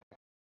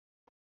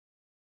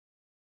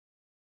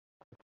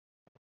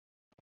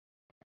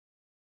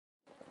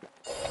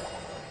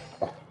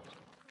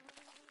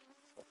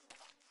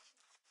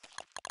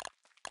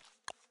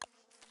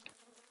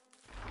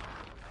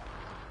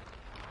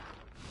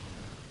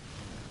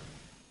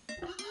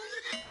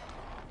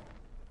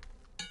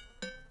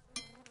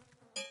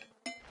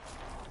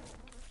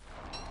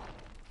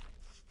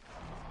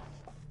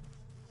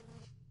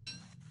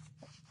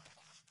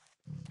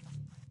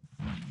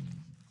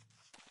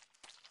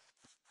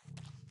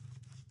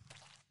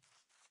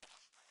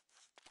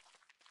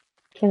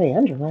 Carrie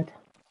Underwood?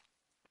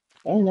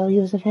 I didn't know he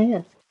was a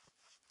fan.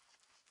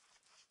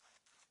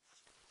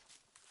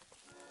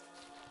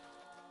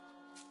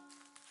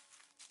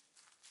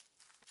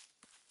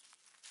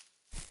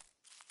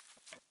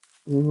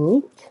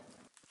 Neat.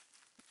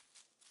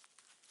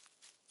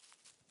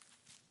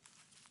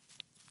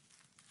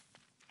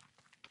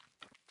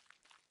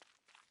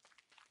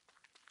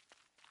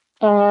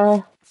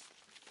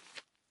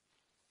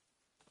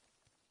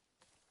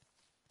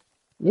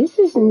 This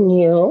is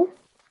new.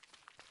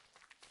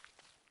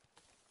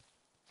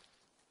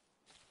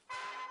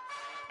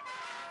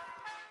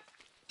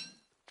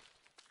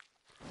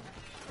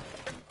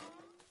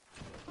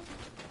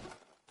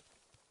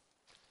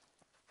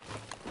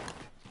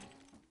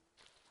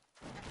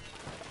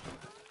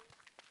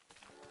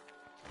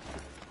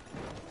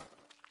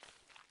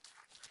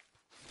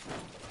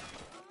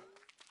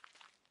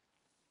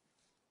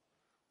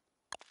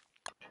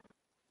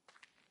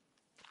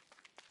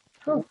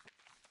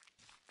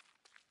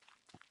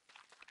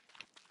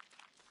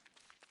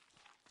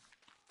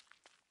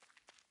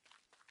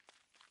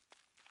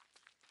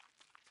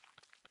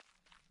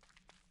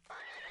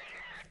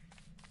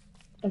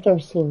 I've never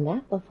seen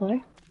that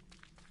before.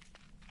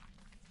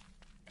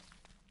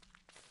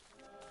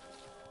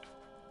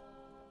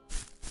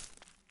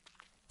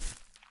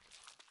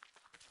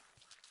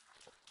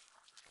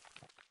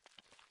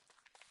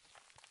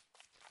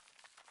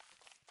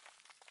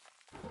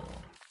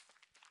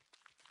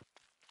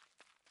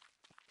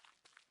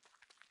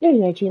 There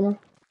you are, Gina.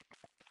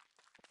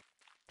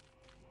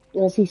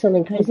 You want to see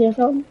something crazy I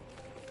found?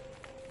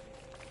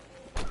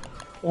 You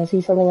want to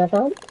see something I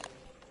found?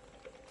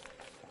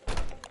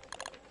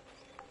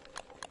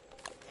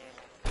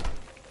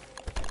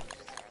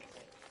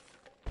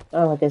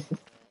 Oh, this is...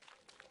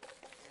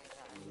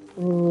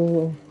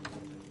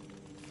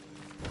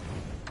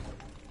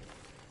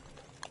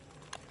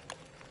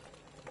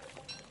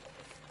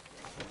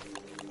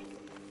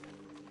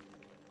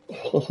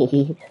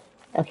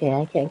 Okay,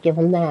 I can't give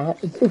him that.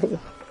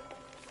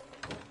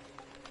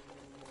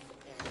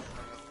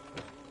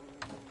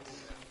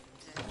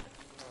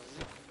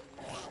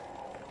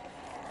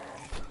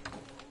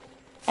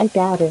 I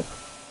doubt it.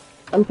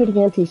 I'm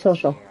pretty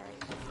antisocial.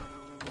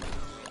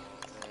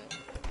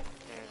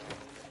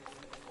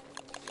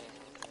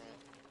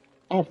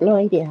 I have no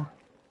idea.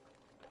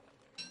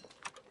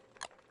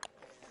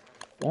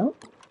 No?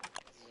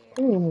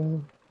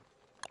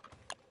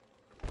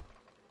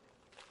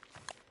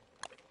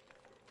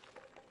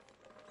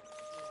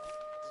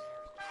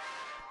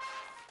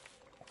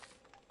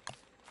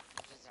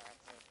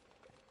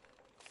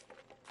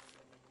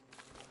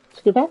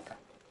 Scoot back?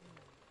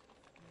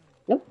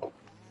 Nope.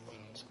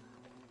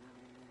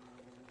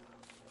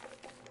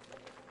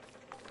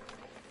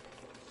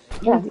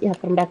 Yeah,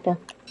 put him back down.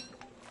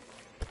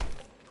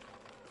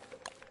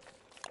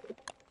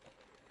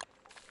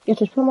 Yeah,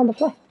 just put him on the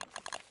floor.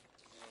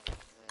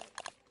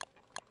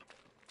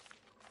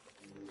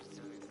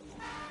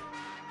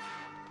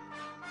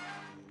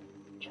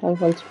 Try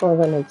once more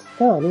when it's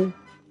done.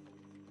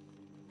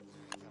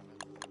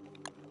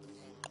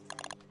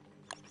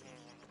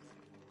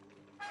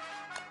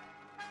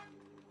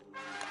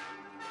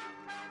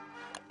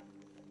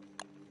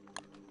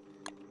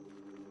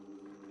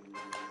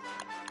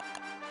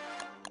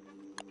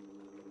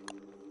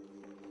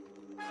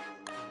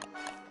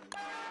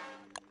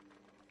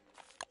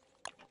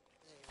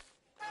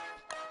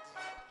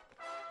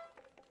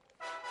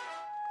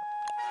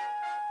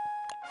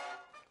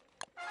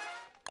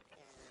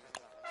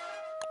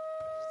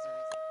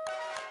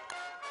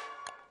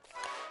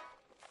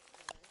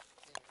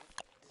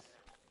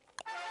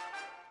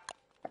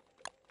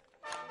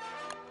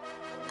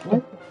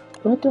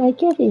 What do I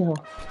give you?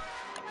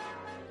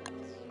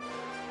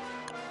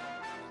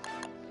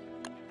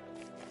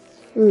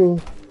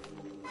 You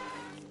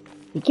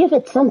give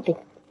it something,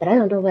 but I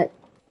don't know what.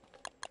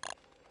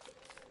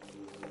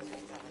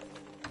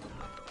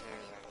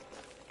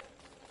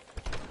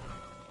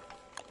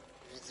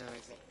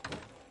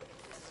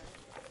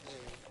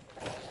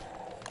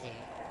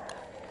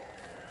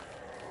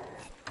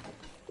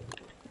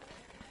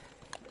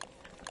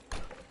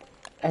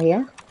 Oh,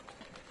 yeah?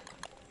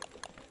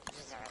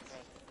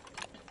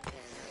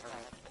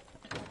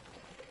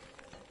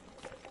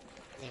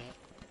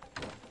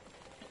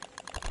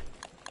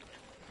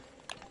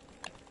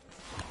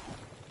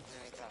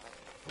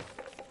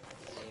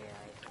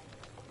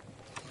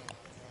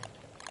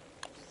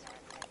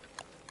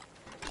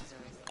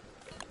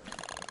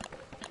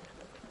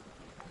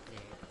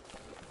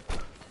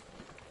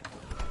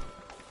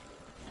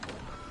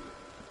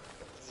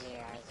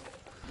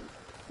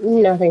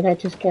 Nothing, I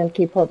just can't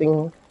keep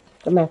holding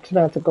the max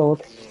amount of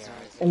gold.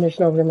 And there's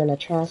no room in a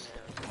chest.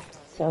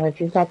 So if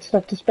you've got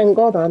stuff to spend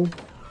gold on...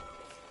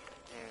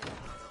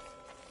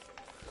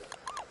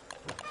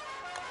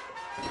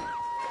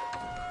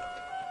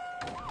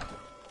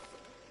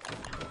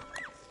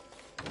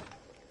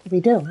 We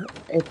do.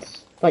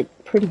 It's, like,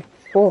 pretty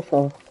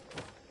full.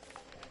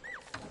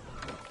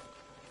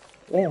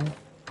 Yeah.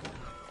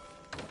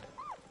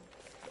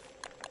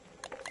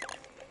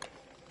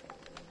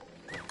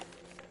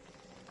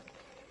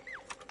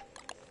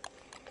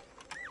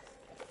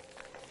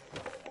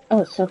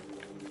 Oh, so...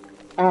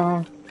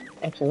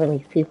 Actually, let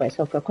me feed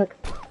myself real quick.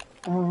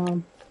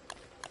 Well,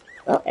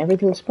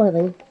 everything's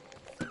spoiling.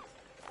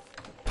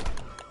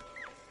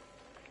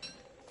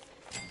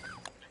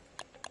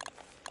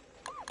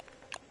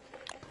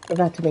 We're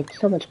about to make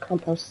so much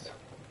compost.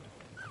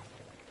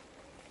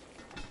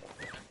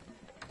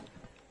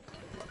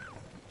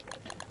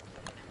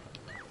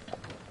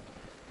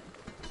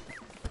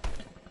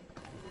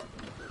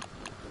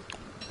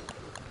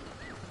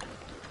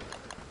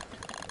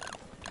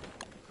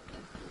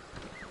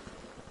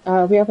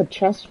 We have a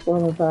chest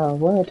full of,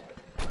 wood.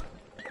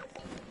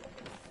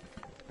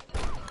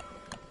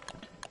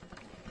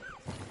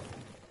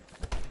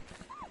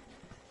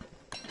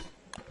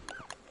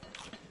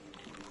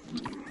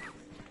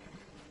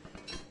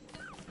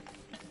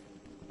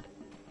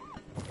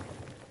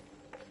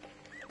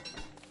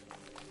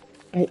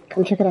 Right,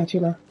 come check it out,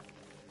 Gina.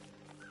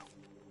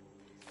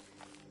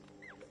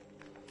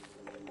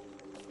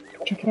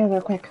 Check it out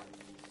real quick.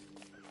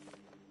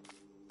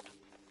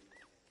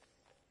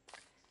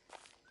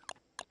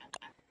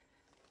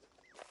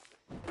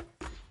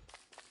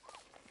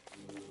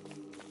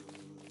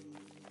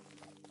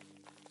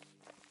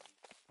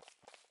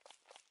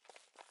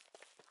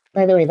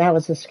 By the way, that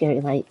was a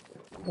scary light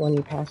when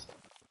you passed.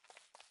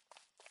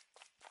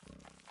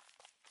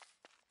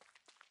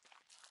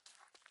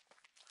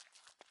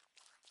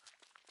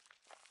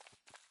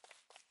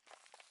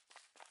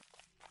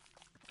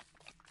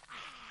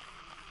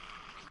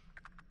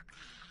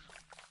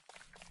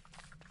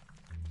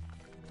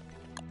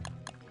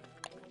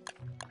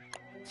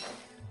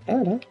 I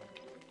don't know.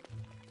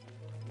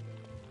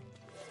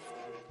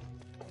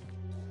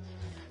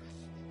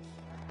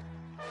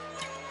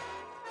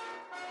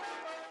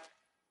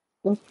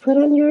 Well, put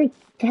on your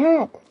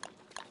hat.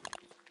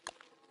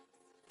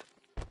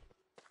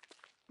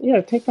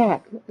 Here, take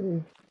that.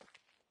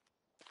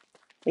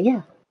 But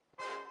yeah.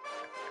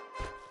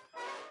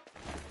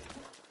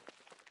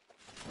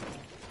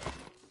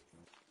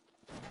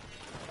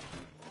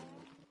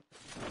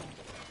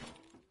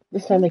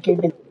 This time I came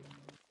in.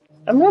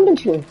 I'm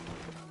rummaging.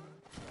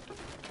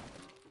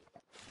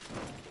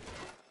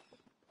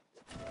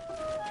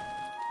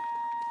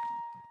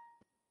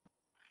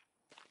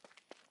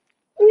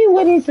 I mean,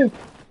 what is it?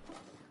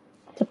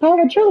 It's a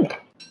pile of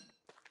junk.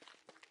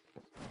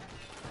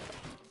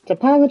 It's a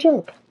pile of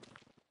junk.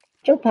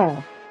 Junk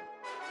pile.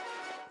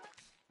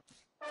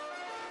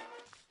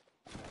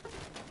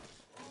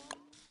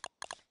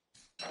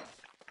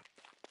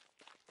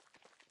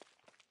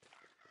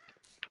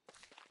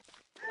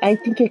 I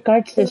think it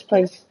guards this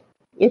place.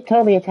 It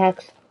totally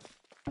attacks.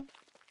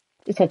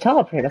 It's a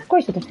teleport. Of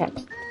course it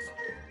attacks.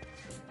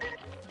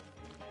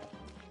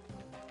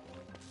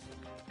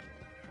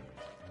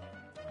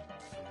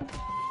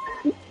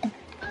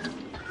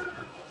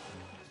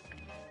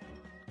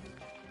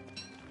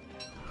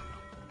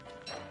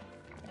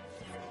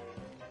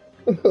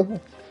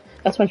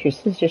 That's why your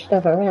sister's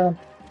stuff around.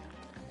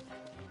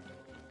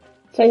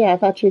 So yeah, I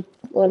thought you'd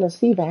want to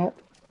see that.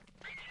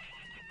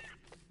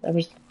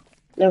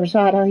 Never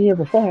saw it out here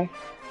before.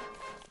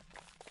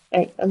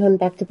 Alright, I'm heading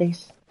back to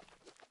base.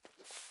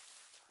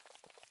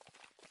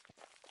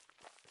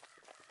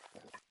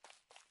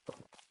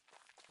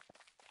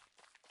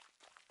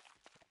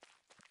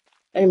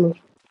 I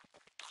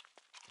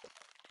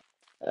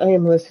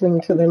am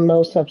listening to the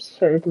most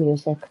absurd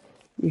music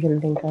you can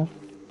think of.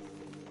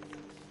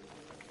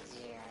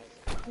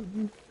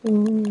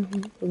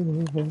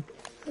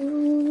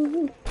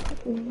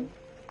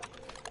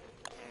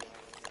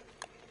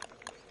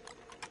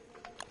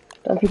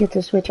 Don't forget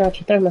to switch out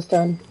your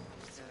thermostat.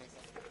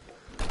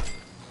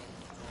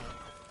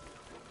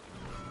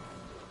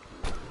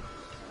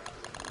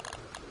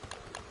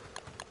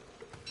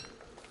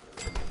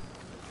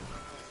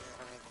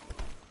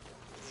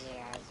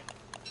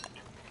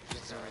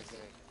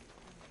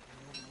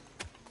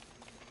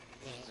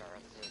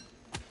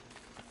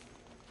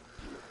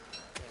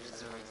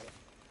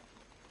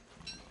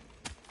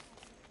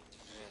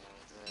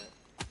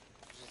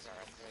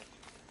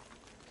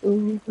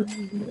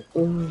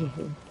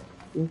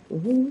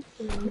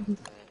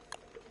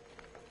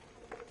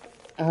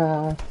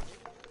 I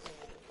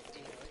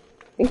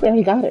think we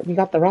already got it. We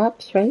got the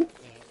rocks, right?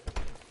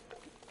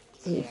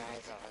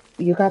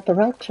 You got the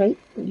rocks, right?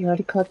 You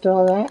already collected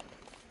all that?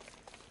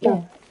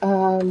 Yeah.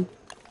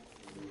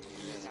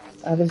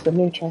 There's the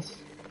new chest.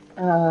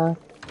 Yeah,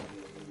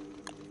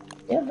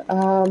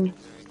 as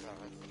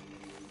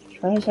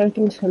far as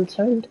everything's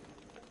concerned,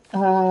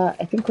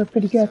 I think we're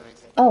pretty good.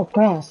 Oh,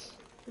 grass.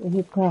 We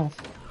need grass.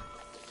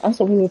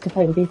 Also, we need to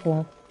find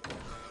beefalo.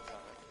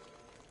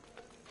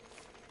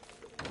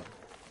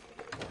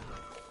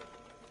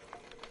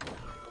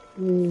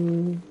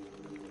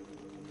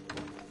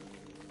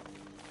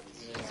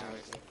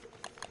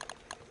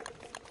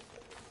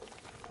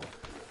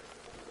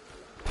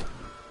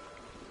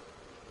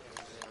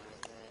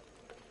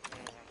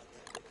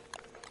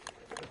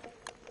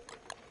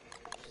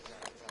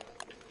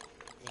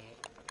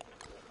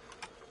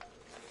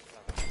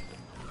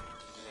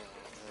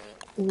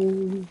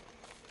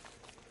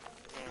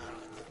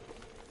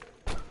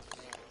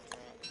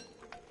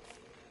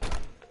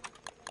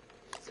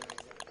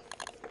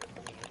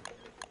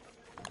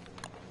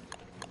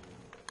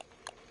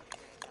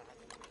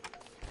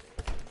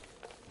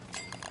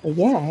 But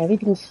yeah,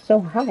 everything's so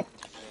hot.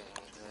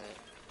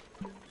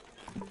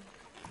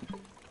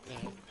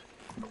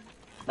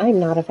 I'm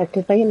not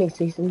affected by any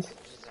seasons.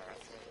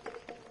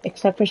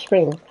 Except for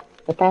spring.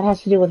 But that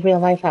has to do with real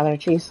life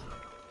allergies.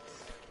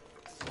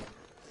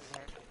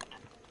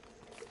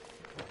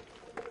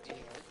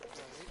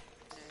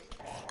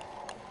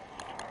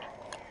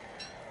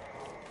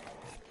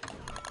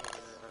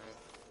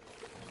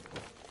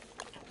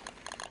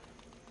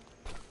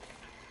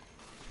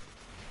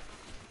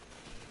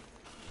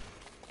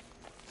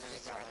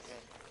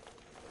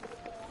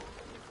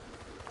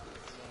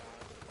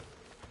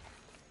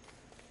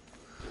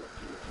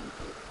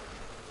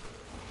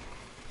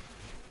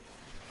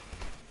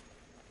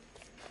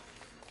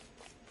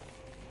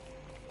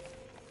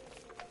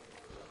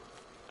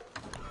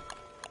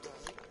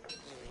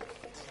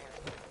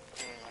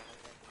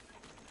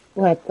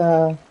 What,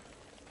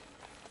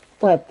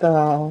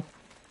 the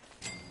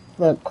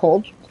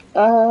cold,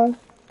 the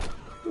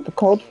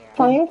cold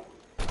fire?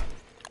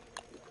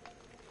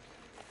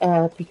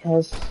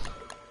 because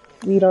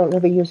we don't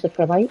really use it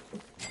for light.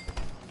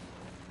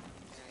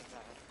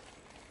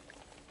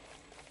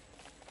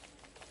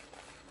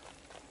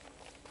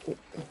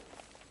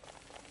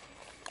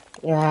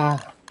 Yeah.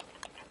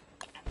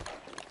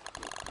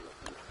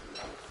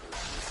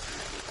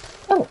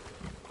 Oh.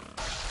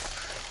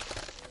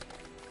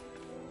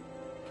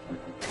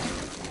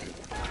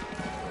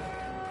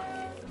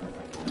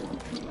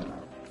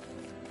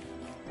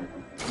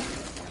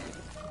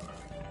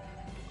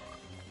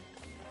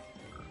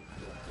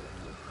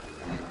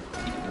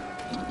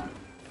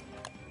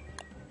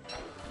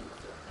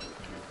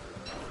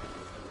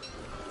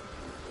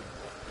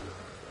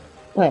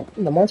 What?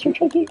 The monster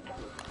turkey?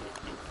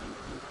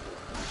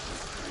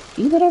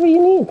 Eat whatever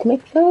you need to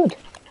make food.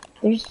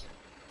 There's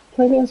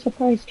plenty of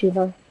supplies,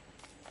 Juma.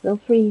 Feel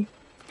free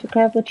to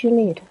grab what you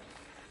need.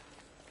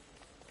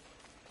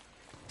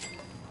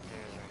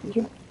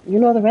 You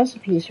know the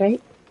recipes,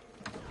 right?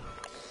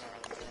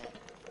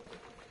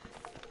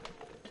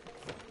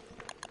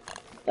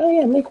 Oh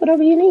yeah, make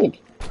whatever you need.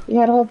 You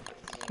had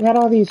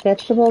all these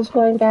vegetables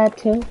going bad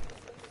too.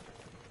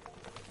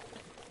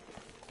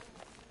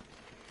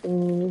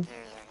 Mm.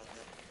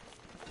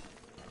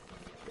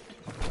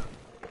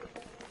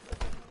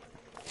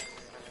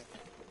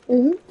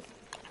 Mhm.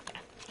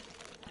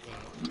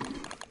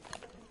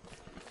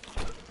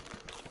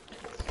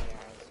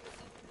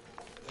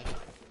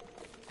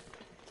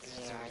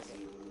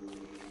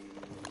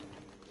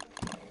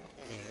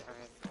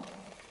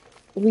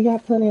 We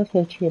got plenty of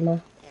food,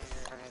 Chima.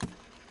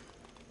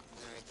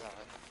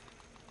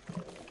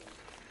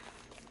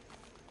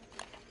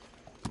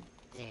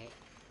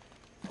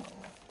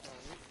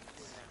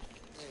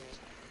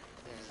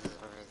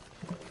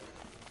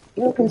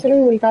 You know,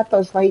 considering we got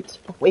those lights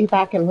way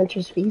back in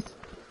Winter's Feast,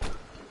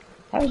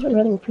 Power's been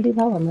running pretty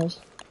well on those.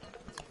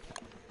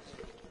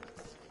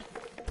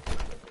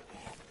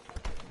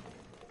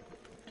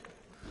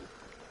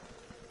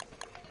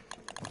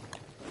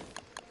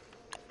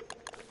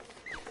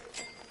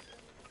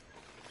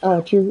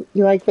 Oh, do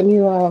you like the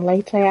new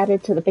lights I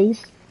added to the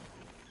base?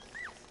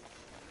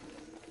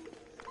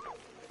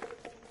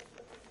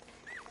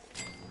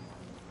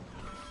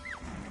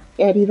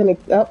 Yeah, it even...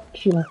 Oh,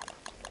 Sheila.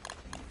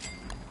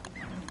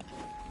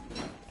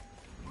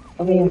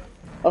 Over here.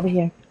 Over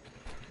here.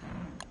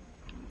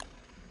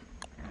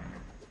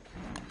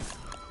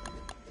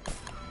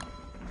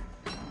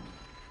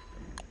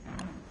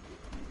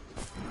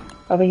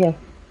 Over here.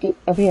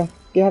 Over here.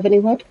 Do you have any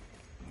wood?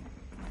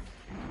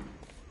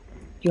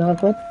 Do you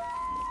have wood?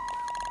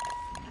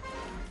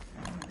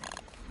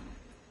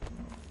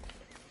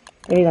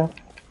 There you go.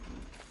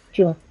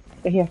 Sheila.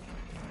 Right here.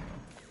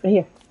 Right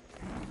here.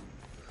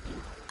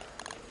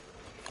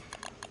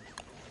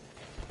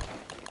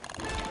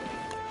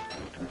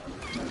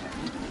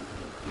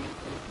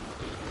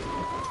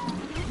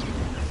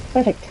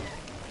 Perfect.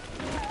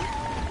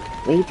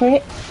 Wait for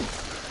it.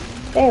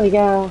 There we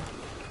go.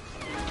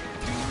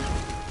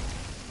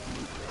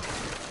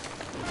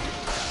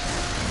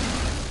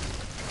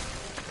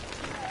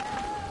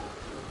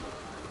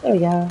 There we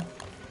go.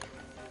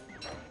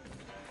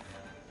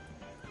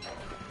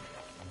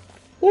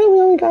 Yeah, we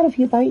only got a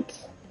few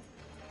bites.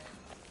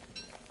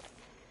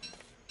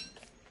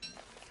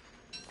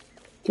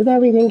 Too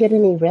bad we didn't get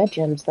any red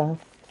gems, though.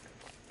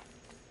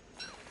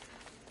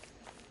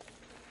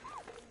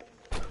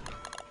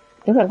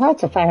 There were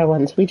lots of fire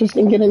ones. We just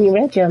didn't get any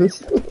red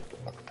gems.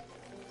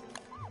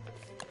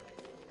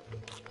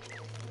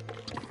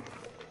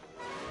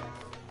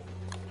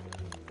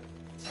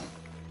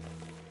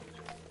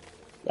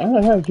 I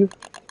don't know.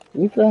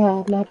 You've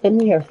not been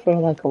here for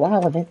like a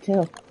while of it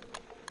too.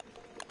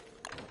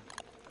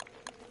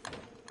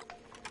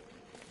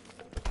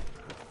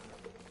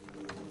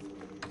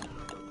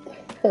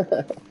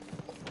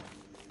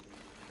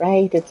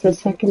 Right, it's the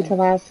second to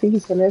last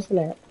season, isn't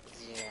it?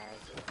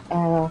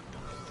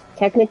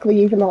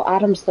 Technically, even though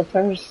Autumn's the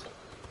first,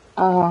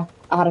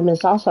 Autumn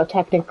is also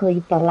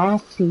technically the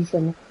last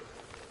season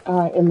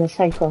in the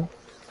cycle.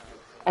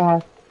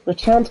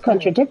 Which sounds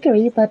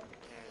contradictory, but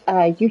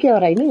you get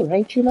what I mean,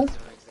 right, Chuma?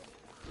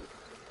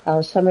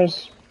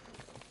 Summer's...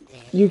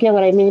 You get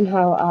what I mean,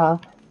 how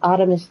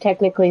Autumn is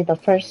technically the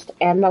first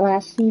and the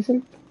last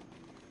season?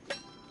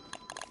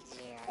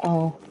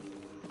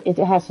 It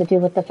has to do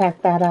with the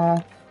fact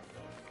that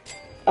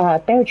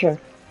Berger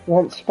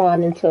won't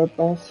spawn until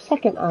the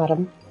second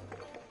autumn.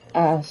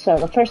 So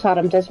the first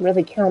autumn doesn't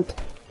really count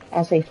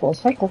as a full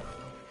cycle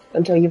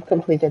until you've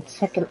completed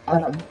second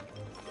autumn.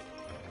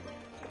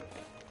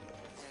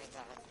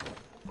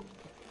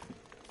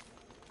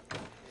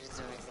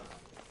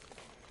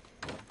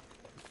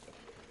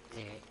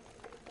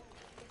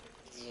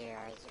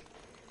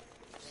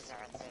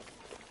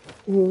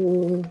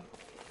 Mm.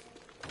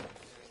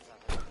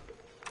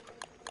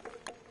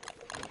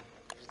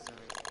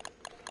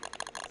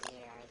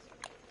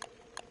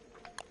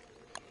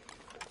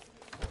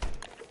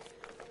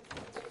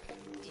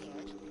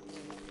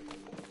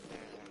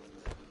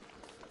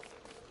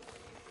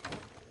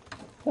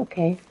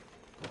 Okay.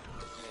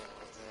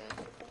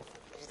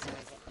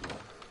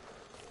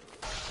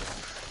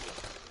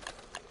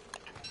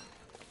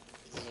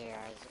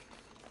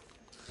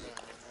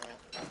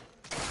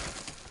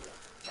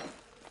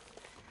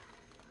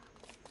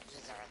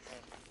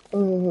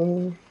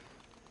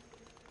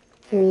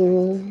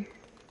 Hmm.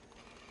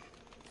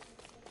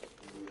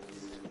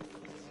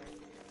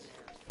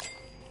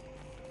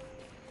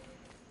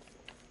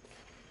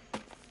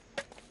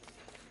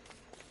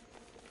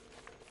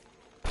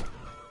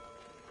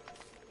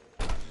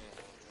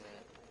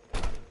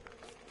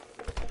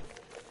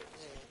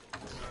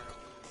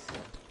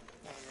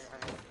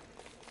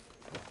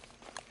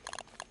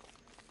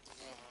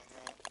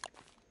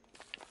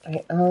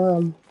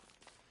 Alright,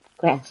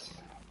 grass.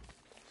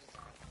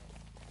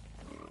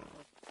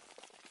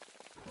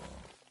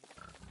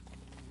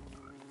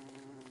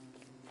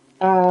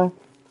 Uh,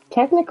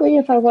 technically,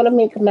 if I want to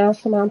make a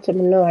mass amount of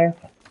manure,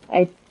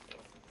 that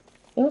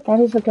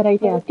is a good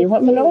idea. Do you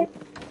want manure?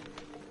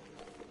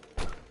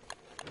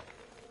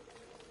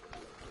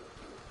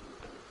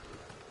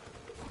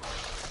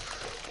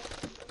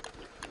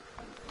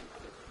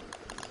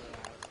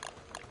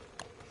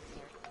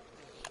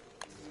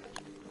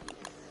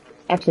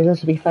 Actually,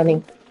 this would be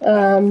funny.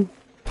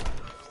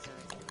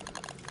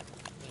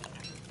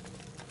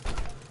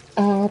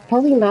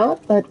 Probably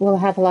not, but we'll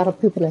have a lot of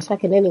poop in a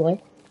second anyway.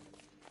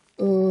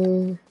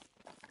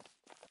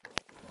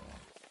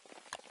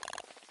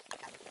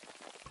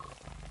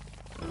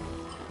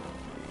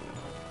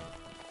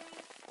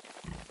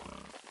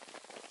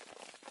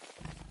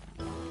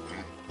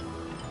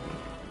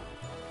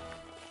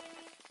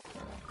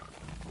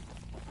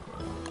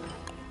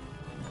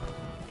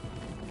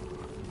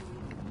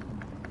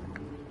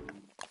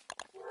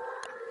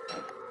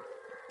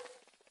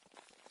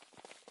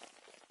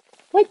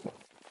 What?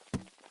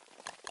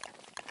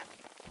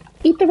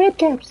 Eat the red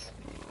caps.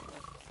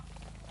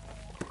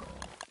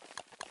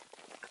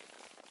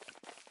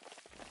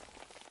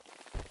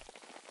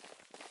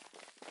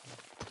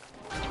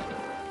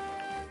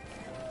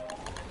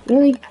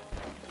 Really?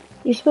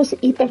 You're supposed to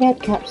eat the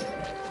red caps.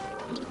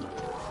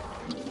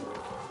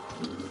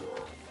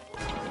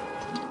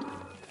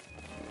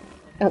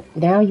 Oh,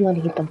 now you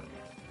want to eat them.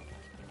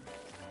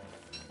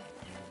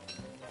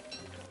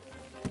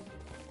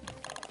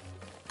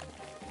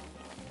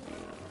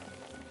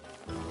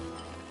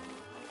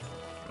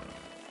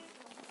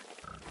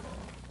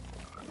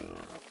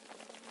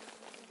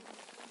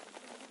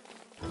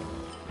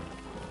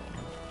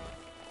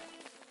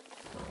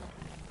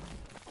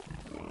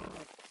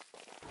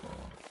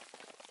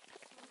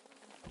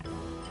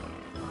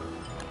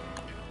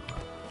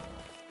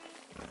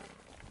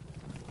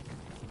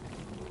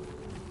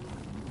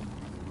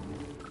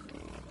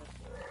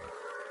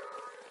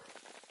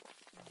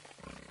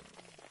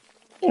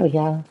 There we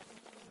go.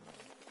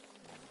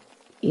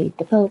 Eat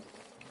the poop.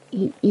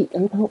 Eat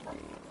and poop.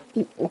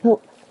 Eat and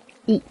poop.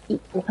 Eat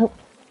and poop.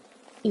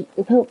 Eat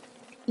and poop.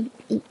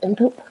 Eat and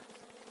poop.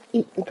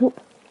 Eat and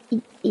poop.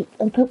 Eat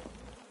and poop.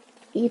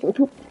 Eat and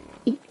poop.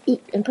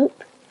 Eat and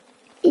poop.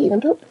 Eat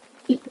and poop.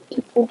 Eat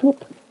and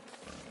poop.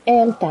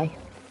 And die.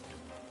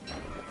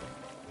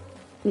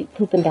 Eat,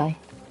 poop, and die.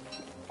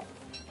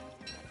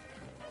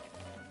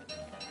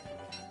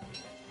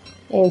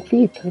 And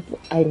feed poop.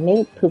 I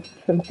made poop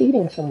from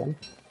feeding someone.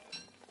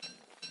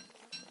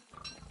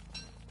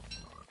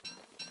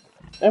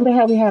 Remember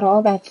how we had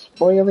all that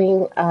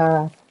spoiling,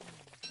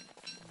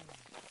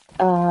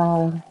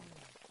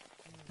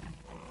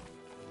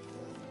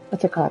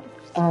 what's it called?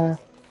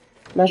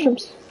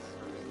 Mushrooms?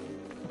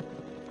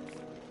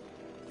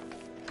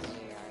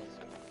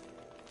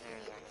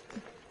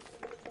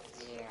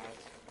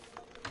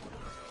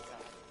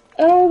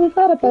 We've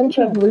got a bunch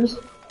of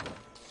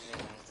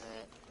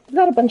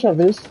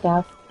loose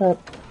stuff, but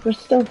we're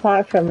still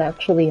far from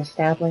actually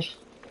established.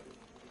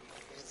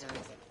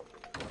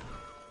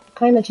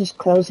 Kind of just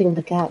closing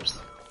the gaps.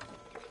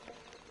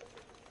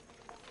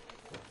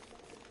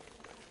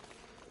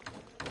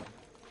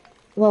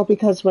 Well,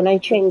 because when I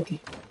trained,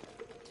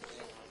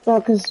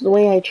 because the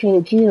way I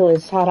trained you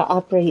is how to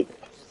operate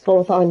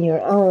both on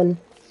your own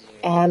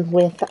and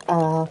with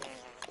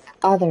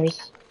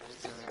others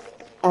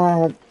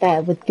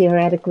that would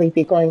theoretically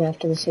be going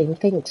after the same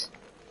things.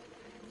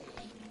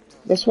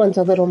 This one's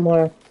a little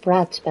more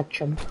broad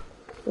spectrum.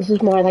 This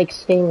is more like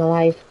staying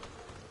alive,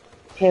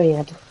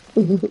 period.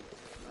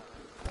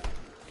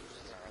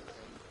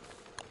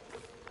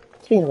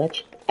 Speaking of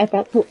which, I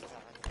brought poop.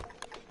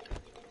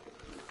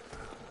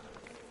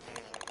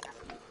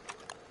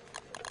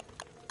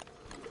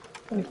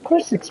 And of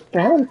course it's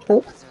brown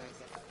poop.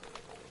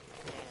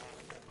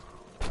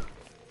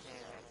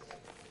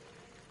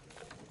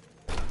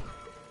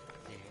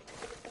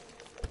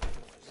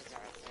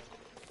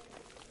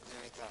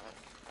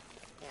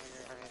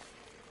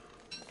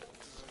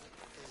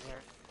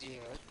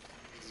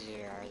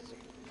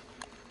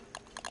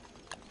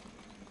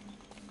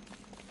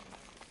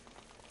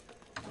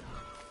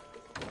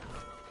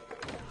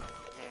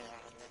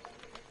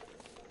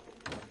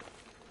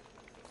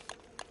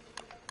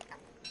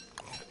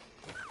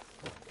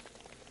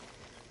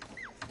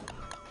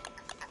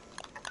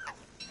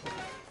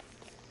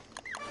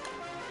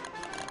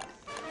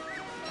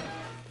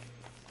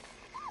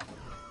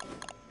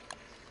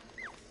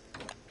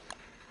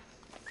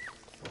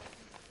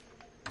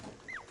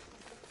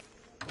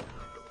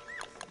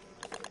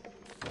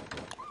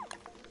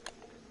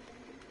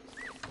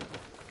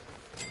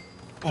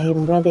 I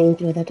am running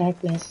through the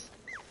darkness.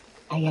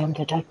 I am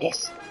the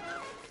darkness.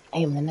 I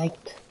am the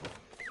night.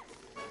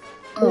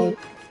 I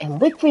am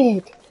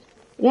Wickfred.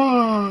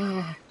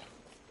 Yeah.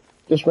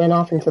 Just ran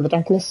off into the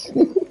darkness.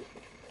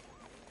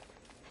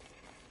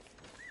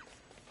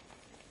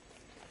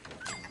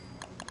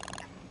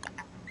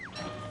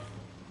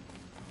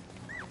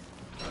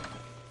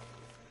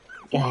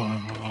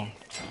 Yeah.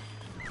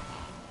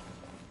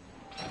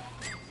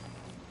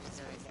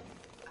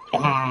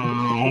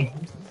 Ah.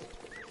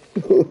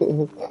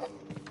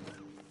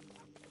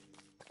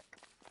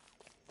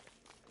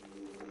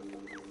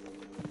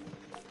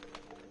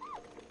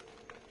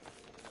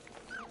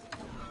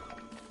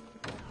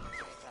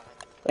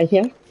 Right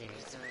here?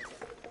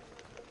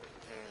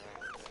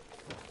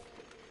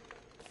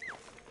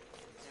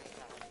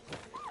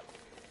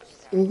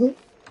 Mm-hmm.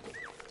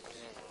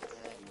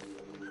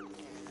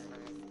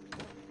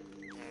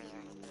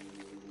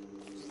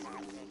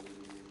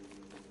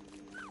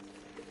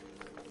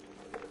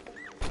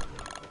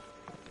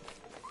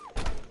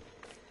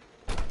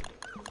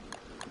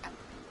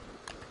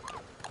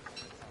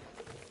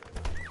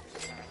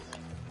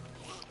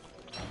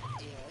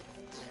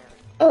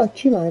 Oh,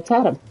 Chima, it's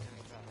Autumn.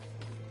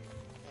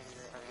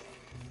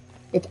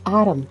 It's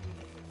Autumn.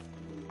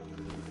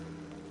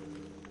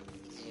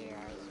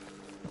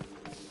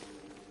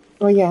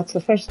 Oh yeah, it's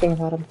the first day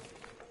of autumn.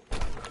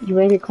 You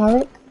ready to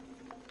call it?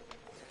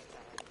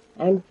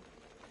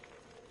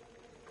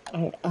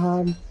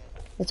 Alright,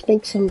 let's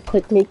make some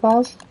quick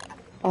meatballs,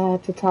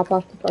 to top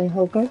off my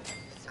hunger.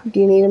 Do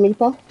you need a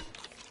meatball?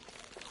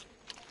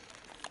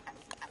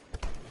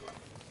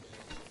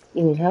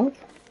 You need help?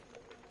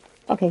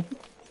 Okay.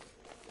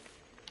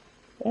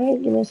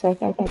 Alright, give me a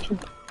sec, I got you.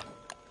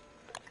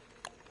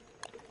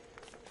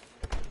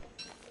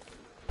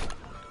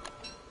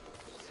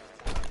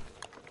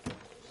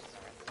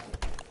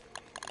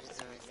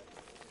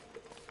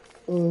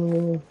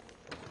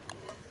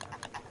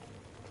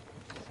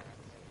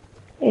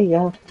 There you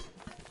go.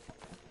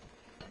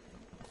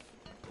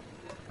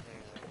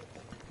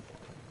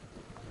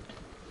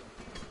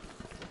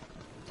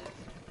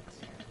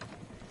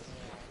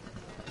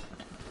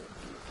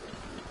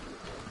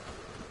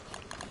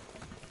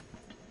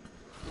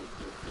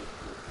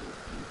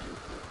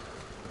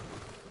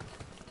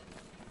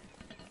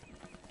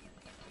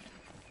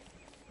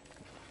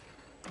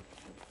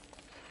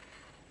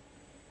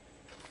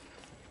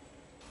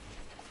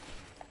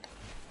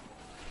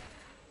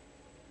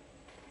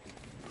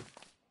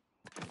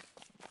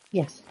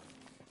 Yes.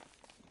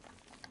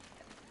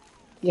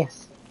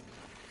 Yes.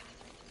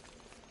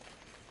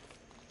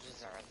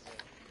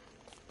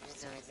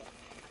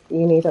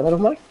 You need a little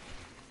more?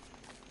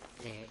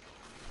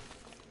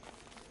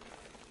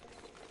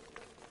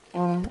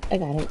 I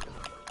got it.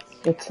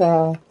 It's,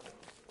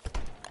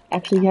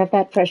 actually you have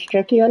that fresh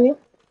jerky on you?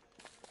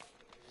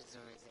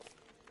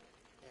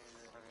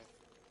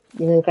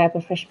 You gonna grab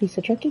a fresh piece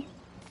of jerky?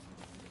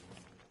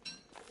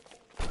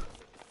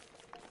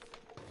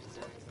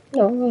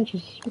 No, I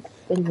just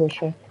wasn't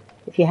sure.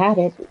 If you had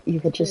it,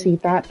 you could just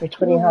eat that for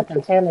 20 health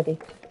and sanity.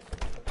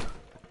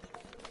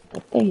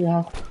 But there you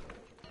go.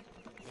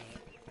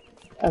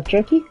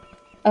 Jerky?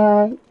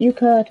 You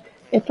could.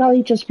 It'd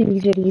probably just be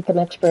easier to eat the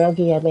next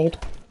pierogi I made.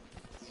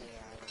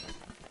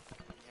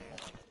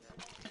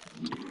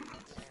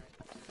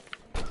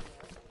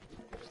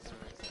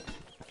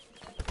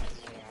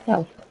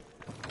 Oh.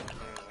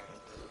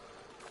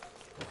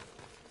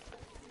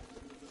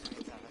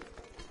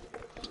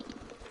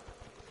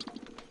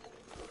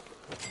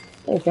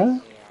 There you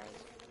go.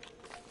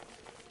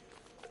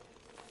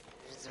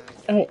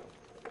 Alright.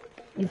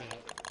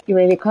 You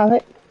ready to call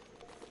it?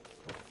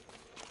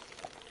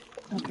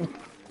 Okay.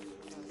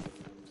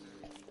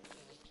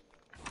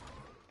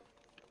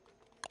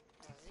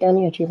 Down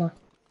here, Chima.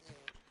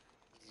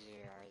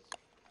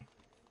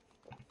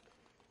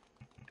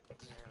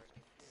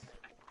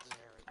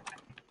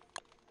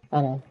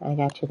 Hold on, I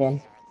got you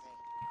then.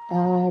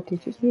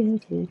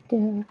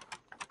 Do.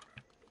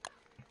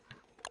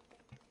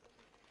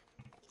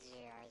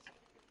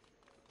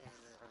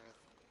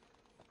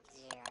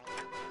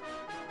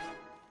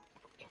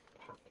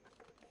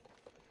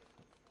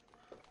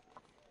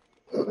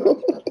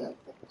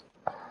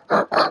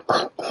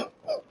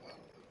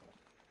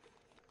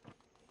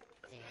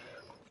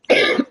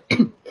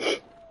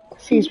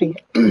 Excuse me.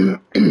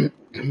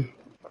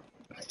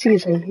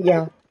 Excuse me,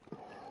 yeah.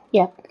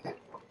 Yep.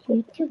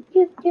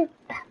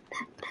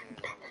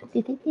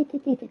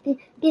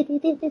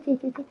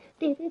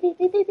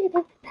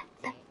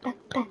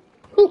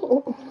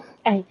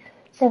 Alright,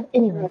 so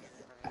anyway.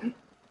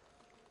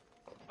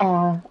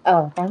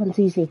 Oh, that one's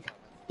easy.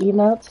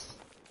 Emotes,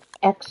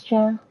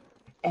 extra,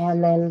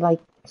 and then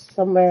like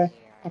somewhere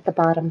at the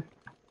bottom.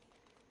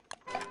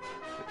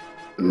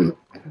 Yep.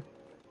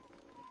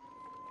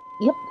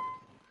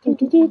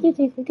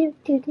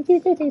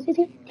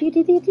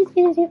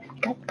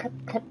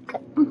 Cut.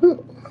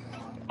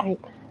 Alright,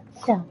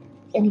 so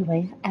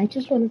anyway, I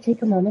just want to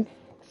take a moment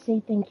to say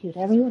thank you to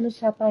everyone who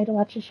stopped by to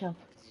watch the show.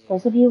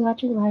 Those of you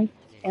watching live,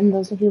 and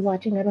those of you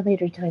watching at a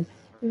later time.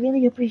 We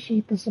really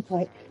appreciate the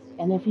support.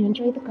 And if you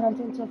enjoyed the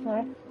content so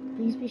far,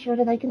 please be sure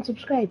to like and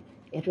subscribe.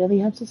 It really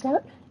helps us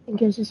out and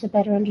gives us a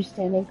better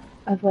understanding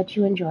of what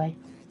you enjoy.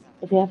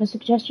 If you have a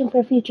suggestion for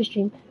a future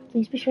stream,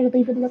 please be sure to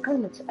leave it in the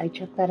comments. I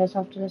check that as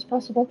often as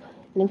possible.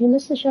 And if you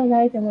miss the show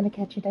live and want to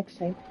catch it next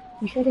time,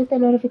 be sure to hit the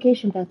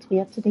notification bell to be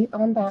up to date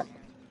on that.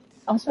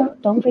 Also,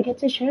 don't forget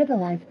to share the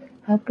live,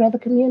 help grow the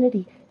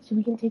community so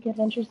we can take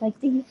adventures like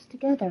these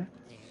together.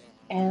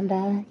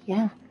 And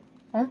yeah,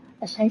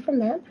 aside from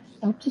that,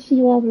 I hope to see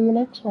you all in the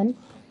next one.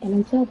 And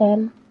until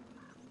then,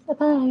 bye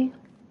bye.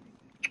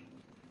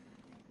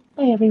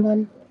 Bye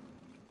everyone.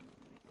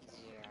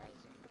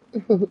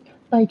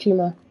 Bye,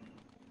 Chima.